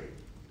psychiatry.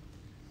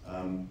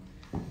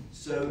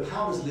 So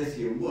how does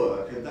lithium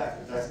work? And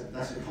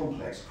that's a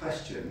complex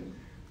question.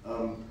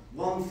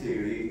 One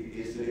theory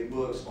is that it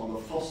works on the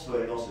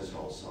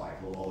phosphoinositol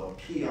cycle, or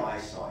the PI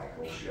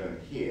cycle, shown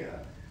here.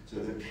 So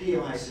the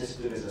PI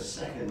system is a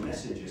second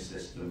messenger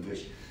system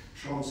which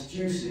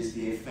transduces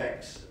the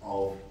effects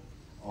of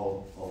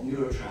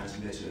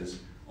neurotransmitters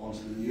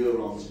onto the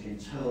neuron's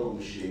internal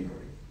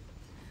machinery.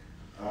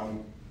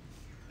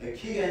 A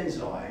key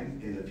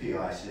enzyme in the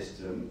PI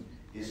system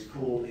is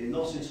called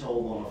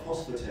inositol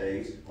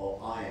monophosphatase, or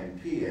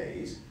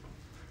IMPase,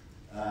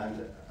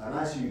 and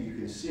as you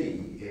can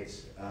see,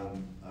 it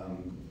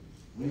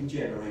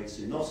regenerates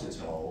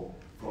inositol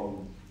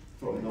from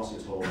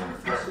inositol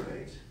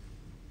monophosphate.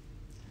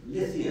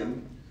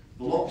 Lithium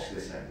blocks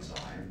this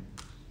enzyme,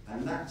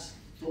 and that's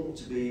thought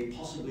to be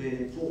possibly an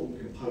important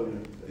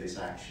component of its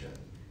action.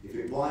 If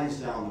it winds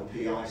down the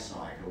PI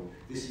cycle,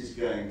 this is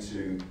going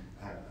to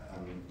have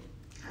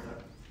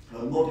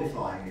a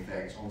modifying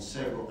effect on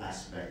several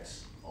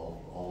aspects of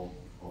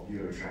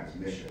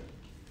neurotransmission.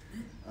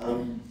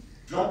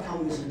 Drug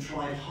companies have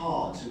tried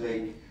hard to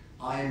make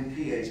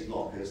IMPase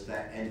blockers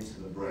that enter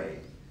the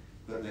brain,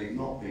 but they've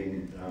not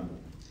been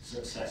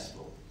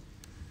successful.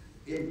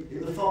 In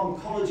the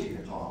pharmacology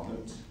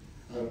department,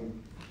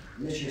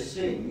 Nisha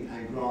Singh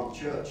and Grant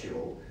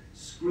Churchill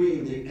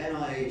screened the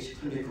NIH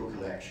clinical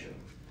collection.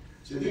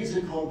 So these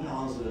are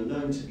compounds that are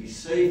known to be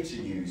safe to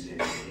use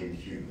in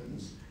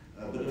humans,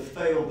 but have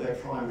failed their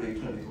primary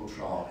clinical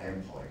trial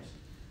endpoint.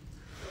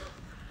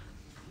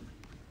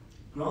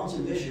 Grant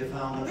and Nisha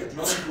found that a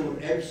drug called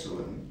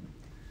epsilon,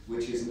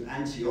 which is an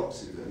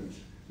antioxidant,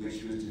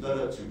 which was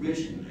developed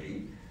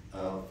originally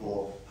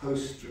for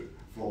post-stroke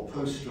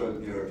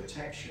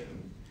neuroprotection,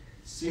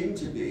 seemed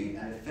to be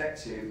an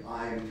effective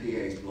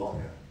IMPase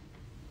blocker.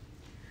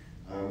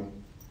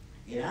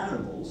 In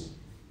animals,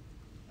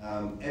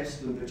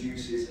 epsilon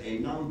produces a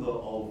number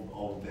of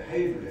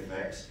behavioral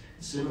effects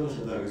similar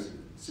to those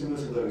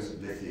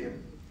of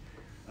lithium,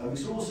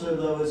 which also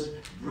lowers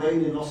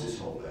brain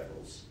inositol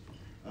levels.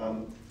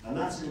 And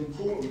that's an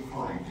important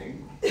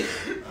finding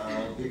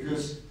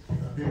because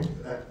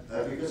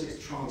it's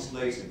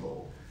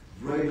translatable.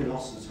 Brain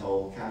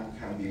inositol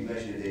can be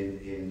measured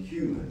in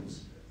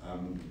humans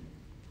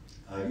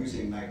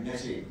using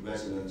magnetic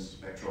resonance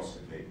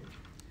spectroscopy.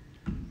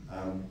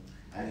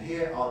 And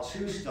here are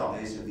 2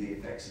 studies of the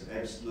effects of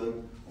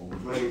epsilon on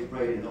brain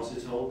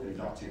inositol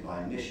conducted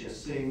by Nisha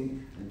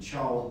Singh and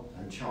Charles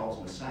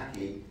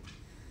Masaki.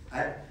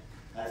 At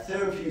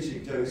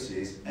therapeutic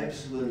doses,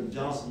 epsilon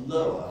does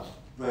lower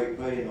brain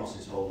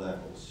inositol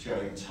levels,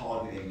 showing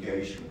target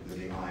engagement with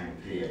the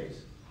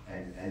IMPase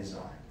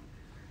enzyme.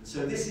 And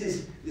so this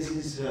is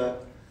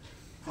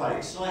quite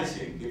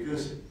exciting,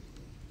 because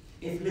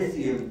if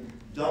lithium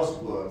does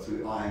work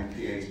through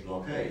IMPase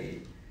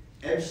blockade,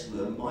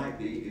 epsilon might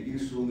be a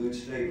useful mood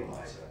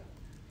stabilizer.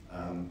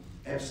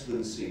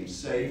 Epsilon seems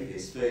safe,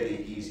 it's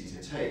fairly easy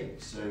to take,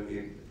 so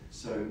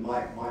it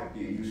might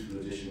be a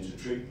useful addition to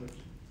treatment.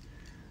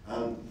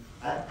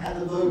 At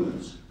the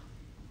moment,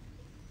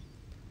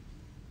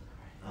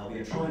 we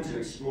are trying to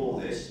explore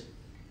this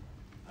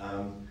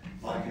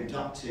by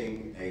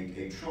conducting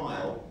a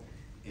trial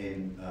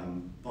in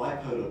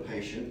bipolar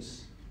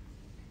patients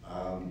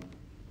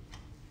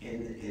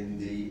in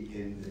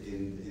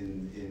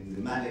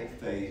the manic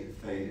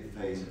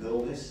phase of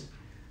illness.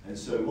 And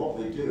so what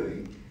we're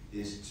doing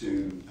is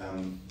to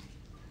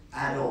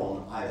add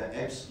on either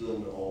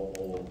epsilon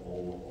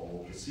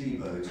or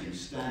placebo to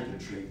standard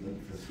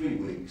treatment for 3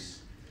 weeks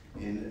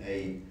in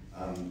a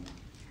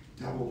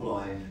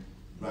double-blind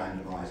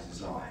randomized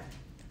design.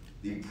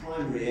 The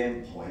primary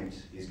endpoint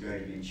is going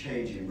to be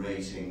change in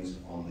ratings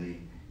on the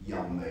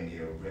Young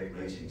Mania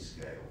rating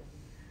scale.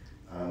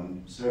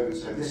 So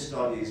this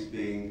study is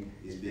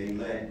being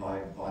led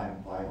by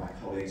my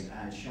colleagues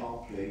Anne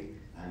Sharpley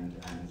and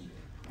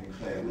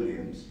Claire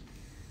Williams.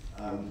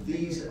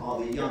 These are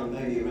the Young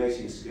Mania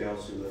rating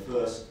scales for the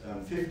first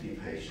 50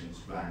 patients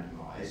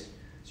randomized,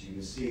 So you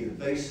can see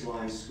the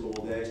baseline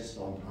score there, just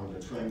under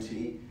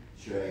 20,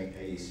 showing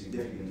a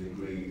significant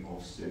degree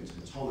of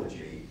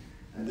symptomatology.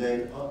 And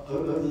then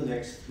over the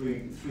next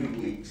three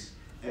weeks,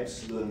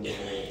 epsilon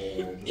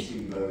or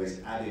placebo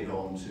is added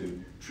on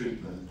to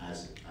treatment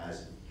as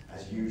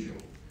usual.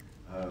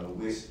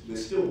 We're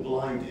still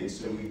blinded,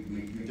 so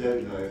we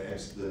don't know if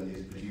epsilon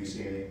is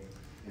producing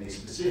any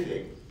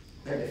specific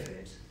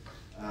benefit.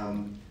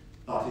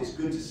 But it's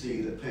good to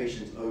see that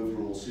patients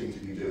overall seem to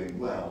be doing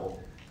well,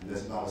 and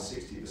there's about a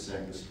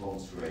 60%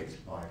 response rate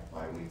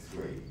by week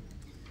 3.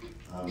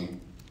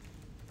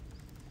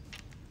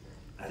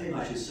 I think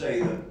I should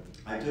say that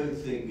I don't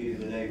think we've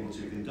been able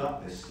to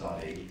conduct this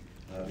study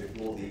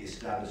before the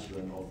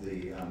establishment of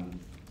the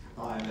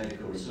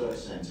Biomedical Research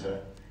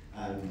Centre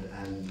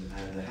and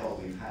the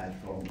help we've had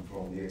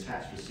from the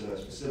attached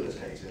research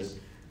facilitators,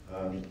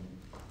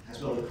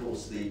 as well, of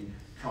course, the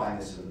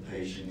kindness of the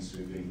patients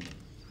who've been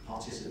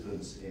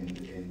participants in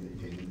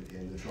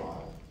the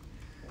trial.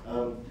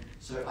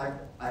 So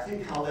I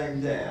think I'll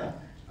end there.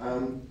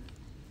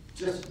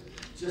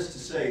 Just to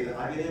say that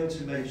I've been able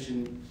to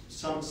mention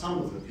some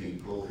of the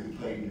people who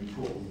played an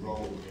important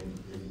role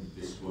in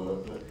this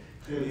work, but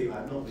clearly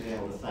I've not been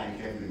able to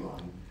thank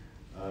everyone.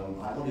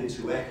 I wanted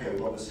to echo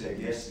what was said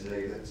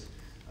yesterday, that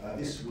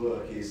this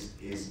work is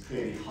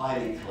clearly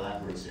highly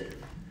collaborative,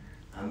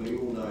 and we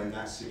all know in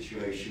that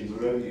situation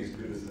we're only as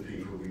good as the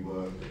people we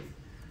work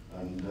with.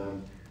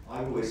 And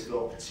I've always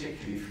felt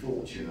particularly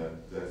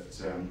fortunate that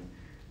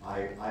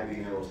I've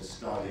been able to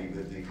study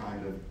with the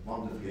kind of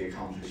wonderfully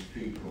accomplished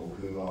people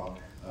who are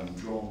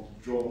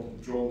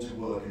drawn to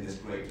work in this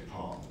great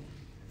department.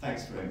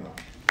 Thanks very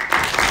much.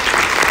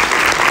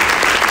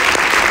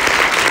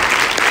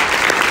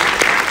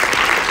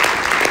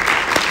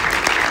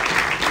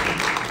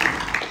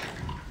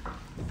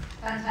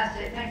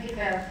 Fantastic, thank you,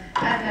 Phil.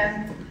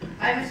 And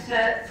I was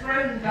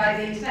thrown by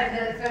the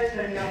psychedelic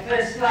photo on your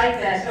first slide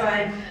there, so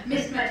I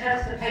missed my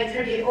chance to pay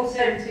tribute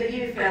also to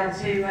you, Phil,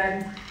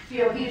 for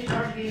your huge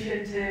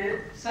contribution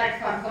to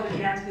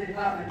psychopharmacology and to the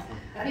department.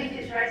 I think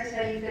it's right to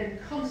say you've been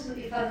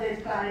constantly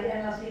funded by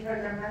MLC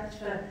program grants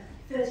for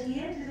 30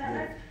 years, is that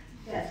right?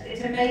 Yes,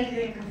 it's an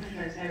amazing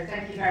accomplishment, so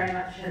thank you very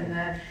much, and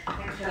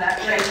thanks for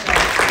that great work.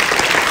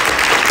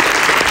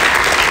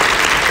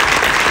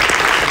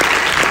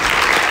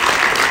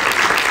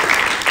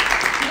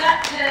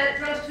 That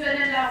draws to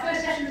an end our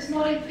first session this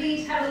morning.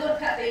 Please have a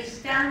look at the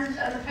stands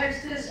and the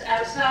posters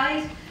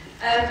outside.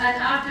 And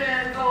after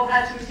we've all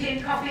had some tea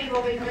and coffee,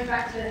 we'll be coming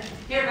back to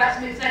hear about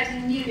some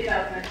exciting new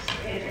developments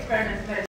in experimental medicine.